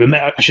 Well, we were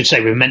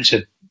meant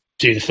to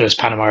do the first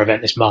Panama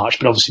event this March,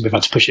 but obviously we've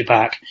had to push it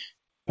back.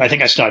 I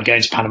think I started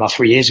going to Panama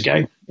 3 years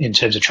ago in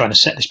terms of trying to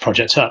set this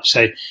project up.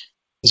 So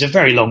there's a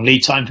very long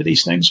lead time for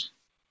these things.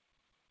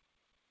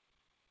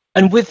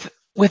 And with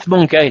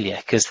Mongolia,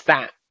 because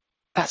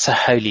that's a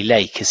holy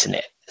lake, isn't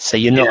it? So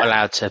you're not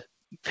allowed to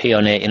pee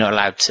on it. You're not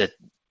allowed to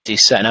do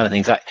certain other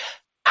things. Like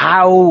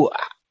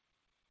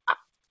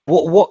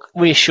what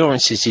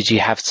reassurances did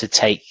you have to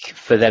take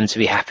for them to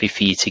be happy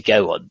for you to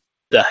go on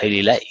the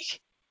holy lake?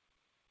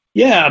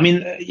 Yeah,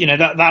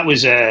 that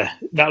was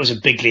a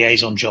big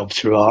liaison job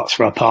through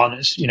our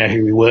partners,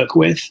 who we work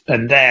with,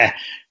 and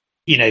they've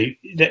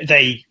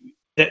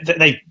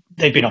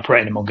been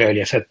operating in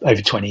Mongolia for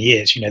over 20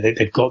 years.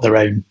 They've got their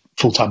own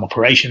full-time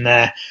operation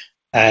there.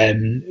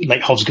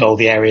 Lake Hovsgol,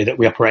 the area that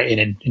we operate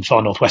in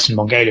far northwestern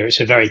Mongolia, it's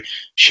a very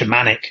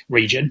shamanic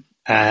region,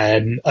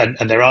 and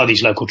there are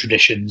these local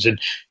traditions, and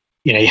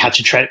you have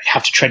to tread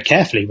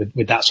carefully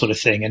with that sort of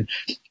thing. And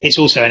it's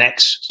also an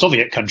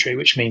ex-Soviet country,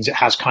 which means it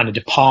has kind of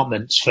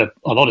departments for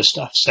a lot of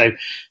stuff. So,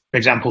 for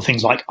example,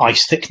 things like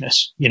ice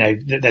thickness,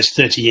 there's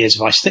 30 years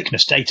of ice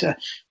thickness data,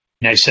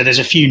 so there's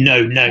a few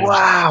knowns.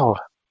 Wow.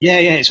 Yeah,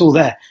 it's all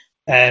there.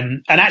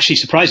 And actually,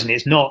 surprisingly,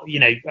 it's not,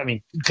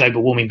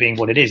 global warming being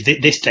what it is,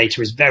 this data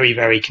is very,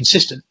 very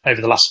consistent over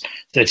the last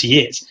 30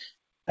 years.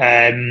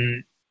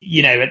 And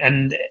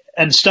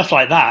stuff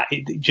like that,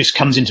 it just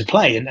comes into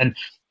play. And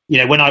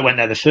when I went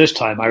there the first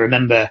time, I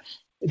remember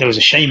there was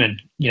a shaman,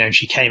 and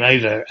she came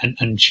over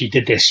and she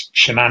did this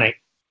shamanic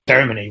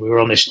ceremony. We were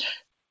on this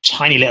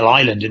tiny little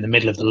island in the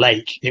middle of the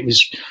lake. It was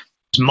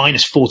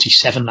minus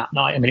 47 that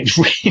night. It was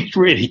really,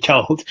 really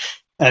cold.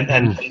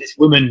 And this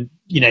woman,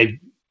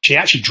 she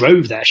actually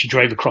drove there. She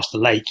drove across the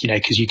lake,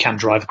 because you can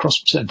drive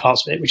across certain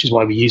parts of it, which is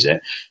why we use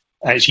it.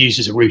 It's used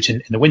as a route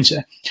in the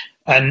winter.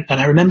 And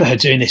I remember her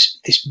doing this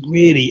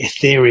really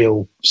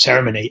ethereal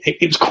ceremony.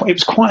 It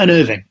was quite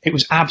unnerving. It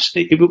was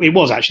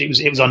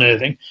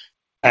unnerving.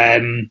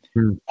 And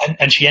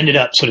she ended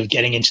up sort of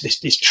getting into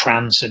this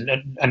trance and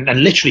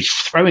literally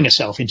throwing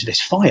herself into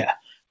this fire.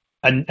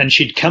 And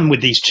she'd come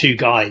with these two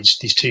guys,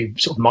 these two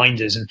sort of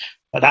minders. And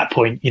at that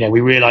point,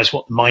 we realized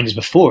what the minders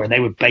were for, and they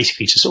were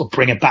basically to sort of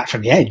bring her back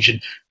from the edge.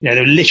 And,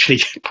 they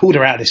literally pulled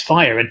her out of this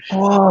fire. And,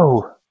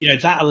 whoa,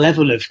 that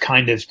level of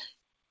kind of,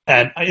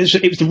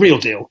 it was the real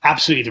deal,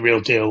 absolutely the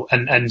real deal.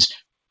 And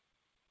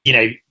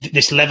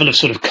this level of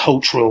sort of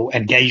cultural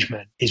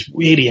engagement is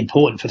really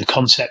important for the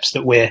concepts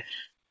that we're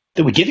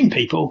giving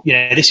people.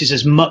 This is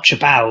as much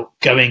about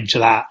going to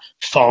that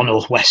far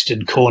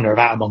northwestern corner of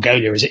Outer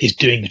Mongolia as it is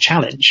doing the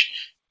challenge.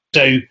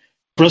 So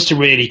for us to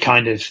really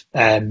kind of,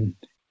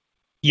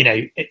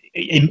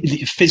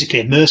 physically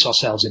immerse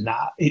ourselves in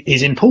that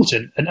is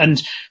important.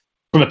 And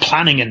from a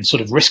planning and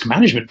sort of risk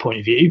management point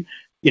of view,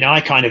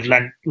 I kind of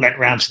lent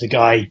round to the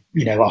guy,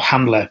 our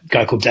handler, a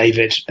guy called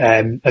David,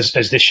 as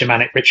this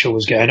shamanic ritual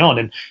was going on.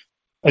 And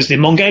as the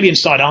Mongolians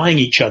started eyeing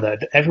each other,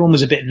 everyone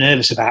was a bit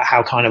nervous about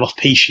how kind of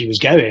off-piste she was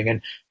going.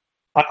 And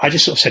I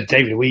just sort of said,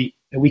 David, are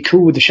we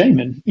cool with the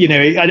shaman?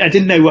 I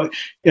didn't know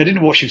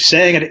what she was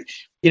saying.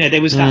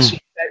 There was that sort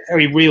of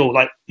very real,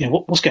 like,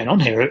 what's going on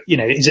here?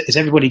 Is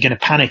everybody going to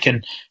panic?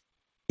 And,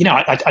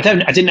 I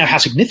didn't know how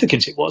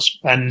significant it was.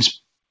 And,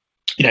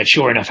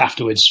 sure enough,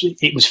 afterwards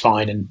it was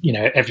fine and,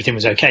 everything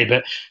was okay.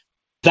 But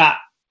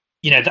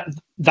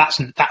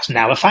that's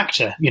now a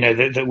factor,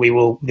 that we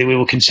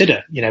will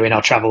consider, in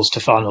our travels to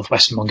far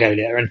northwestern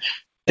Mongolia and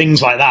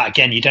things like that.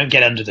 Again, you don't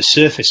get under the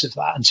surface of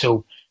that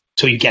until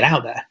you get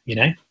out there,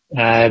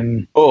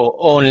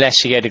 or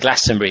unless you go to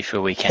Glastonbury for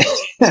a weekend.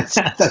 That's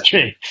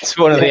true. It's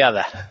one or the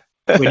other.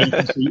 When you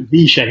can see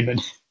the shaman,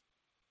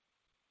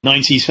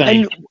 90s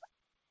fame.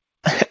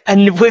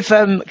 And with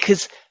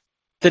because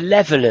the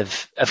level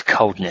of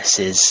coldness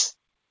is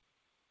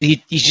you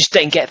just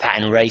don't get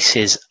that in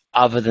races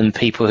other than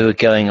people who are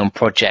going on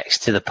projects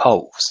to the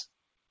poles.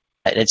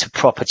 It's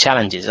proper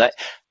challenges. Like,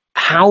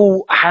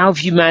 how have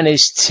you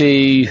managed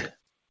to?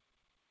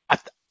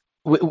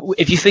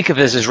 If you think of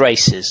us as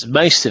racers,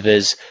 most of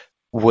us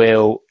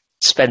will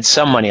spend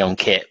some money on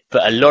kit,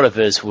 but a lot of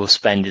us will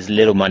spend as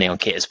little money on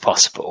kit as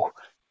possible.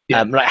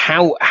 Yeah.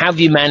 How have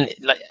you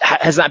managed?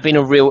 Has that been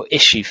a real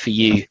issue for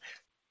you,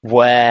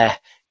 where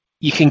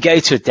you can go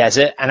to a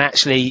desert and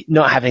actually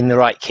not having the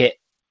right kit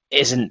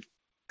isn't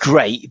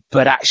great,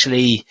 but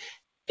actually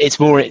it's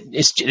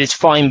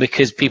fine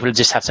because people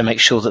just have to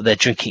make sure that they're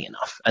drinking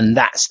enough, and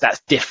that's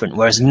different.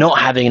 Whereas not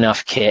having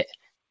enough kit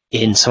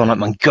in someone like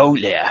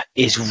Mongolia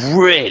is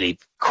really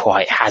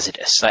quite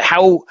hazardous. Like,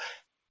 how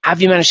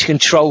have you managed to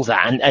control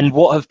that, and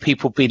what have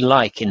people been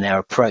like in their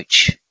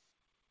approach?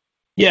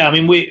 Yeah, I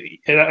mean,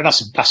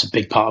 that's a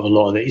big part of a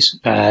lot of these.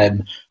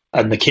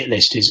 And the kit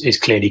list is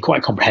clearly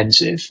quite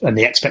comprehensive, and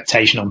the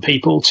expectation on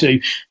people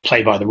to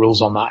play by the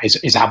rules on that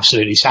is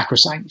absolutely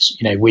sacrosanct.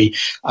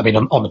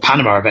 On the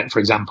Panama event, for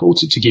example,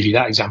 to give you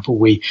that example,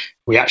 we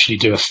actually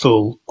do a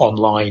full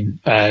online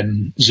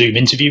Zoom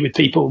interview with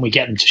people, and we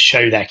get them to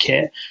show their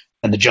kit.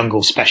 And the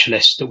jungle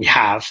specialists that we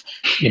have,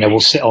 will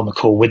sit on the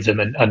call with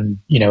them and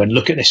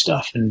look at this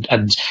stuff. And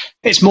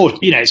it's more,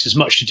 it's as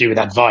much to do with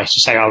advice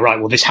to say, all right,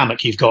 well, this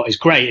hammock you've got is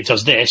great. It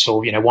does this,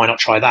 or, why not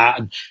try that?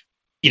 And,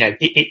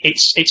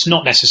 it's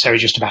not necessarily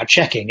just about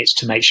checking. It's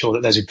to make sure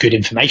that there's a good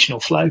informational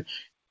flow.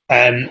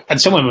 And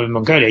somewhere with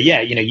Mongolia,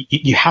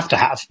 you have to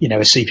have,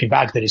 a sleeping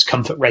bag that is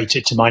comfort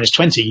rated to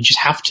 -20. You just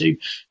have to.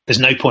 There's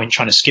no point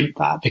trying to skimp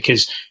that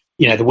because,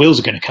 the wheels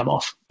are going to come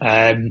off.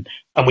 And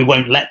we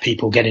won't let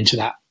people get into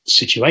that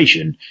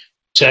situation.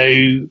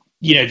 So,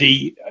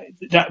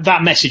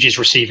 that message is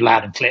received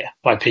loud and clear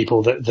by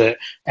people that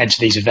enter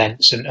these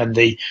events, and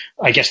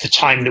I guess the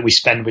time that we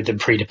spend with them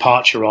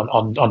pre-departure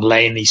on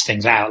laying these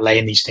things out,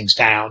 laying these things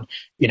down,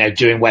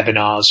 doing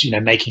webinars,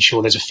 making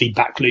sure there's a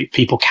feedback loop.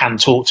 People can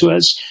talk to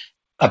us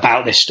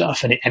about this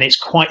stuff, and it's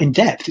quite in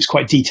depth. It's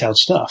quite detailed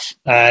stuff.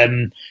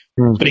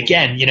 But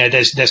again,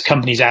 there's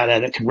companies out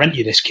there that can rent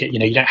you this kit.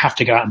 You don't have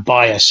to go out and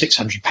buy a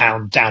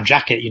 £600 down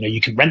jacket.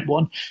 You can rent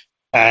one.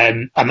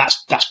 And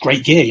that's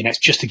great gear. It's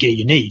just the gear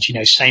you need.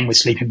 Same with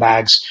sleeping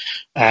bags.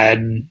 But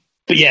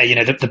yeah,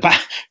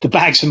 the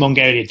bags from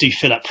Mongolia do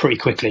fill up pretty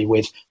quickly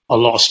with a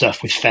lot of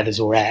stuff with feathers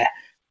or air.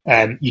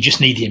 You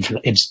just need the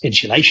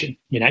insulation.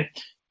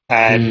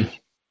 And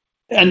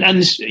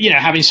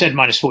having said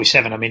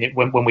 -47, I mean,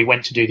 when we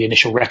went to do the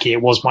initial recce, it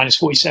was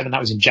 -47. That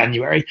was in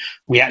January.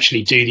 We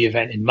actually do the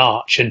event in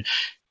March, and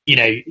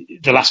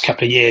the last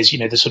couple of years,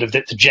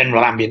 the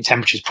general ambient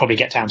temperatures probably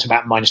get down to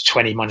about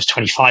 -20,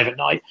 -25 at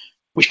night,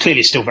 which clearly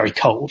is still very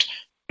cold,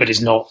 but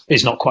is not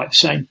quite the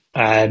same.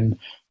 And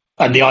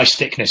the ice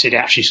thickness, it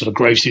actually sort of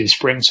grows through the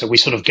spring. So we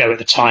sort of go at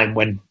the time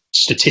when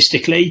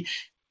statistically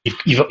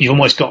you've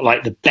almost got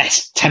like the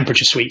best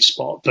temperature sweet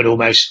spot, but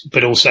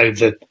also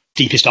the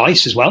deepest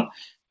ice as well.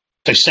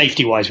 So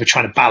safety wise, we're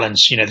trying to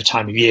balance, the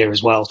time of year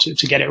as well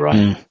to get it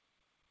right.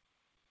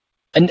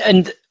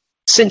 And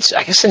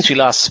since we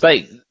last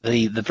spoke,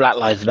 the Black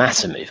Lives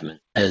Matter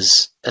movement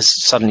has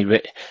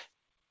suddenly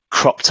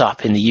cropped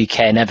up in the UK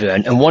and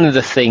everywhere. And one of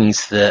the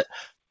things that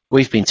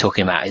we've been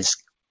talking about is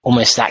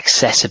almost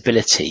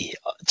accessibility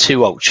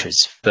to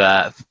ultras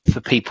for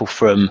people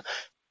from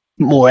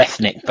more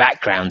ethnic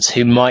backgrounds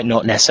who might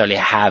not necessarily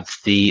have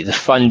the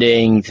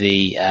funding,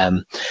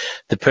 the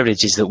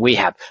privileges that we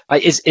have.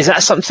 Is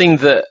that something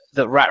that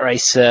Rat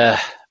Racer,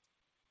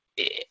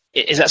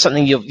 is that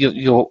something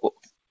you're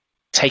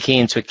taking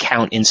into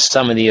account in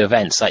some of the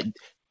events? Like,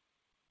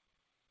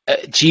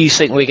 do you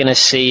think we're going to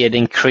see an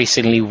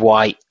increasingly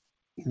white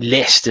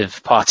list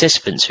of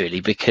participants, really,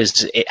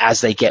 because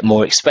as they get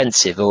more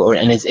expensive,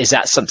 and is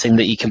that something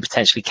that you can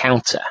potentially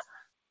counter?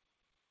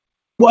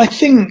 Well, I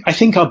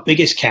think our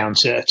biggest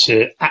counter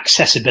to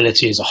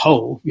accessibility as a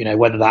whole,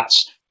 whether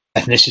that's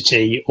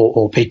ethnicity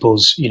or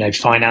people's,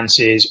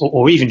 finances,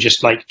 or even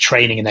just like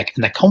training and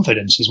their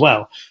confidence as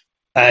well.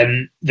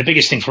 The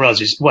biggest thing for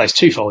us is, well, it's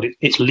twofold.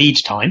 It's lead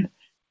time.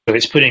 So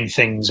it's putting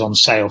things on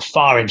sale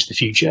far into the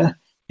future,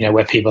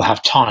 where people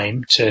have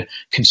time to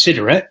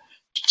consider it,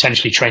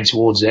 potentially train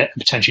towards it, and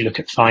potentially look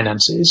at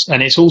finances.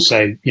 And it's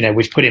also,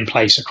 we've put in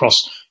place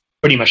across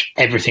pretty much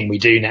everything we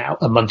do now,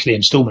 a monthly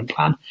installment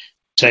plan.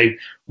 So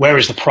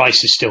whereas the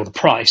price is still the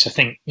price, I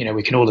think,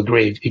 we can all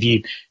agree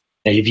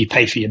if you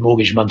pay for your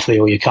mortgage monthly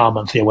or your car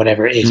monthly or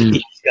whatever it is,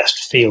 it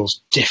just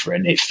feels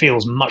different. It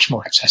feels much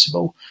more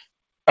accessible.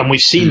 And we've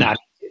seen that,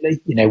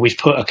 we've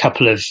put a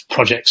couple of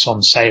projects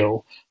on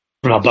sale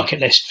from our bucket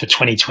list for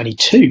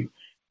 2022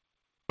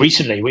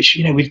 recently, which,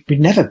 we've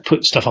never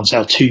put stuff on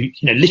sale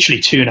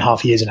literally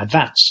 2.5 years in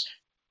advance,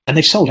 and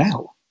they've sold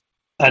out.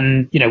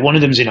 And, one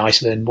of them's in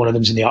Iceland, one of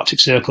them's in the Arctic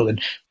Circle.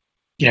 And,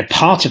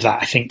 part of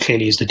that, I think,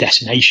 clearly is the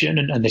destination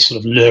and this sort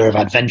of lure of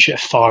adventure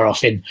far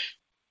off in,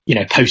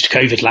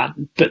 post-COVID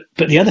land. But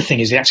the other thing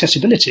is the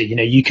accessibility.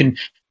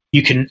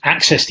 You can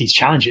access these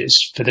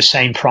challenges for the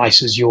same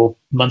price as your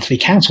monthly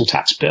council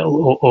tax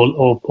bill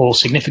or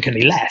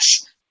significantly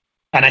less.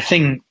 And I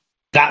think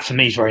that for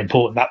me is very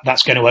important.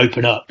 That's going to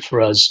open up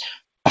for us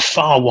a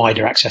far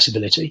wider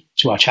accessibility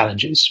to our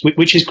challenges,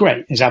 which is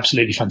great, is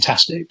absolutely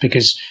fantastic,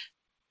 because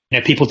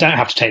people don't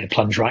have to take the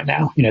plunge right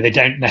now. They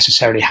don't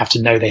necessarily have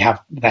to know they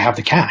have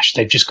the cash.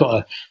 They've just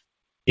got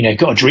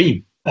a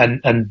dream,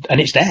 and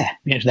it's there.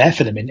 It's there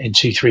for them in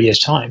 2-3 years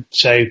time.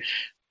 So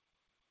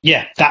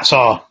yeah, that's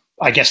our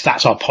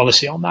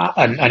policy on that,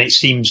 and it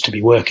seems to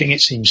be working.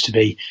 It seems to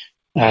be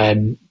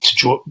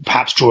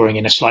perhaps drawing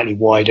in a slightly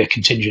wider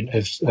contingent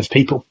of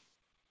people.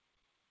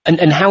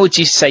 And how would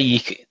you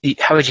say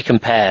how would you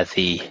compare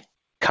the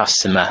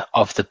customer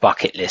of the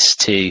bucket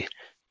list to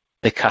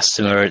the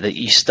customer that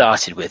you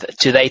started with?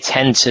 Do they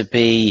tend to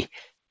be,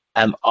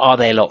 are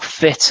they a lot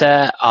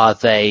fitter? Are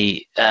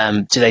they,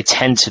 do they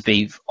tend to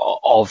be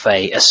of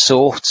a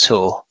sort,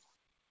 or?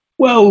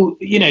 Well,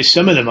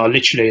 some of them are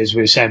literally, as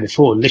we were saying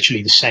before,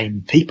 literally the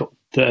same people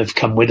that have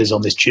come with us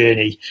on this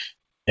journey,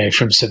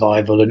 from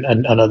survival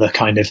and other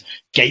kind of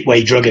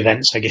gateway drug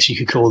events, I guess you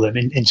could call them,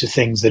 into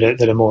things that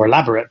are more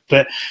elaborate.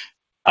 But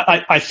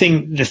I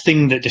think the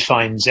thing that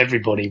defines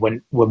everybody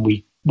when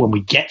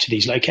we get to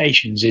these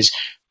locations is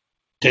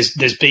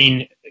there's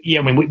been,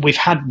 we've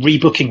had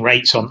rebooking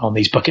rates on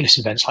these bucket list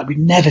events like we've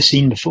never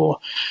seen before.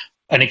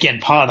 And again,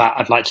 part of that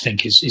I'd like to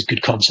think is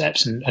good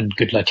concepts and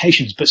good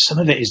locations, but some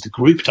of it is the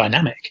group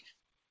dynamic.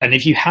 And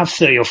if you have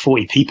 30 or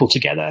 40 people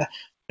together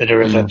that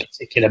are of a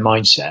particular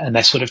mindset, and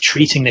they're sort of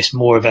treating this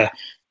more of an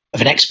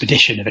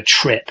expedition, of a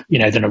trip,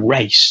 than a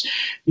race,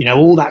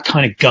 all that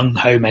kind of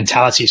gung-ho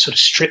mentality is sort of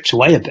stripped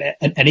away a bit.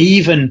 And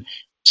even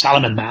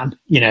Salomon Man,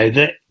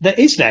 that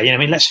is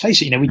there. Let's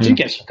face it, we do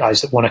get some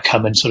guys that want to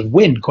come and sort of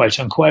win, quote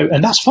unquote,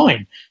 and that's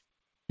fine.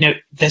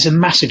 There's a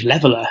massive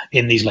leveler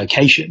in these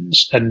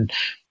locations, and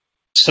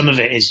some of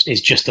it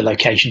is just the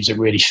locations are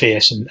really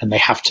fierce, and they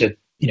have to,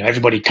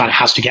 everybody kind of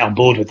has to get on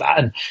board with that,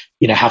 and,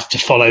 have to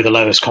follow the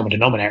lowest common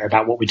denominator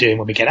about what we're doing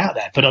when we get out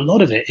there. But a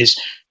lot of it is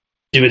to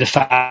do with the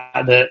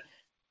fact that,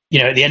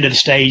 at the end of the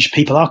stage,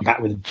 people are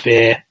back with a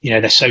beer,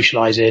 they're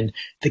socializing,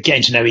 they're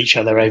getting to know each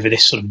other over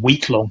this sort of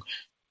week-long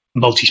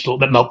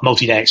multi-sport,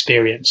 multi-day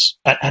experience.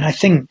 And I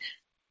think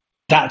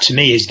that, to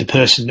me, is the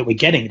person that we're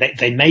getting.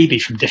 They may be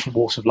from different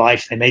walks of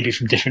life. They may be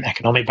from different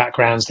economic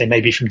backgrounds. They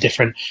may be from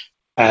different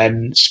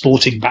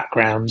sporting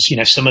backgrounds.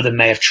 Some of them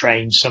may have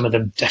trained. Some of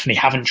them definitely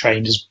haven't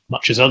trained as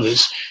much as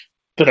others.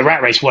 But the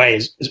Rat Race way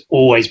has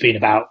always been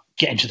about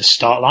getting to the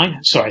start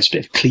line. Sorry, it's a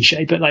bit of a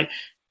cliche, but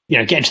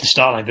getting to the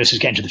start line versus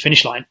getting to the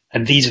finish line.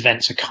 And these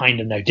events are kind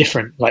of no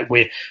different. Like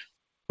we're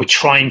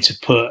trying to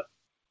put,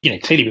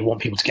 clearly we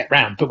want people to get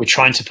round, but we're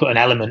trying to put an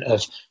element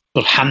of sort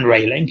of hand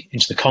railing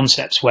into the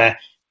concepts where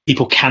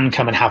people can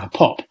come and have a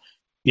pop.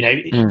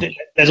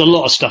 There's a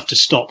lot of stuff to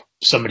stop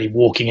somebody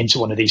walking into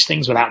one of these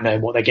things without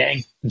knowing what they're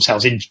getting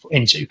themselves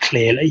into,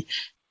 clearly.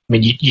 I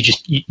mean,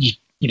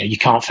 you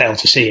can't fail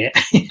to see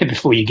it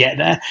before you get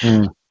there.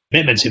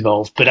 Commitment's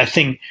involved. But I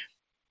think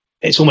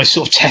it's almost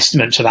sort of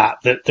testament to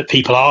that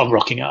people are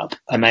rocking up,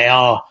 and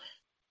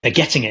they're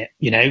getting it,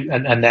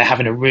 and they're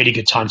having a really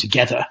good time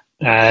together.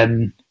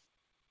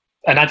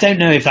 And I don't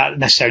know if that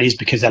necessarily is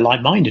because they're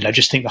like-minded. I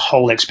just think the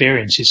whole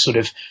experience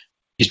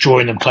is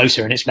drawing them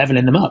closer and it's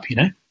leveling them up, you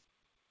know?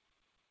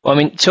 Well, I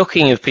mean,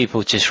 talking of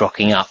people just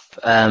rocking up,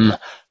 we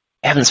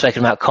haven't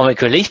spoken about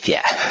Comic Relief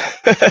yet.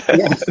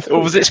 Yes.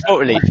 Or was it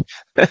Sport Relief?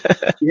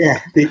 Yeah,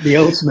 the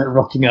ultimate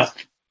rocking up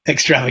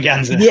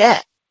extravaganza.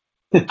 Yeah.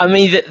 I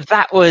mean,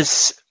 that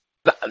was...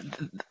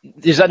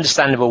 It's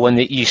understandable when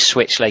you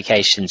switch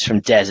locations to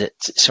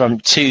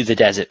the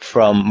desert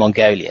from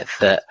Mongolia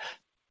that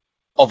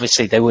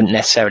obviously they wouldn't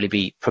necessarily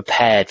be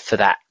prepared for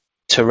that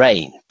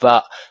terrain.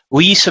 But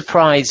were you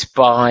surprised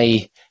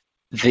by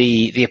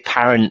the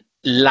apparent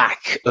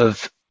lack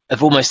of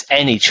almost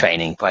any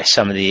training by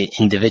some of the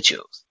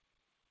individuals?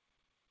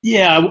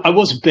 Yeah, I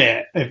was a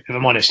bit, if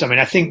I'm honest. I mean,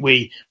 I think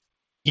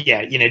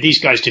these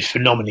guys did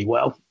phenomenally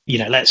well. You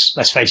know,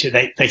 let's face it,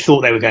 they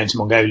thought they were going to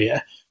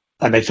Mongolia,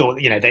 and they thought,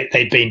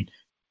 they'd been,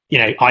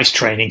 ice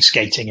training,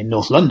 skating in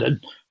North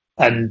London,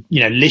 and,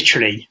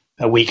 literally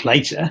a week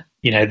later,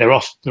 they're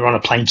on a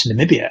plane to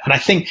Namibia. And I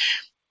think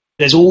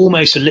there's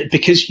almost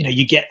because,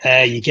 you get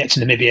there, you get to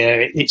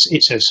Namibia,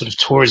 it's a sort of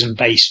tourism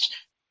based,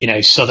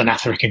 Southern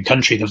African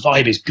country. The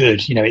vibe is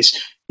good. You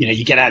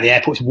get out of the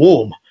airport, it's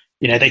warm.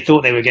 They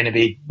thought they were going to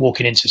be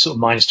walking into sort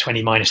of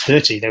 -20,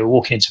 -30. They were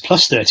walking into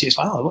 +30. It's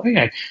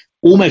like,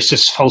 almost a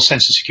false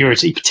sense of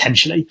security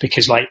potentially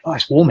because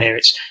it's warm here.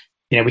 It's,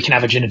 we can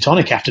have a gin and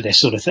tonic after this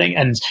sort of thing.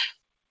 And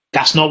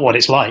that's not what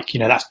it's like.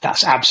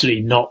 That's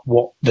absolutely not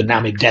what the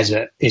Namib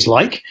Desert is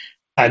like.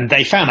 And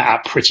they found that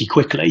out pretty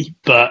quickly.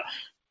 But,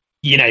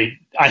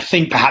 I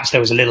think perhaps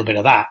there was a little bit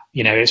of that.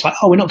 It's like,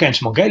 we're not going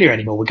to Mongolia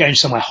anymore. We're going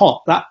somewhere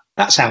hot.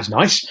 That sounds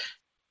nice.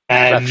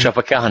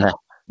 Tropicana.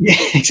 Yeah,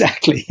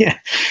 exactly.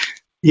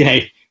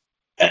 Yeah.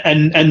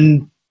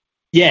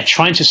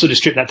 Trying to sort of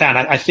strip that down.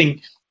 I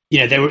think,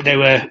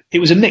 it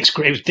was a mixed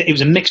group. It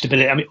was a mixed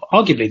ability. I mean,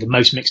 arguably the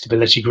most mixed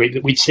ability group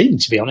that we'd seen,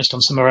 to be honest,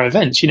 on some of our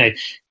events.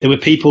 There were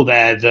people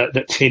there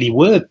that clearly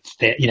were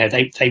fit.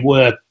 They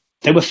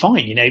were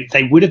fine.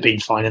 They would have been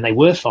fine and they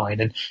were fine.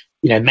 And,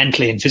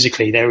 mentally and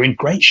physically, they were in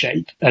great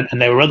shape.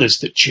 And there were others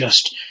that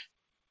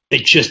they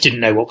just didn't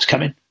know what was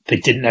coming. They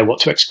didn't know what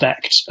to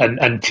expect.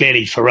 And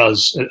clearly for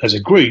us as a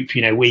group,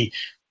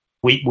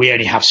 we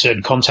only have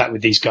certain contact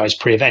with these guys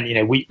pre-event.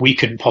 We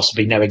couldn't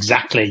possibly know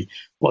exactly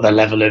what their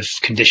level of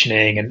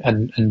conditioning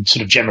and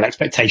sort of general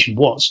expectation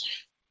was.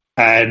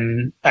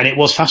 And it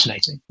was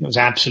fascinating. It was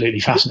absolutely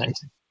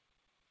fascinating.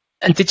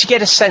 And did you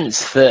get a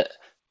sense that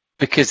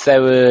because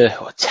there were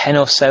 10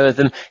 or so of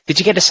them, did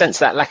you get a sense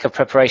that lack of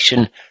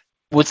preparation,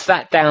 was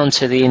that down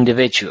to the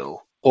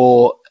individual,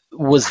 or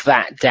was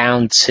that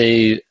down to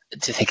you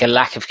think, a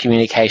lack of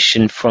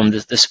communication from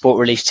the Sport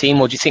Relief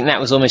team, or do you think that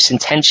was almost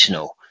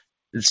intentional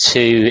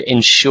to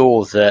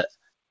ensure that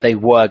they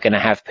were going to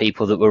have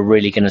people that were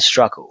really going to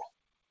struggle?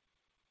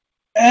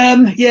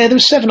 There were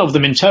 7 of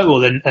them in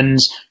total, and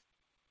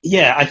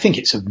I think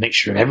it's a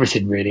mixture of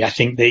everything, really. I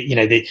think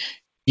that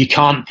you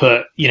can't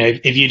put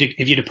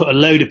if you'd have put a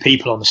load of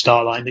people on the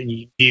start line that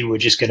you knew were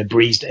just going to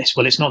breeze this,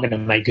 well, it's not going to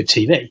make good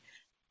TV.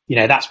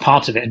 That's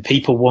part of it, and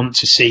people want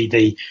to see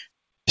the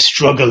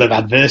struggle of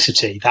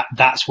adversity.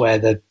 That's where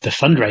the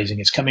fundraising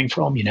is coming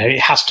from. It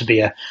has to be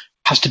a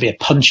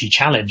punchy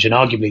challenge, and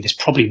arguably this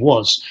probably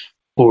was,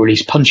 or at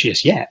least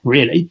punchiest yet,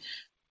 really.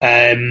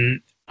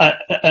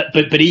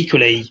 But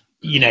equally,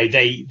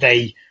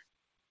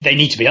 they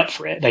need to be up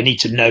for it. They need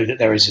to know that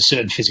there is a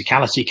certain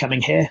physicality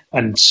coming here,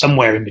 and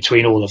somewhere in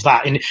between all of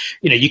that. And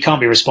you can't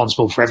be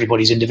responsible for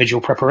everybody's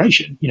individual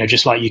preparation.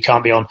 Just like you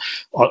can't be on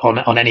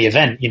any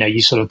event.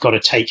 You sort of got to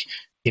take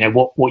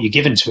what you're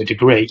given to a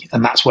degree,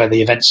 and that's where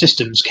the event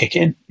systems kick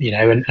in.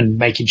 And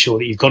making sure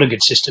that you've got a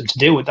good system to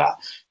deal with that.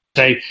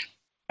 So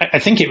I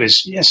think it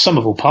was sum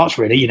of all parts,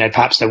 really.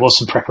 Perhaps there was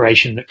some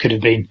preparation that could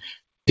have been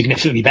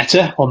significantly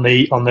better on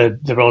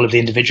the role of the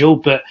individual,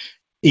 but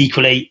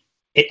equally,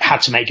 it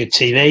had to make good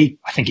TV.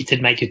 I think it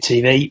did make good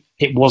TV.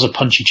 It was a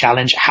punchy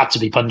challenge. It had to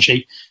be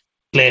punchy.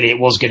 Clearly, it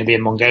was going to be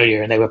in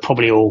Mongolia, and they were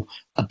probably all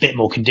a bit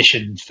more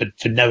conditioned for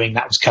knowing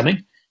that was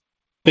coming.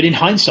 But in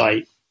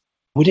hindsight,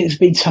 would it have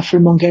been tougher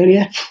in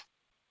Mongolia?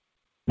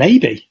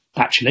 Maybe,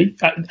 actually.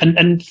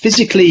 And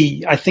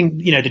physically, I think,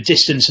 the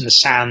distance and the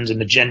sand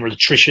and the general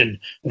attrition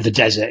of the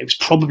desert, it was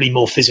probably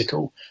more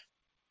physical.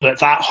 But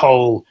that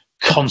whole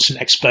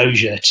constant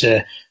exposure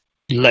to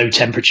low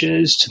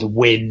temperatures, to the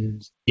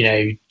wind,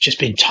 just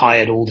being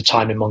tired all the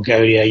time in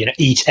Mongolia,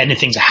 eat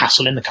anything's a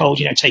hassle in the cold,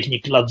 taking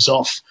your gloves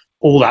off,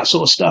 all that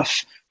sort of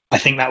stuff. I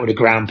think that would have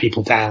ground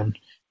people down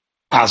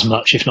as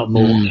much, if not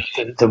more,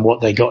 than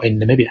what they got in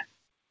Namibia.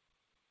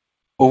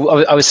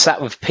 Well, I was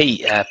sat with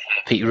Pete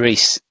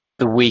Reese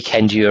the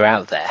weekend you were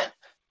out there,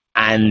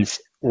 and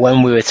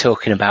when we were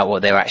talking about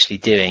what they were actually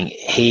doing,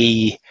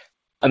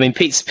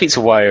 Pete's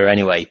a warrior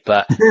anyway,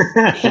 but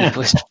he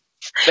was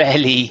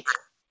fairly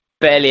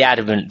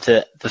adamant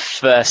that the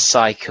first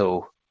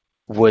cycle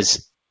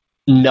was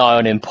nigh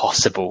on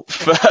impossible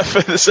for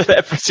the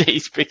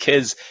celebrities,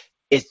 because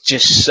it's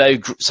just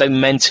so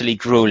mentally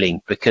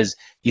grueling, because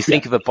you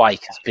think of a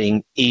bike as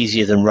being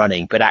easier than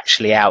running, but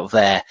actually out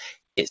there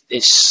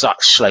it's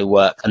such slow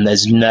work, and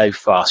there's no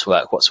fast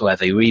work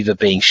whatsoever. You're either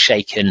being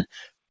shaken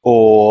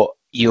or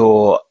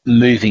you're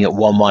moving at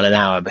 1 mile an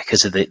hour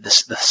because of the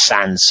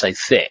sand's so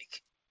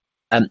thick.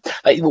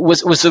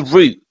 Was the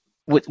route,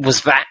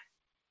 was that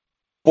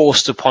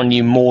forced upon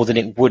you more than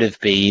it would have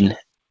been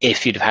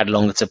if you'd have had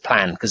longer to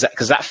plan? Because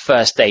that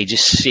first day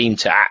just seemed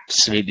to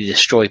absolutely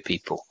destroy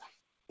people.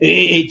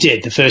 It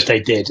did. The first day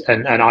did,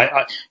 and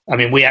I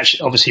mean, we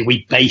actually obviously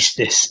we based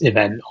this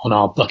event on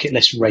our bucket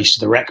list race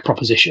to the wreck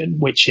proposition,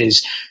 which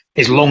is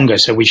longer.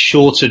 So we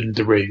shortened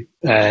the route.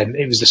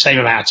 It was the same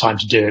amount of time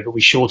to do it, but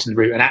we shortened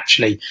the route. And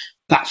actually,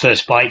 that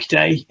first bike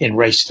day in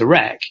race to the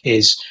wreck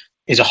is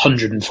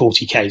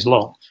 140 k's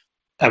long,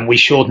 and we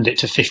shortened it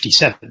to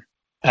 57.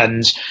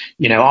 And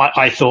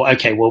I thought,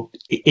 okay, well,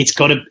 it's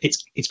got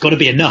to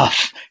be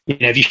enough.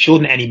 If you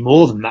shorten it any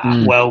more than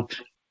that, well,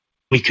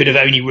 we could have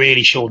only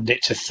really shortened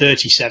it to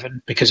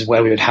 37 because of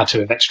where we would have to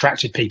have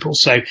extracted people.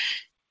 So,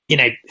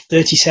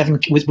 37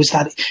 was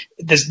that.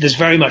 There's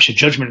very much a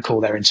judgment call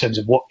there in terms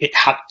of what it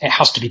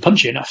has to be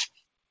punchy enough.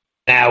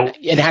 Now,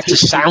 it had to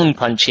sound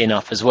punchy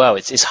enough as well.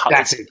 It's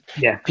hard.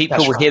 Yeah,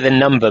 people will hear the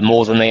number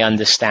more than they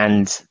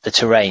understand the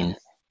terrain.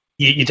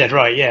 You're dead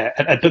right, yeah.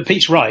 But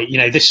Pete's right.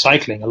 This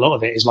cycling, a lot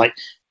of it is like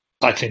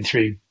cycling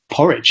through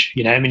porridge.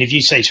 I mean, if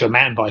you say to a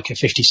mountain biker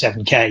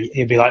 57k,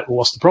 he'll be like, well,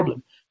 what's the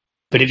problem?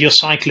 But if you're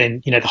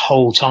cycling, the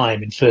whole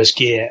time in first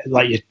gear,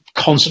 like you're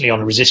constantly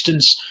on a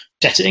resistance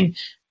setting,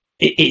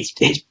 it's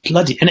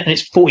bloody, and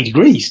it's 40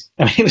 degrees.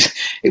 I mean,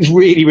 it was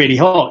really, really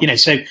hot,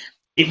 so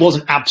it was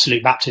an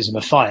absolute baptism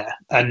of fire.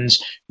 And,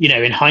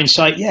 in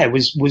hindsight, yeah,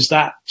 was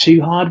that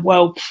too hard?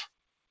 Well,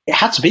 it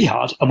had to be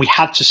hard, and we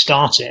had to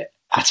start it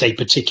at a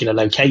particular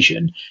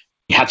location.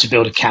 We had to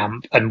build a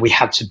camp, and we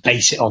had to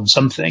base it on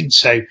something.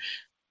 So,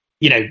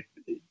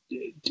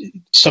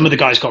 some of the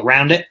guys got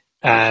round it.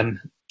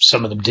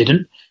 Some of them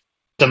didn't.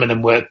 Some of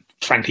them were,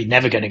 frankly,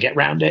 never going to get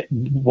round it,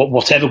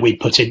 whatever we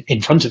put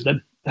in front of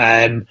them.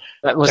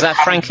 Was that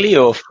frankly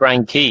or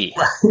Frankie?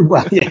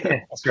 Well, yeah,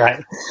 that's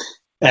right.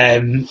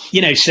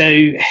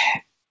 So,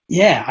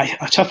 yeah,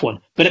 a tough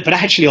one. But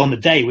actually, on the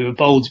day, we were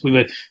bold. We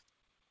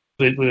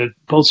were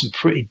bold some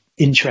pretty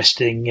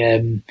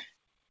interesting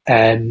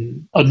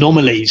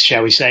anomalies,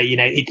 shall we say.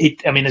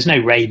 I mean, there's no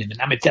rain in the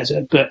Namib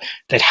Desert, but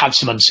they'd had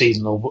some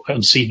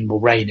unseasonable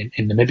rain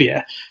in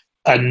Namibia.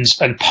 And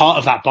part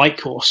of that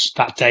bike course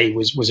that day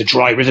was a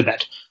dry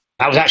riverbed.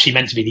 That was actually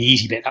meant to be the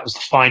easy bit. That was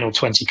the final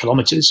 20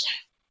 kilometers.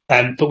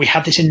 But we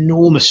had this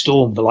enormous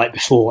storm the night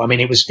before. I mean,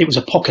 it was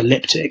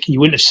apocalyptic.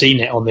 You wouldn't have seen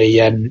it on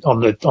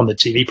the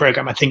TV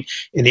program. I think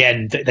in the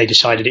end they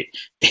decided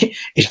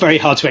it's very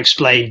hard to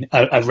explain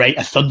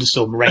a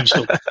thunderstorm, a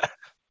rainstorm,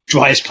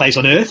 driest place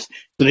on earth.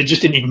 So they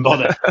just didn't even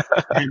bother.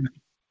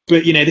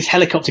 But, this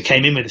helicopter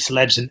came in with the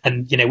sleds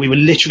and we were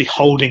literally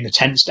holding the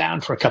tents down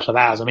for a couple of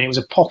hours. I mean, it was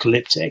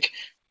apocalyptic.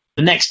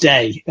 The next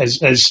day, as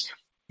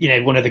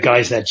one of the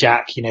guys there,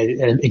 Jack,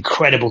 an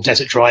incredible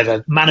desert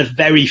driver, man of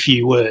very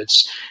few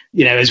words,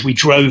 as we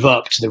drove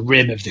up to the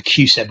rim of the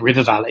Qseb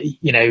River Valley,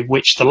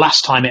 which the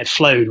last time it had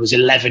flowed was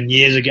 11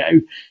 years ago,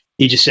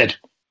 he just said,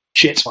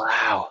 shit,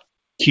 wow,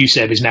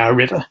 Qseb is now a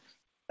river.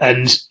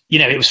 And,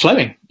 it was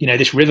flowing.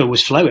 This river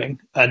was flowing.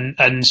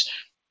 And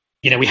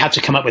we had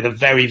to come up with a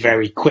very,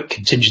 very quick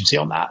contingency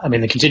on that. I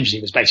mean, the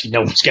contingency was basically no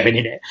one was going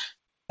in it.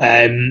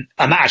 And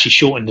that actually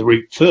shortened the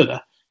route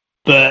further.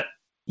 But,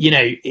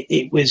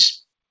 it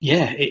was,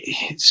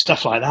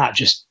 stuff like that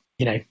just,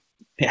 it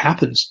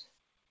happens.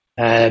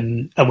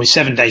 And with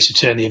 7 days to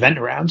turn the event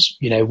around,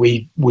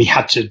 we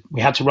had to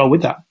roll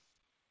with that.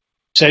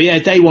 So, yeah,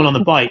 day one on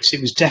the bikes,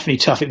 it was definitely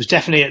tough. It was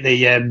definitely at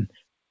the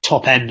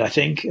top end, I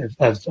think,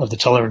 of the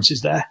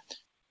tolerances there.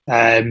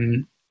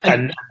 And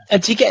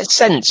do you get a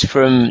sense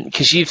from,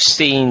 because you've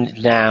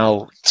seen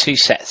now two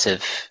sets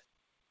of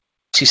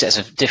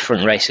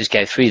different races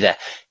go through there,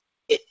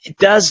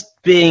 does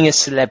being a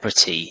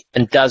celebrity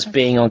and does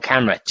being on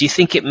camera, do you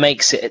think does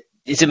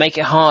it make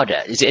it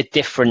harder? Is it a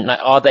different, like,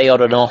 are they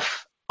on and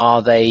off?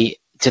 Do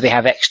they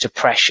have extra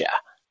pressure?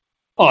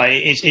 Oh,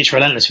 it's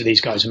relentless for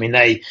these guys. I mean,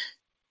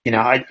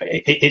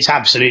 it's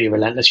absolutely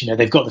relentless.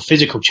 They've got the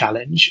physical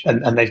challenge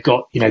and they've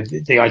got,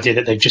 the idea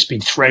that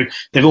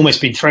they've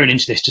almost been thrown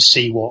into this to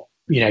see what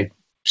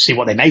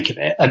they make of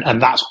it.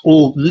 And that's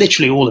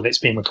literally all of it's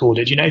being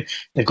recorded.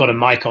 They've got a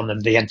mic on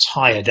them the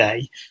entire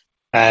day.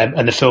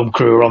 And the film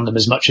crew are on them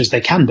as much as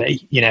they can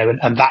be,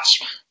 and that's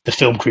the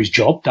film crew's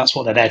job. That's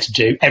what they're there to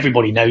do.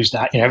 Everybody knows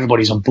that,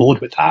 everybody's on board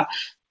with that.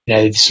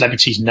 The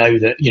celebrities know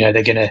that,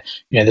 they're going to,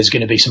 there's going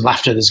to be some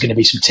laughter, there's going to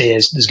be some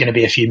tears, there's going to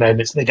be a few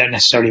moments that they don't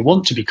necessarily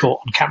want to be caught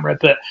on camera.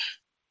 But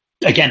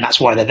again, that's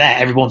why they're there.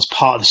 Everyone's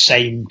part of the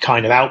same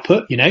kind of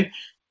output,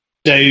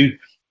 So,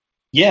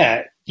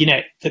 yeah,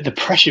 the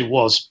pressure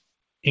was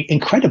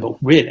incredible,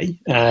 really.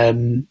 I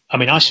mean,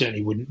 I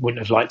certainly wouldn't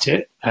have liked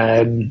it,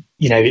 in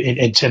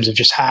terms of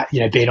just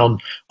being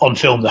on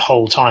film the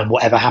whole time,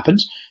 whatever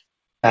happens.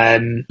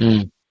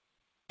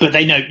 But but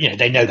they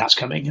know that's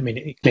coming. I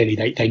mean,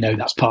 clearly they know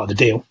that's part of the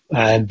deal.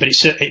 But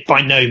it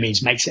by no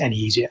means makes it any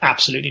easier.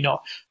 Absolutely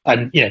not.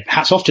 And,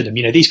 hats off to them.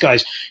 These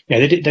guys,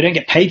 they don't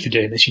get paid for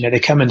doing this. They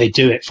come and they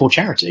do it for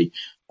charity.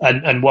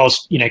 And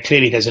whilst,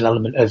 clearly there's an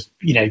element of,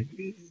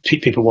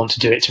 people want to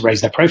do it to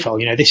raise their profile.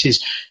 This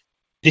is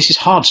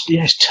hard.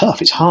 It's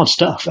tough. It's hard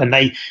stuff. And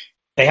they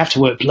have to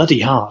work bloody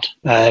hard,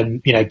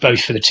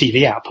 both for the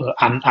TV output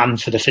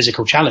and for the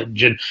physical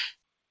challenge. And,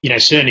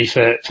 certainly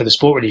for the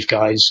Sport Relief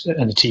guys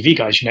and the TV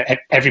guys,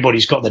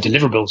 everybody's got their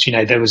deliverables.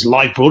 There was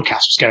live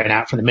broadcasts going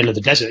out from the middle of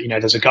the desert.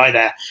 There's a guy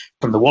there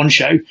from the One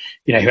Show,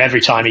 who every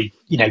time he,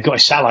 got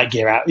his satellite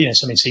gear out,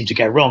 something seemed to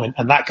go wrong.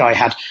 And that guy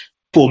had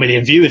 4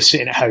 million viewers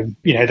sitting at home,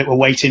 that were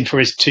waiting for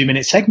his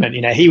 2-minute segment.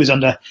 He was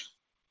under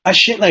a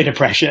shitload of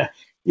pressure.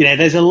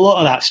 There's a lot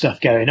of that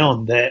stuff going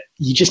on that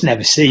you just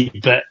never see,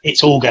 but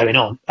it's all going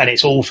on, and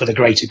it's all for the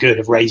greater good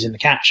of raising the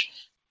cash.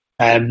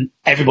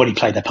 Everybody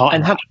played their part.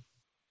 And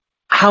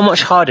how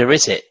much harder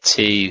is it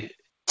to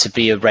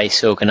be a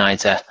race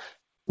organizer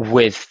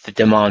with the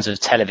demands of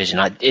television?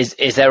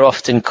 Is there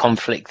often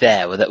conflict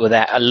there? Were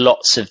there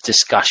lots of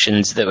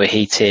discussions that were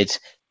heated,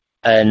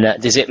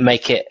 and does it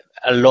make it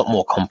a lot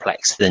more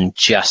complex than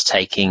just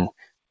taking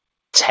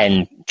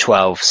 10,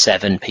 12,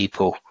 7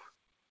 people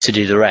to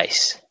do the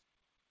race?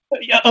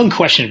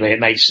 Unquestionably, it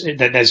makes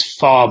that there's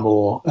far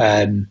more.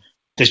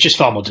 There's just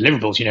far more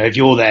deliverables. If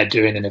you're there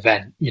doing an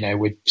event,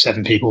 with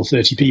 7 people,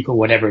 30 people,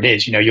 whatever it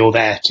is, you're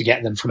there to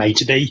get them from A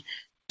to B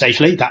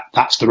safely.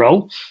 That's the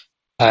role,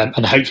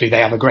 and hopefully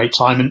they have a great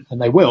time,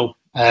 and they will.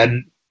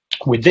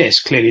 With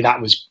this, clearly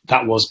that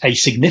was a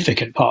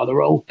significant part of the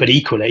role, but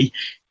equally,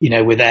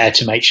 we're there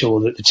to make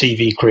sure that the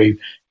TV crew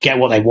get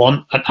what they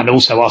want and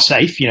also are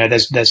safe.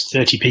 There's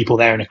 30 people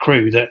there in a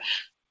crew that.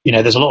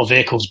 There's a lot of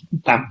vehicles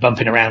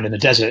bumping around in the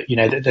desert.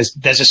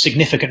 There's a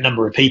significant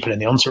number of people in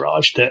the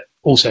entourage that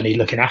also need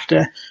looking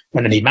after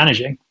and they need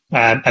managing.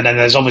 And then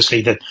there's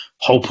obviously the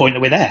whole point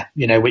that we're there,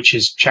 which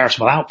is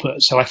charitable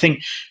output. So I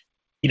think,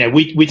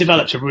 we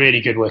developed a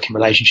really good working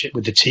relationship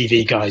with the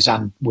TV guys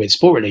and with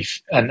Sport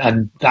Relief.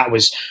 And that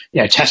was,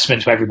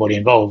 testament to everybody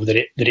involved that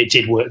it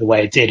did work the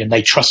way it did. And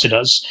they trusted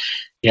us,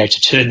 to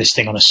turn this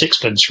thing on a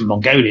sixpence from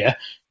Mongolia.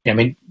 I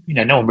mean,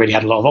 no one really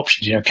had a lot of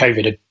options.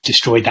 COVID had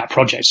destroyed that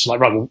project. It's like,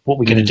 right, well, what are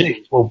we going to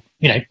do? Well,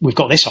 we've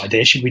got this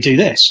idea. Should we do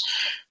this?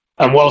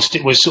 And whilst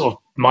it was sort of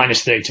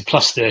 -30 to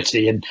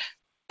 +30, and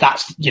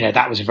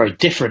that was a very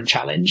different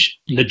challenge.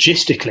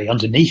 Logistically,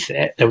 underneath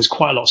it, there was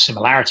quite a lot of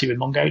similarity with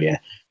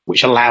Mongolia,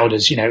 which allowed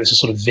us, it was a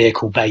sort of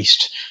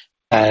vehicle-based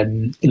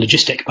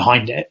logistic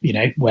behind it,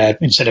 where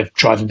instead of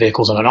driving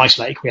vehicles on an ice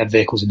lake, we had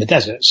vehicles in the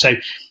desert. So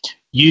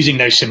using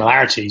those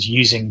similarities,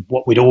 using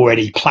what we'd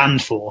already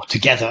planned for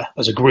together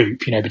as a group,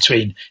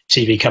 between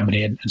TV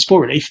company and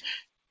Sport Relief,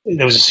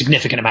 there was a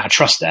significant amount of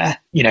trust there,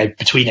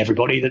 between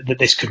everybody that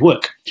this could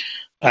work.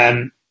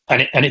 And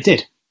it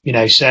did,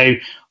 so,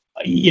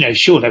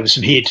 sure, there were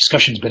some heated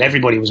discussions, but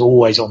everybody was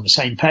always on the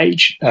same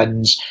page.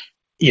 And,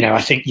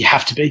 I think you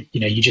have to be,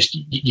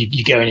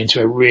 you're going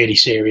into a really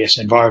serious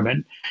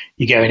environment.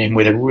 You're going in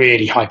with a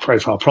really high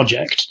profile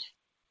project,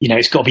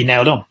 it's got to be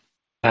nailed on.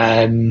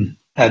 And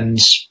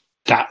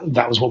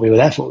that was what we were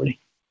there for,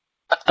 really.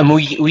 And will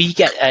you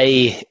get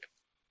a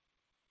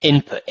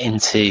input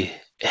into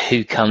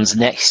who comes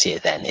next year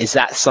then? Is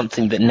that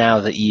something that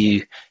now that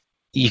you've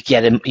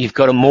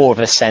got a more of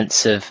a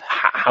sense of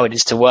how it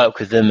is to work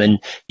with them, and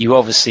you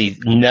obviously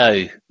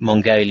know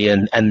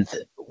Mongolia and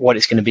what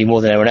it's going to be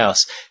more than everyone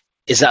else,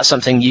 is that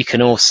something you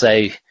can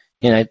also,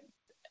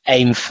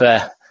 aim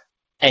for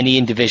any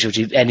individuals,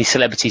 any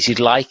celebrities you'd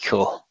like,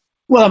 or?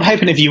 Well, I'm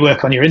hoping if you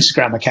work on your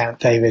Instagram account,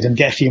 David, and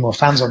get a few more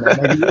fans on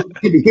there,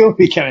 maybe you'll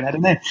be going, I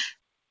don't know.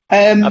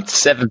 Up to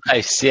 7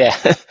 posts, yeah.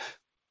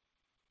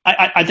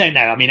 I don't know.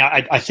 I mean,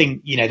 I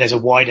think, there's a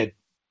wider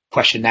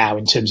question now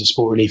in terms of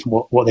Sport Relief and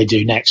what they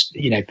do next,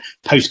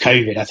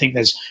 post-COVID. I think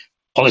there's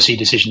policy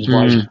decisions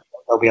wise.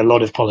 There'll be a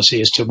lot of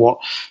policy as to what,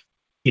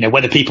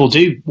 whether people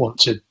do want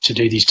to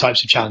do these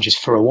types of challenges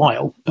for a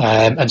while.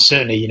 And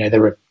certainly,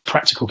 there are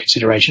practical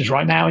considerations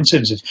right now in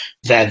terms of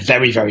their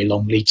very, very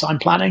long lead time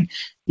planning,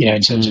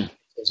 in terms of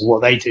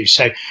what they do.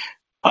 So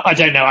I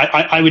don't know.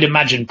 I would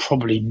imagine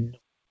probably not,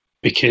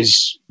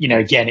 because,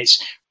 again,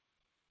 it's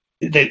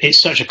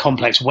such a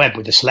complex web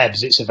with the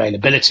celebs. It's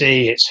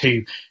availability. It's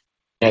who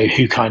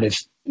kind of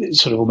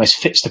sort of almost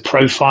fits the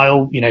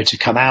profile, to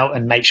come out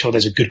and make sure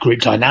there's a good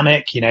group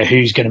dynamic,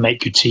 who's going to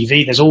make good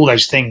TV. There's all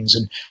those things.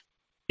 And,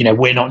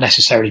 we're not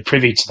necessarily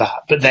privy to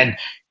that. But then,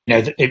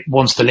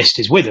 once the list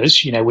is with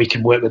us, we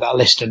can work with that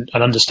list and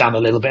understand a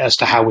little bit as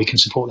to how we can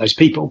support those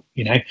people,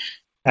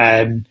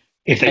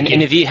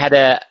 if you had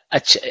a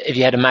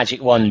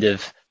magic wand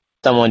of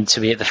someone to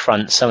be at the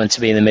front, someone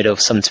to be in the middle,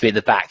 someone to be at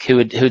the back, who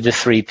are the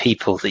 3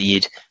 people that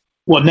you'd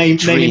name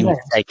to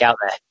take out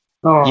there?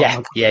 Oh,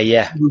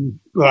 yeah.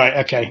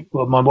 Right. Okay.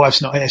 Well, my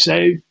wife's not here,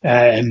 so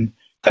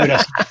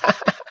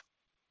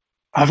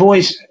I've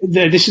always.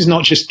 This is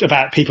not just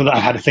about people that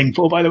I've had a thing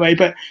for, by the way,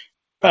 but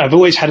I've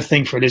always had a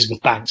thing for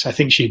Elizabeth Banks. I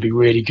think she'd be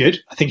really good.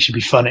 I think she'd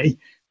be funny,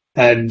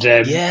 and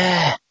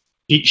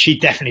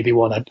she'd definitely be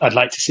one I'd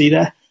like to see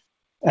there.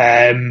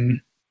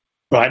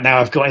 Right now,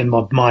 I've got in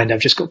my mind,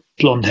 I've just got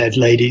blonde-haired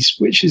ladies,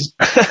 which is.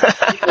 I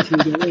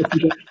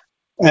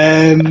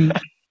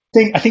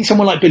think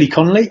someone like Billy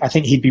Connolly. I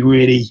think he'd be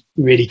really,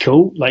 really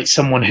cool. Like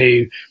someone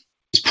who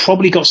has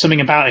probably got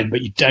something about him,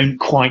 but you don't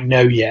quite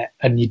know yet,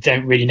 and you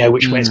don't really know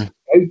which way it's going to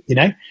go. You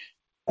know.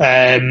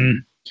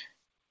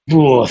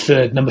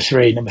 Number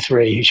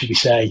three. Who should we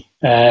say?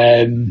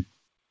 Do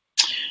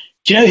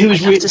you know who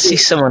was I'd love to see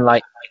someone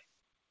like?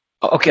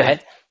 Oh, go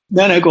ahead.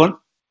 No, go on.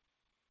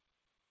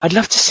 I'd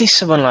love to see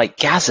someone like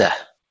Gaza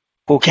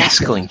or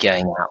Gascoigne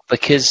going out,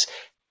 because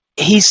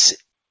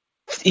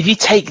if you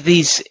take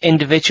these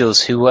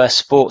individuals who were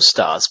sports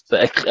stars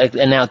but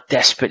are now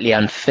desperately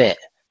unfit,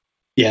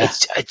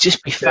 it'd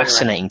just be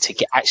fascinating to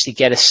actually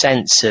get a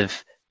sense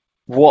of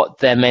what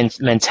their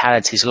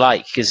mentality is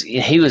like, because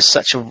he was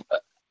such a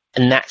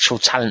natural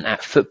talent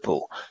at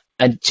football,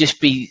 and just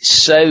be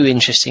so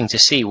interesting to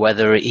see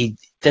whether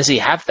does he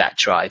have that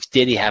drive?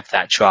 Did he have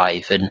that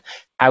drive? And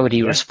how would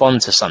he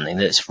respond to something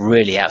that's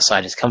really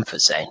outside his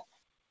comfort zone?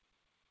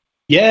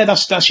 Yeah,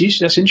 that's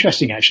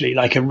interesting, actually.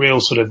 Like a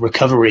real sort of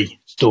recovery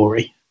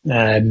story.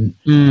 Yeah,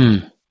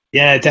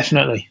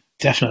 definitely.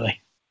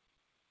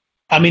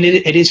 I mean,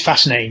 it is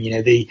fascinating. You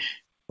know,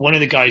 one of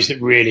the guys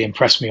that really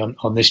impressed me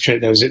on this trip,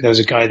 there was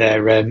a guy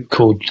there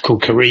called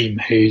Kareem,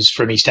 who's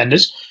from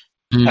EastEnders,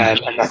 and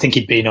I think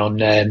he'd been on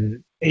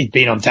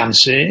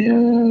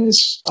Dancing.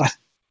 I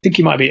think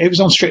he might be. He was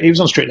on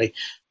Strictly.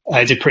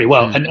 Did pretty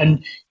well,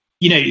 and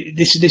you know,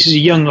 this is a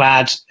young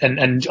lad,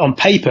 and on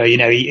paper, you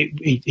know,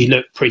 he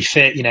looked pretty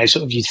fit. You know,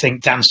 sort of you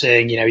think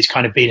dancing, you know, he's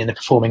kind of been in the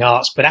performing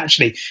arts, but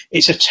actually,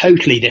 it's a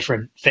totally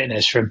different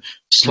fitness from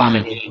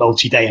slamming in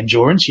multi-day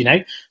endurance. You know,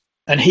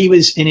 and he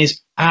was in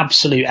his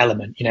absolute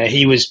element. You know,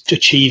 he was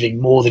achieving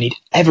more than he'd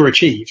ever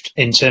achieved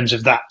in terms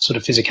of that sort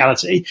of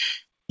physicality.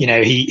 You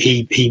know,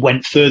 he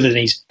went further than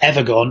he's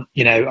ever gone.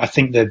 You know, I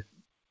think I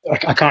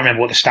can't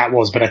remember what the stat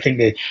was, but I think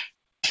the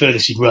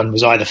furthest he'd run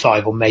was either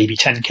 5 or maybe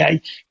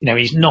 10K. You know,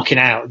 he's knocking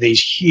out these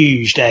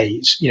huge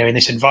days, you know, in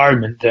this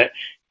environment that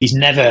he's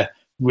never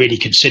really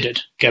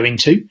considered going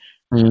to.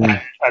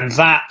 And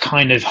that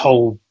kind of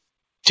whole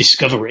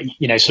discovery,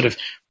 you know, sort of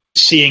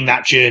seeing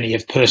that journey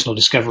of personal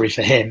discovery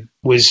for him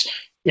was,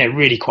 you know,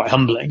 really quite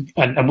humbling.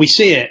 And we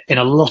see it in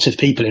a lot of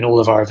people in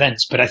all of our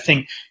events, but I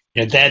think,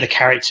 you know, they're the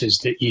characters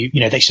that you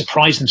know, they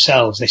surprise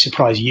themselves, they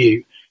surprise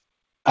you.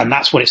 And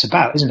that's what it's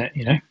about, isn't it?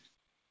 You know?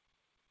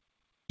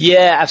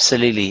 Yeah,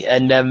 absolutely.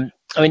 And I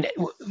mean,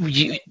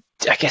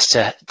 I guess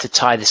to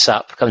tie this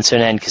up, come to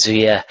an end, because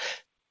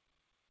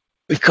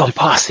we've gone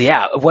past the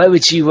hour. Where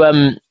would you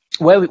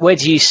where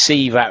do you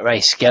see Rat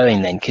Race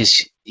going then?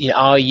 Because, you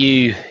know,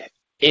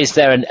 is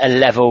there a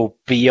level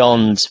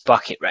beyond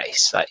Bucket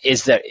Race? Like,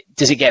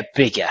 does it get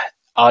bigger?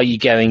 Are you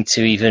going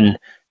to even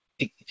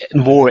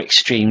more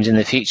extremes in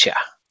the future?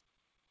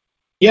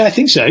 Yeah, I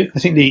think so. I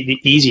think the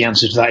easy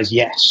answer to that is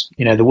yes.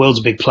 You know, the world's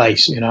a big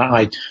place. You know,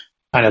 I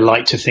kind of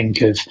like to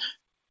think of,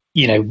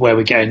 you know, where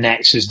we're going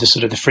next as the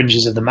sort of the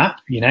fringes of the map.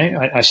 You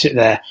know, I sit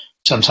there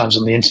sometimes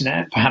on the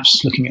internet,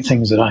 perhaps looking at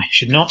things that I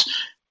should not.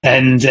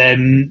 And,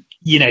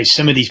 you know,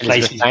 some of these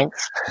places.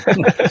 Thanks.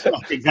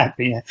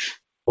 Exactly. Yeah.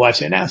 Well, I've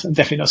said now, so I'm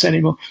definitely not saying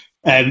anymore.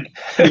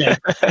 You know,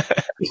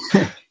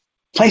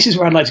 places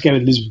where I'd like to go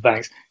with Elizabeth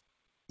Banks.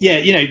 Yeah,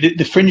 you know,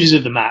 the fringes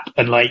of the map,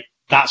 and like,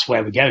 that's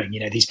where we're going. You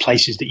know, these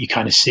places that you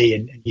kind of see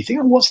and you think,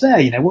 oh, what's there?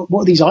 You know,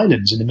 what are these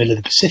islands in the middle of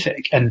the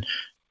Pacific? And,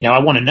 you know, I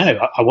want to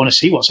know. I want to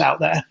see what's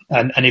out there.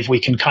 And if we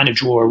can kind of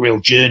draw a real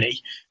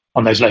journey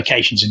on those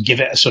locations and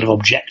give it a sort of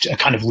a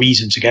kind of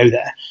reason to go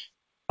there,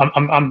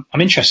 I'm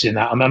interested in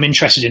that. I'm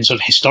interested in sort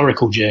of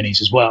historical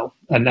journeys as well,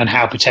 and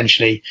how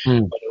potentially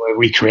whether we're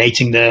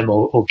recreating them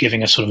or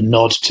giving a sort of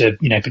nod to,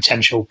 you know,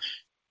 potential,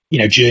 you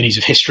know, journeys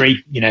of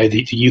history. You know,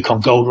 the Yukon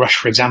Gold Rush,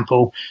 for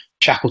example,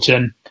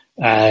 Shackleton.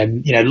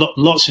 You know,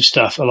 lots of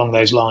stuff along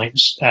those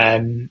lines.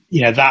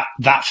 You know,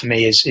 that for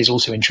me is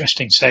also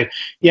interesting. So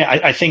yeah,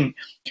 I think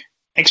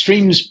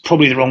extreme's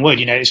probably the wrong word.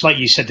 You know, it's like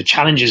you said, the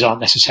challenges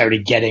aren't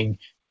necessarily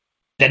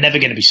they're never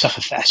going to be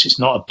sufferfest. It's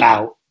not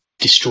about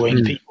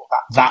destroying people.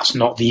 That's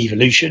not the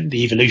evolution.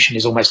 The evolution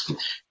is almost, you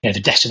know,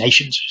 the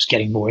destination's just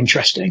getting more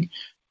interesting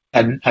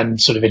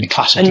and sort of in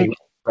classically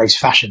race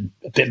fashion,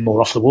 a bit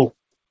more off the wall.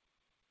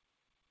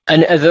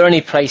 And are there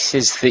any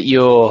places that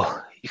you're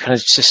kind of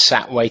just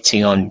sat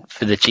waiting on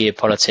for the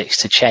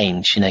geopolitics to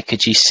change? You know,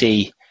 could you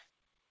see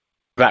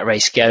Rat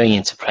Race going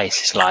into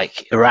places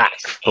like Iraq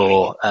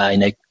or, you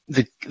know,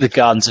 the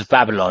Gardens of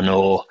Babylon,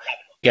 or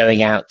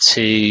going out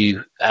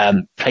to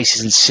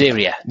places in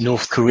Syria,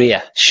 North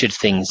Korea, should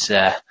things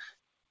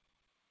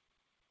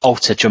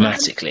alter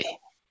dramatically?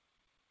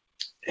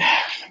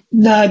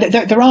 No,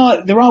 there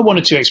are one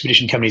or two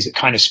expedition companies that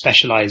kind of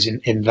specialize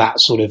in that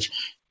sort of,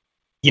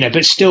 you know,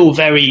 but still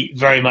very,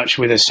 very much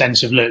with a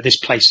sense of, look, this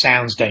place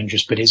sounds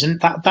dangerous, but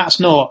isn't. That's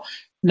not.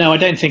 No, I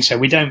don't think so.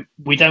 We don't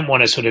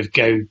want to sort of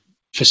go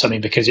for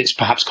something because it's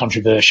perhaps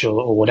controversial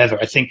or whatever.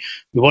 I think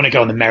we want to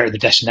go on the merit of the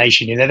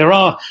destination. You know, there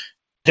are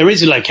there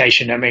is a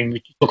location. I mean,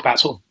 we talk about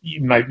sort of,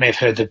 you may have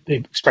heard the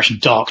expression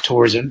dark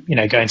tourism,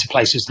 going to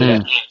places that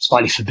are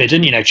slightly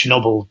forbidden.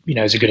 Chernobyl,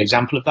 is a good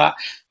example of that.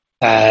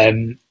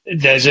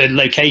 There's a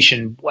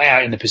location way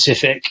out in the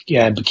Pacific,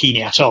 Bikini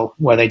Atoll,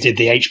 where they did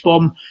the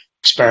H-bomb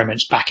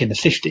experiments back in the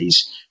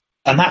 50s.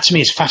 And that to me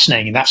is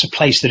fascinating. That's a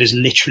place that has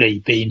literally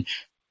been,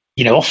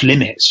 off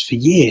limits for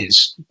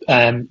years,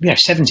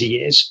 70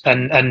 years.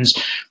 And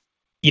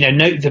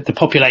note that the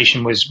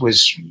population was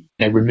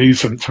removed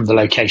from the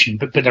location,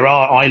 but there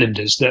are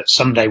islanders that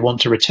someday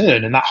want to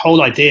return. And that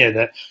whole idea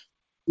that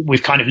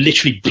we've kind of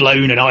literally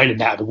blown an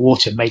island out of the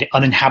water, made it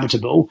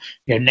uninhabitable.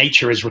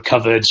 Nature has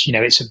recovered.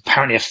 It's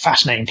apparently a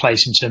fascinating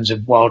place in terms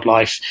of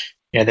wildlife.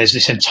 There's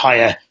this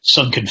entire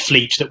sunken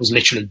fleet that was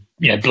literally,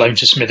 blown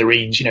to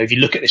smithereens. If you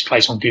look at this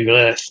place on Google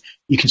Earth,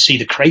 you can see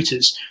the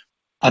craters.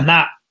 And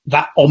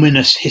that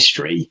ominous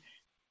history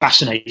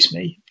fascinates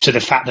me, to the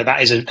fact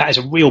that is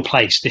a real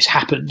place. This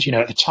happened,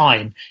 at the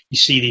time. You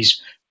see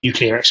these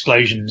nuclear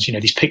explosions,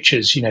 these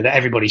pictures, that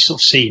everybody's sort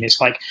of seen. It's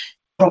like,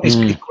 it's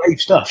grave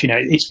stuff,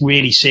 it's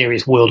really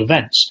serious world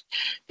events.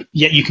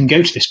 Yet you can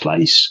go to this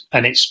place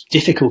and it's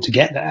difficult to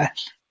get there.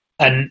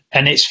 And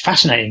it's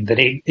fascinating that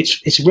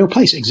it's a real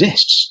place. It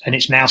exists, and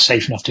it's now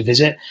safe enough to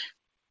visit.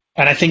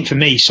 And I think for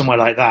me, somewhere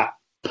like that,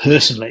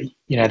 personally,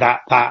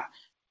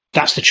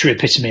 that's the true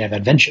epitome of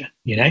adventure.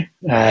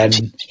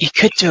 You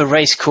could do a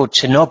race called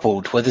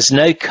Chernobyl, where there's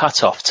no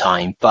cut-off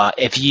time, but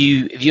if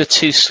you're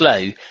too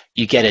slow,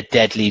 you get a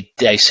deadly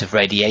dose of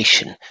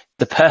radiation.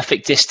 The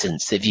perfect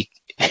distance. If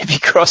you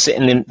cross it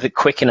in the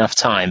quick enough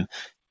time,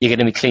 you're going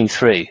to be clean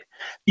through.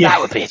 Yeah.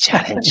 That would be a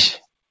challenge.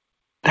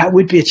 That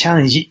would be a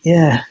challenge.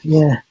 Yeah.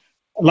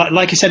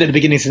 Like I said at the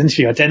beginning of the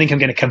interview, I don't think I'm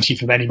going to come to you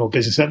for any more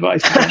business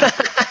advice.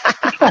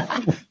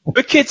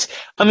 Because,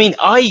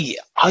 I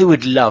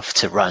would love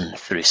to run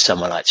through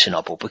somewhere like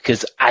Chernobyl,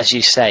 because, as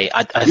you say,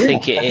 I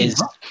think it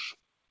is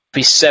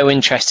be so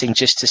interesting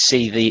just to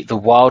see the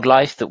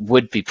wildlife that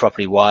would be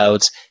properly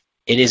wild.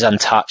 It is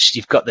untouched.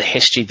 You've got the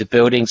history, the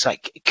buildings.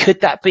 Like,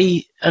 could that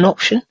be an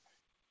option?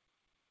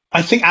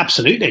 I think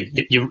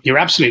absolutely. You're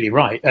absolutely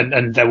right.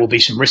 And there will be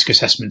some risk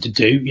assessment to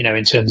do,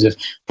 in terms of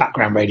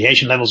background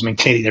radiation levels.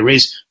 Clearly there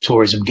is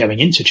tourism going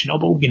into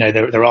Chernobyl.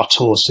 There are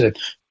tours to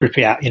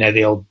Pripyat,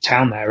 the old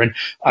town there. And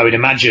I would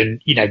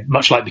imagine,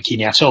 much like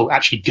Bikini Atoll,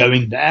 actually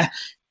going there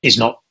is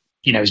not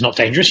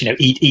dangerous.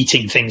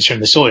 Eating things from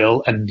the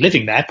soil and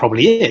living there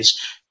probably is.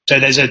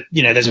 So there's a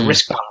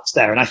risk balance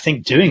there. And I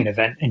think doing an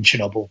event in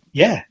Chernobyl,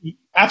 yeah,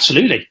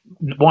 absolutely.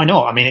 Why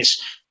not?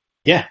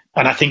 Yeah,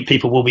 and I think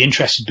people will be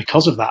interested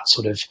because of that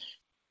sort of,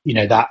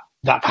 that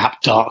perhaps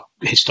dark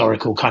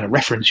historical kind of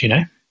reference,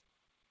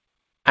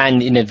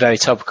 And, very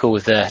topical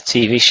with the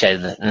TV show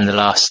in the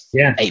last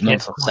 8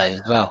 months or so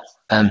as well.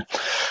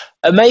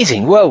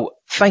 Amazing. Well,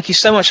 thank you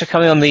so much for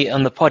coming on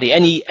the poddy.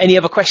 Any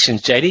other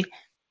questions, JD?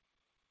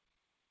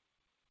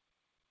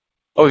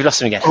 Oh, we've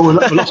lost him again. Oh, we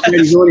lost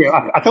Jody's audio.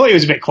 I thought he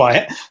was a bit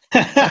quiet.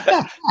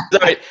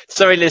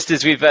 Sorry,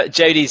 listeners. We've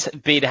Jody's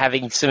been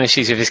having some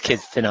issues with his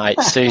kids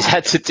tonight, so he's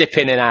had to dip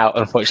in and out,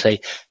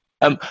 unfortunately.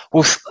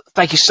 Well,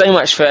 thank you so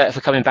much for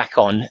coming back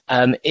on.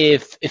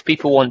 If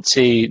people want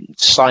to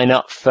sign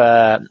up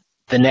for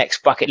the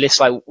next bucket list,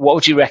 like, what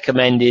would you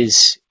recommend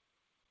is,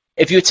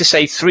 if you were to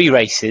say 3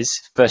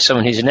 races for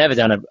someone who's never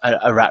done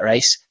a rat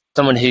race,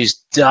 someone who's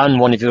done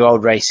one of your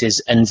old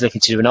races and is looking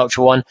to do an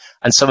ultra one,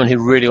 and someone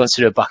who really wants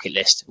to do a bucket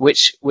list,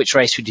 which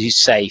race would you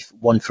say,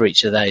 one for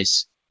each of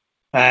those?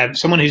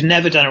 Someone who's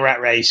never done a rat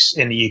race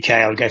in the UK,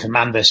 I would go for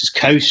Man vs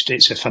Coast.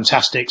 It's a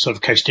fantastic sort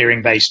of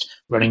coasteering based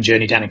running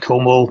journey down in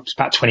Cornwall. It's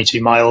about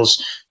 22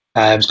 miles.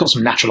 It's got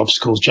some natural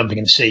obstacles, jumping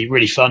in the sea,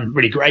 really fun,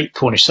 really great.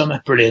 Cornish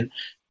summer, brilliant.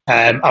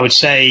 I would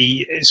say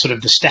it's sort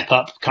of the step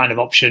up kind of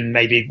option,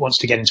 maybe wants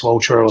to get into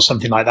ultra or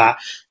something like that.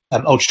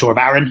 Ultra Tour of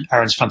Arran.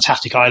 Arran's a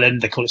fantastic island.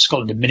 They call it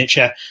Scotland in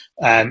miniature.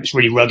 It's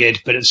really rugged,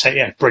 but it's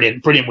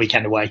brilliant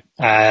weekend away.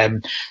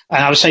 And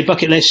I would say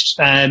bucket list.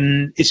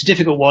 It's a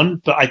difficult one,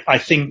 but I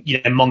think,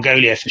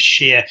 Mongolia for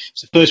sheer,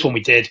 it's the first one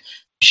we did,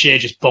 sheer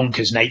just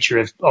bonkers nature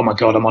of, oh my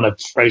God, I'm on a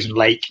frozen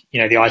lake.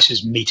 The ice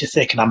is meter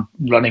thick and I'm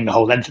running the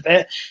whole length of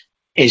it.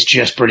 Is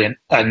just brilliant.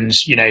 And,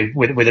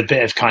 with a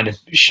bit of kind of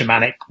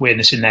shamanic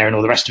weirdness in there and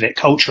all the rest of it,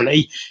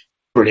 culturally,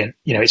 brilliant.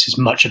 It's as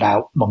much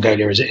about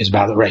Mongolia as it is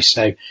about the race.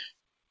 So,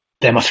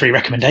 they're my 3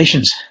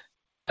 recommendations.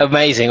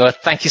 Amazing. Well,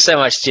 thank you so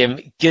much,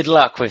 Jim. Good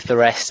luck with the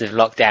rest of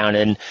lockdown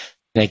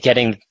and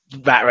getting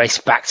Rat Race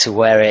back to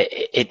where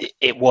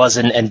it was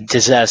and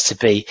deserves to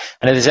be.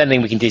 And if there's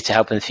anything we can do to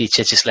help in the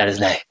future, just let us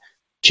know.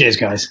 Cheers,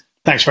 guys.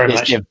 Thanks very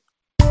much, Jim.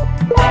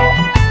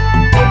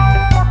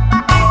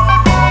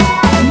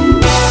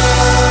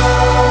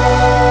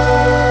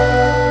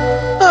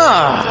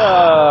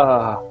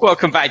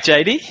 Welcome back,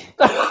 JD.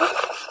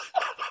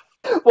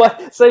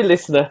 Well, so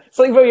listener,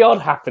 something very odd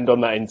happened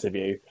on that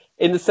interview,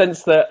 in the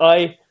sense that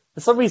for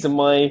some reason,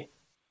 my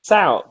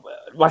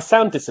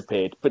sound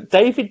disappeared, but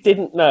David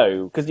didn't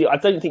know, because I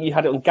don't think you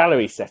had it on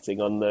gallery setting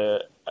on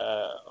the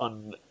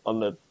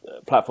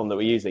platform that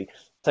we're using.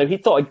 So he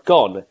thought I'd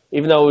gone,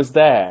 even though I was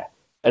there.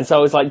 And so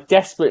I was like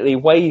desperately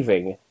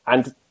waving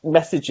and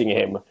messaging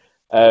him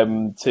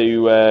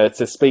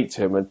to speak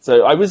to him. And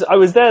so I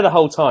was there the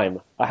whole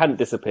time. I hadn't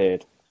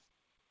disappeared.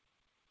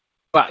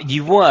 But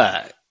you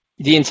were.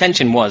 The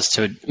intention was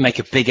to make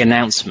a big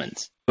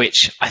announcement,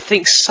 which I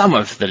think some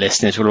of the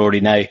listeners will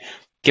already know,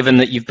 given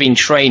that you've been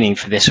training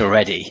for this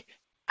already.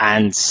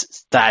 And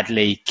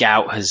sadly,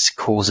 gout has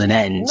caused an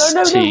end.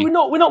 No,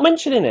 we're not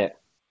mentioning it.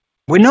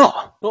 We're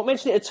not? Not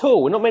mentioning it at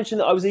all. We're not mentioning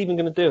that I was even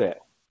going to do it.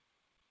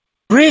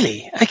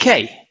 Really?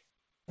 Okay.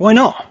 Why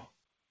not?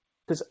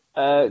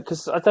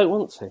 Because I don't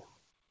want to.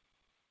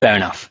 Fair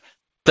enough.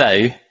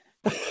 So,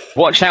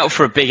 watch out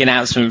for a big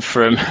announcement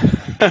from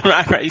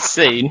Rat Race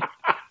soon,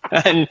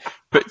 and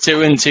put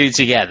 2 and 2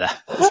 together.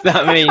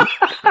 I mean,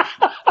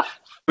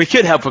 we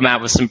could help him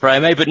out with some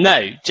promo, but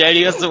no,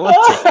 Jody doesn't want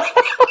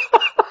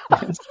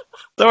to.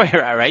 Sorry,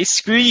 Rat Race.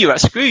 Screw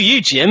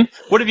you, Jim.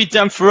 What have you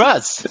done for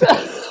us?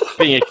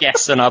 Being a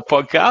guest on our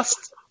podcast.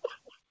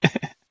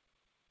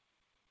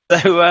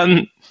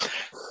 So,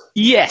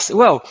 yes,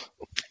 well,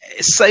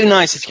 it's so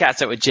nice to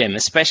catch up with Jim,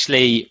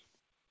 especially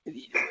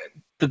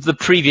the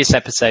previous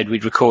episode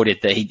we'd recorded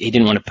that he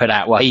didn't want to put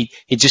out. Well, he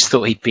just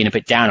thought he'd been a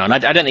bit down on. I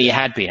don't think he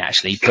had been,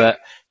 actually, but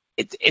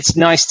it's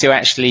nice to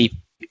actually,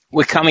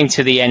 we're coming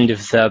to the end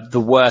of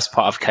the worst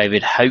part of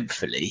COVID,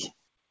 hopefully.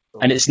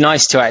 And it's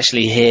nice to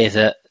actually hear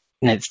that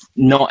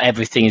not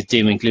everything is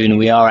doom and gloom, and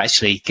we are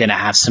actually going to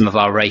have some of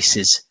our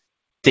races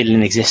still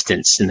in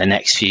existence in the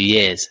next few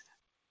years.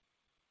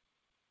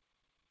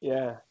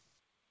 Yeah,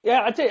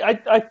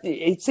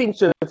 it seems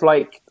to have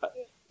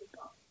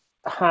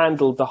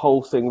handled the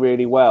whole thing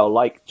really well.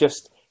 Like,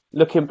 just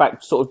looking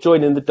back, sort of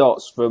joining the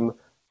dots from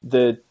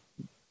the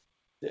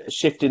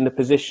shifting the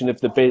position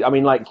of the bid. I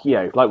mean, like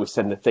we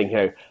said in the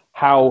thing,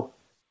 how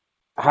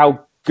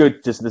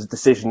good does the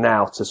decision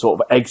now to sort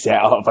of exit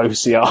out of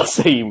OCR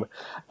seem?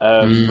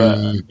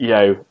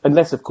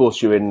 Unless of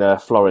course you're in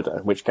Florida,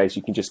 in which case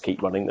you can just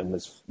keep running them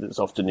as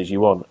often as you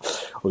want,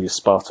 or your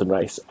Spartan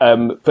race.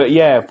 But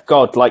yeah,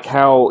 God, like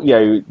how,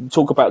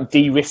 talk about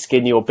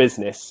de-risking your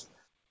business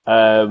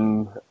at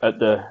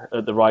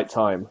the right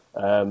time.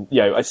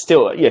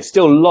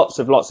 Still lots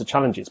of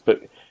challenges,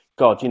 but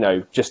God,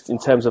 just in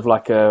terms of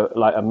like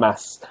a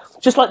mass,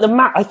 just like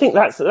I think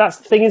that's the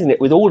thing, isn't it,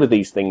 with all of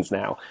these things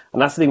now,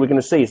 and that's the thing we're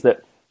going to see, is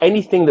that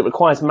anything that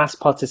requires mass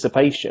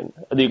participation,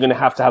 that you're going to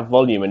have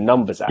volume and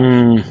numbers at.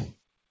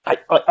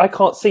 I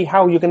can't see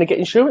how you're going to get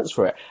insurance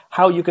for it,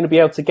 how you're going to be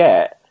able to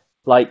get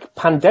like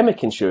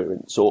pandemic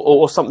insurance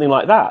or something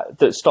like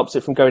that stops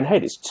it from going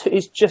ahead.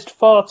 It's just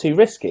far too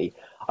risky.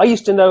 I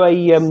used to know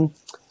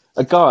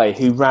a guy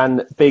who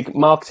ran big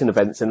marketing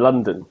events in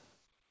London.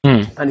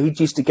 And he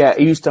used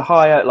to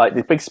hire like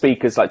the big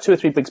speakers, like 2 or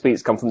 3 big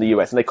speakers come from the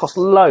US, and they cost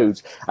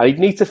loads. And he'd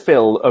need to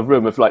fill a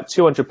room of like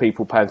 200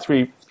 people, paying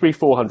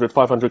 400,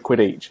 500 quid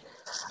each,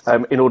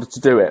 in order to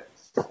do it.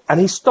 And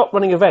he stopped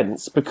running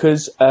events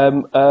because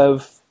of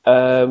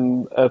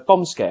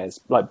bomb scares,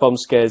 like bomb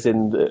scares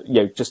in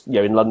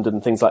in London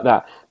and things like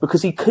that,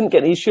 because he couldn't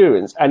get the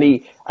insurance, and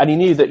he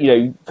knew that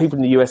people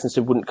in the US and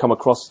stuff wouldn't come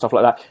across and stuff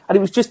like that, and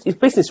it was just, his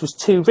business was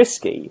too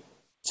risky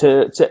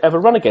to ever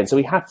run again, so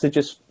he had to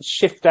just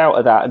shift out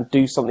of that and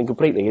do something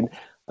completely.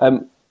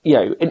 And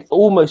and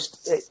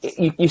almost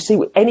you see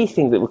with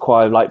anything that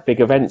require like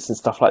big events and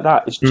stuff like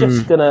that, it's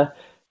just gonna.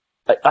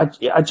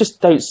 I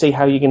just don't see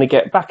how you're going to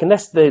get back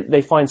unless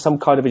they find some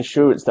kind of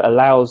insurance that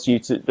allows you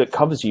that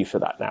covers you for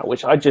that now.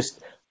 Which I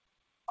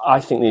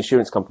think the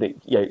insurance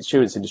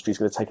industry is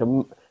going to take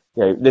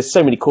there's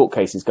so many court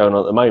cases going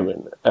on at the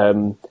moment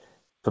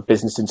for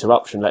business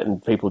interruption, letting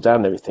people down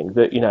and everything,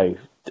 that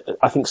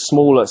I think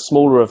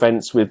smaller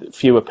events with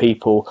fewer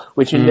people,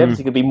 which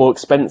inevitably could be more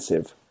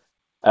expensive,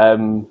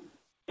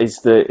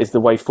 is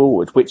the way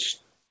forward. Which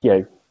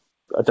I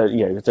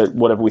don't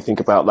whatever we think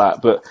about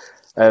that, but.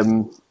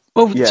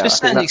 To a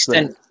certain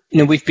extent,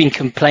 we've been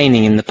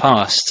complaining in the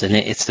past, and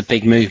it's the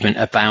big movement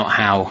about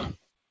how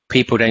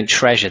people don't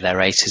treasure their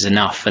races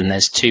enough, and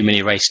there's too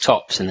many race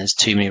tops and there's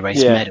too many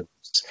race medals,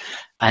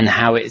 and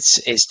how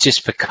it's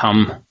just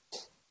become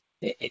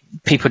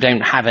people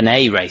don't have an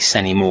A race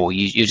anymore.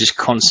 You're just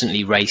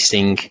constantly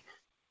racing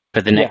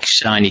for the next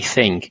shiny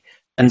thing,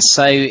 and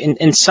so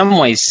in some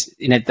ways,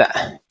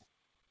 that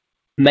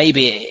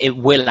maybe it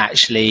will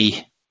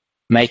actually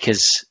make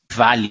us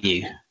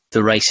value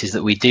the races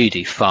that we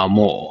do far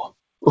more.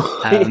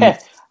 And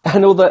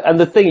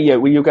the thing,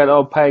 when you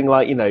go, paying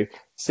like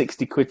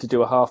 60 quid to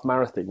do a half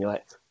marathon, you're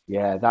like,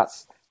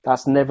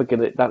 that's never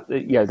gonna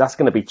that's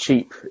gonna be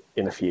cheap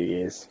in a few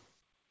years.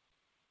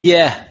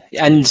 Yeah,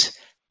 and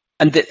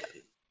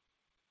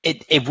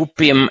it would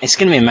be it's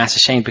going to be a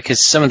massive shame,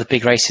 because some of the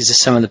big races are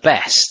some of the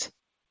best,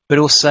 but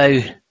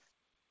also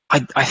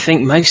I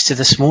think most of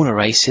the smaller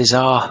races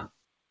are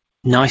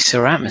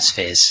nicer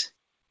atmospheres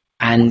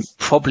and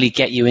probably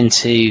get you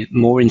into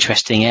more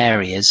interesting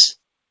areas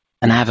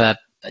and have a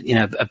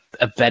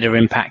better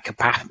impact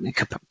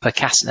per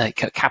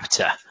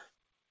capita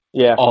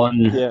on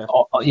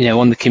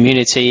the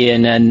community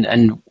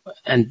and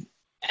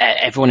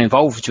everyone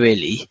involved,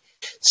 really.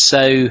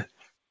 So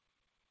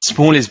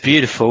Small is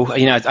beautiful.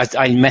 You know,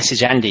 I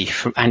messaged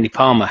Andy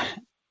Palmer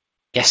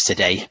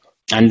yesterday,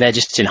 and they're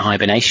just in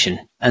hibernation,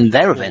 and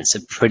their events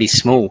are pretty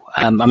small.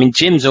 I mean,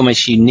 Jim's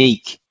almost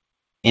unique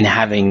in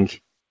having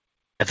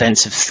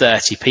events of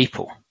 30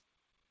 people.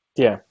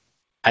 Yeah.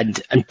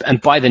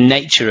 And by the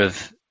nature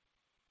of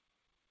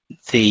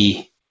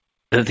the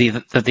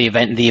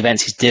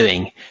events he's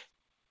doing,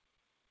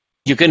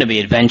 you're going to be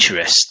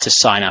adventurous to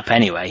sign up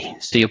anyway.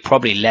 So you're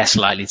probably less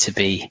likely to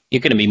be. You're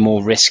going to be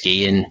more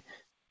risky in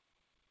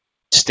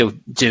still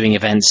doing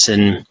events,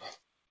 and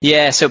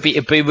so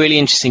it'd be really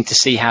interesting to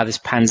see how this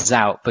pans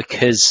out,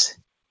 because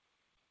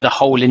the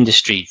whole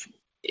industry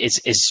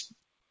is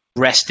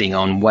resting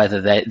on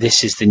whether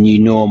this is the new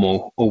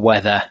normal, or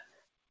whether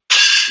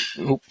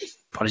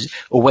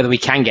we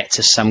can get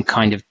to some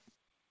kind of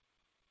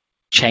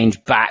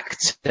change back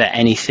to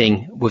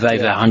anything with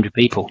over 100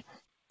 people.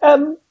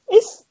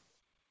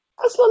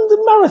 Has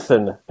London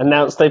Marathon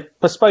announced they've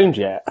postponed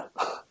yet?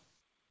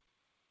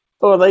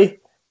 Or are they?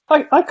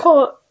 I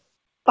can't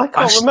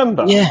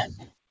remember. Yeah,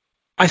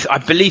 I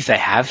believe they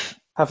have.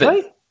 Have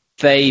they?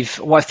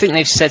 I think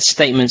they've said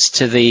statements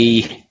to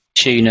the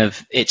tune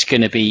of it's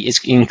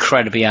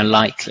incredibly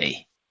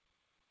unlikely.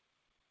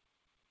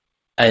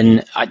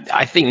 And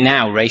I think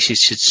now races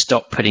should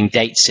stop putting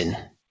dates in.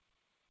 I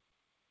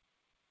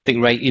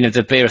think,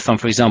 the Beerathon,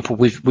 for example,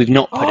 we've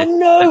not put. Oh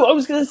no! I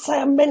was going to say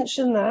I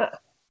mentioned that.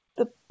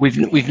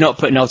 We've not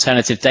put an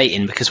alternative date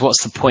in, because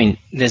what's the point?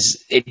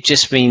 It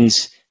just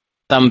means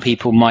some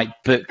people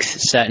might book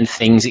certain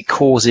things. It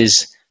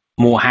causes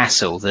more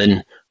hassle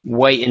than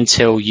wait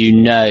until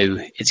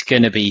it's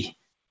going to be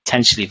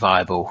potentially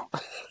viable.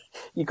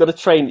 You've got to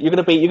train. You're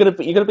going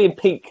to be in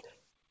peak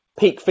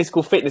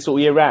physical fitness all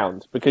year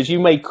round, because you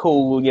may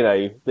call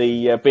the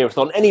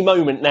Beerathon any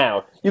moment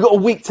now. You've got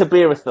a week to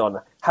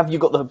Beerathon. Have you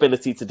got the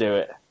ability to do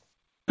it?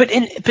 But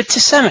to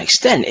some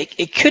extent,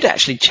 it could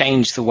actually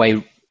change the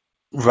way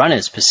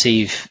runners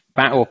perceive,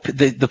 or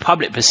the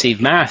public perceive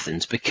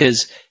marathons,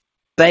 because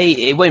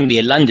it won't be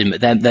in London,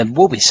 but there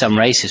will be some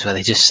races where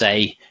they just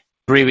say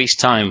 3 weeks'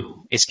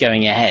 time it's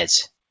going ahead,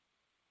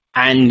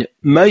 and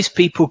most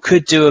people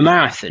could do a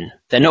marathon.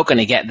 They're not going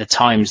to get the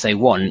times they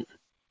want,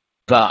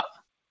 but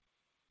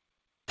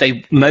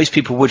most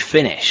people would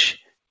finish.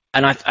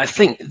 And I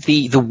think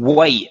the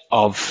weight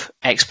of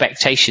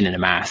expectation in a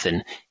marathon,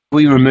 if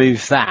we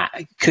remove that,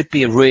 it could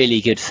be a really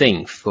good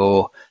thing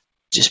for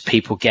just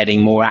people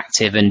getting more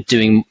active and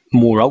doing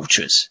more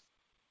ultras.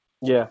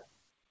 Yeah.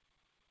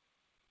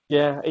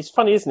 Yeah, it's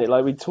funny, isn't it?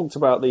 Like, we talked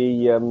about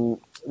the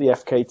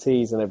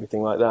FKTs and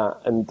everything like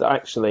that, and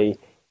actually,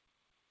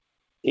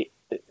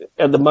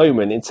 at the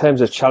moment, in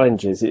terms of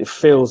challenges, it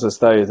feels as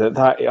though it's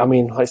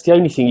the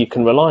only thing you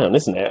can rely on,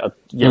 isn't it?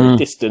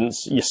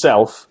 Distance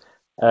yourself,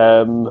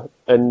 and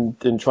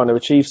trying to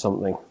achieve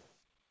something.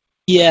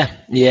 Yeah,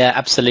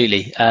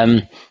 absolutely.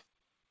 And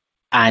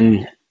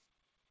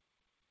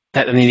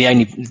the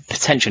only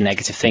potential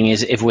negative thing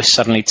is if we're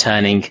suddenly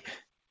turning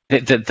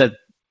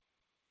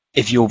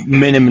if your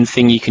minimum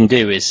thing you can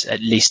do is at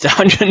least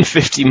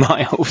 150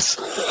 miles.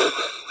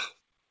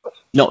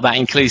 Not that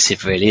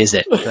inclusive, really, is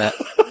it? But...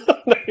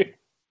 No.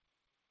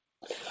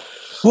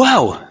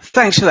 Well,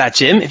 thanks for that,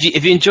 Jim.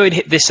 If you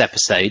enjoyed this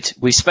episode,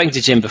 we've spoken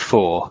to Jim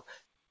before,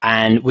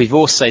 and we've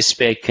also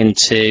spoken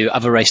to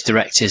other race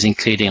directors,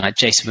 including like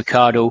Jason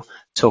McArdle,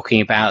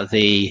 talking about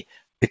the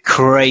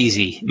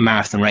crazy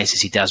marathon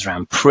races he does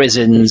around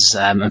prisons,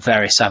 and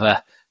various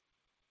other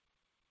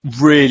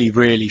really,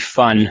 really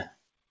fun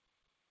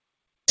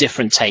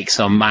different takes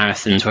on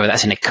marathons, whether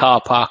that's in a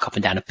car park, up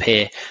and down a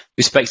pier.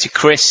 We spoke to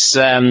Chris,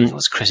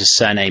 what's Chris's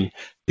surname,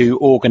 who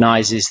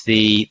organises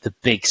the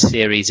big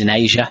series in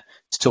Asia,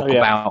 to talk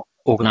about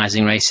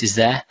organising races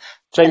there.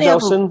 James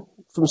Elson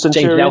from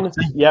Centurion.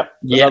 Yep.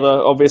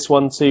 Another obvious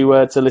one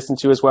to listen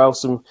to as well.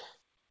 Some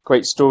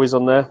great stories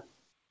on there.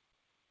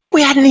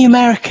 We had any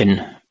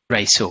American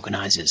race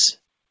organisers.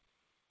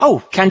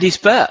 Oh, Candice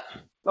Burt,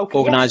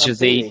 organiser of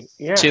the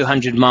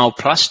 200 Mile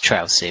Plus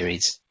Trail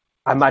Series.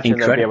 I imagine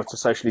they'll be able to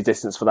socially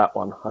distance for that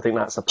one. I think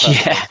that's a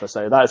perfect one.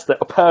 So that's the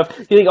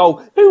perfect. You think,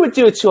 who would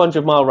do a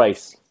 200-mile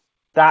race?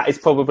 That is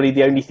probably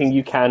the only thing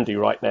you can do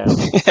right now.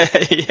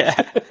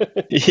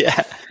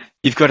 Yeah.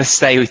 You've got to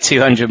stay with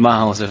 200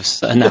 miles of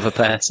another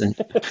person.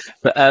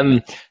 But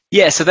so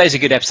those are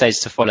good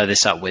episodes to follow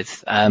this up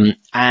with.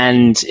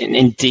 And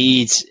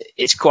indeed,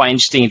 it's quite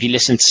interesting if you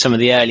listen to some of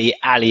the early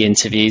Ali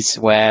interviews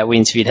where we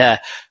interviewed her,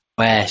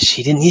 where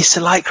she didn't used to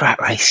like Rat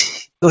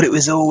Race. Thought it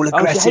was all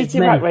aggressive. She hated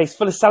Rat Race,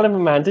 full of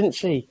Salmon Man, didn't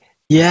she?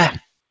 Yeah,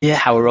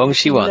 how wrong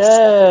she was.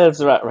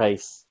 Loves Rat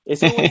Race.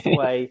 It's always the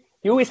way.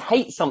 You always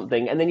hate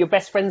something, and then you're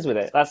best friends with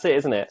it. That's it,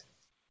 isn't it?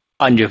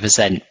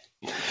 100%.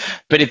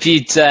 But if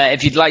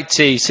you'd like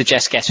to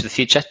suggest guests for the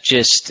future,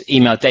 just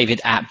email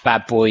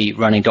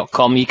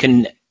david@badboyrunning.com. You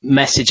can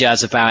message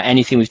us about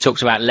anything we've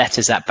talked about,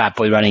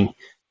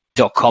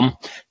 letters@badboyrunning.com.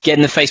 Get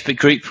in the Facebook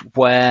group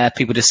where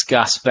people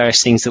discuss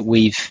various things that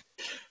we've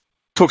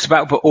talked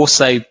about, but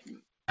also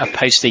are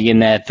posting in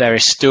their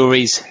various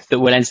stories that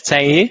will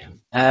entertain you.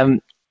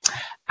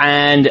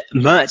 And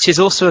merch is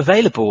also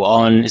available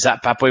on, is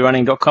that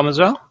badboyrunning.com as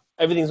well?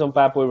 Everything's on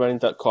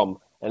badboyrunning.com,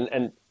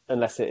 and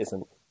unless it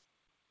isn't.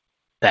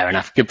 Fair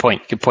enough. Good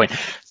point.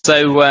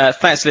 So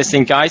thanks for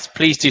listening, guys.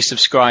 Please do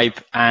subscribe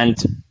and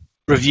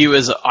review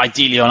us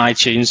ideally on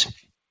iTunes,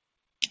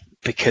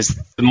 because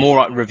the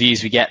more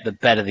reviews we get, the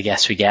better the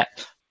guests we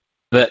get.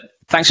 But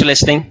thanks for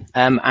listening,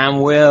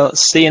 and we'll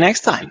see you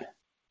next time.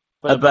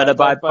 Bye. Baby,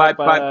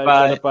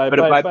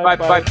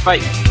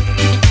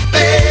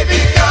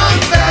 come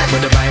back.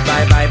 With the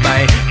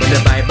bye. With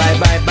the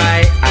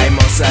bye. I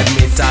must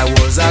admit I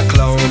was a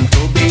clown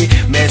to be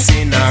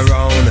messing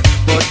around,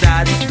 but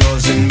that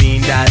doesn't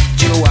mean that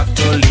you have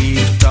to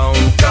leave town.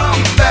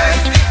 Come back.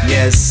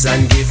 Yes,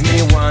 and give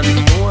me one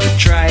more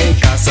try,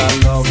 'cause a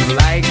love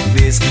like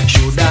this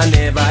should I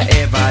never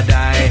ever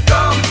die.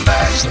 Come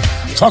back.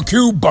 Fuck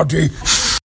you, buddy.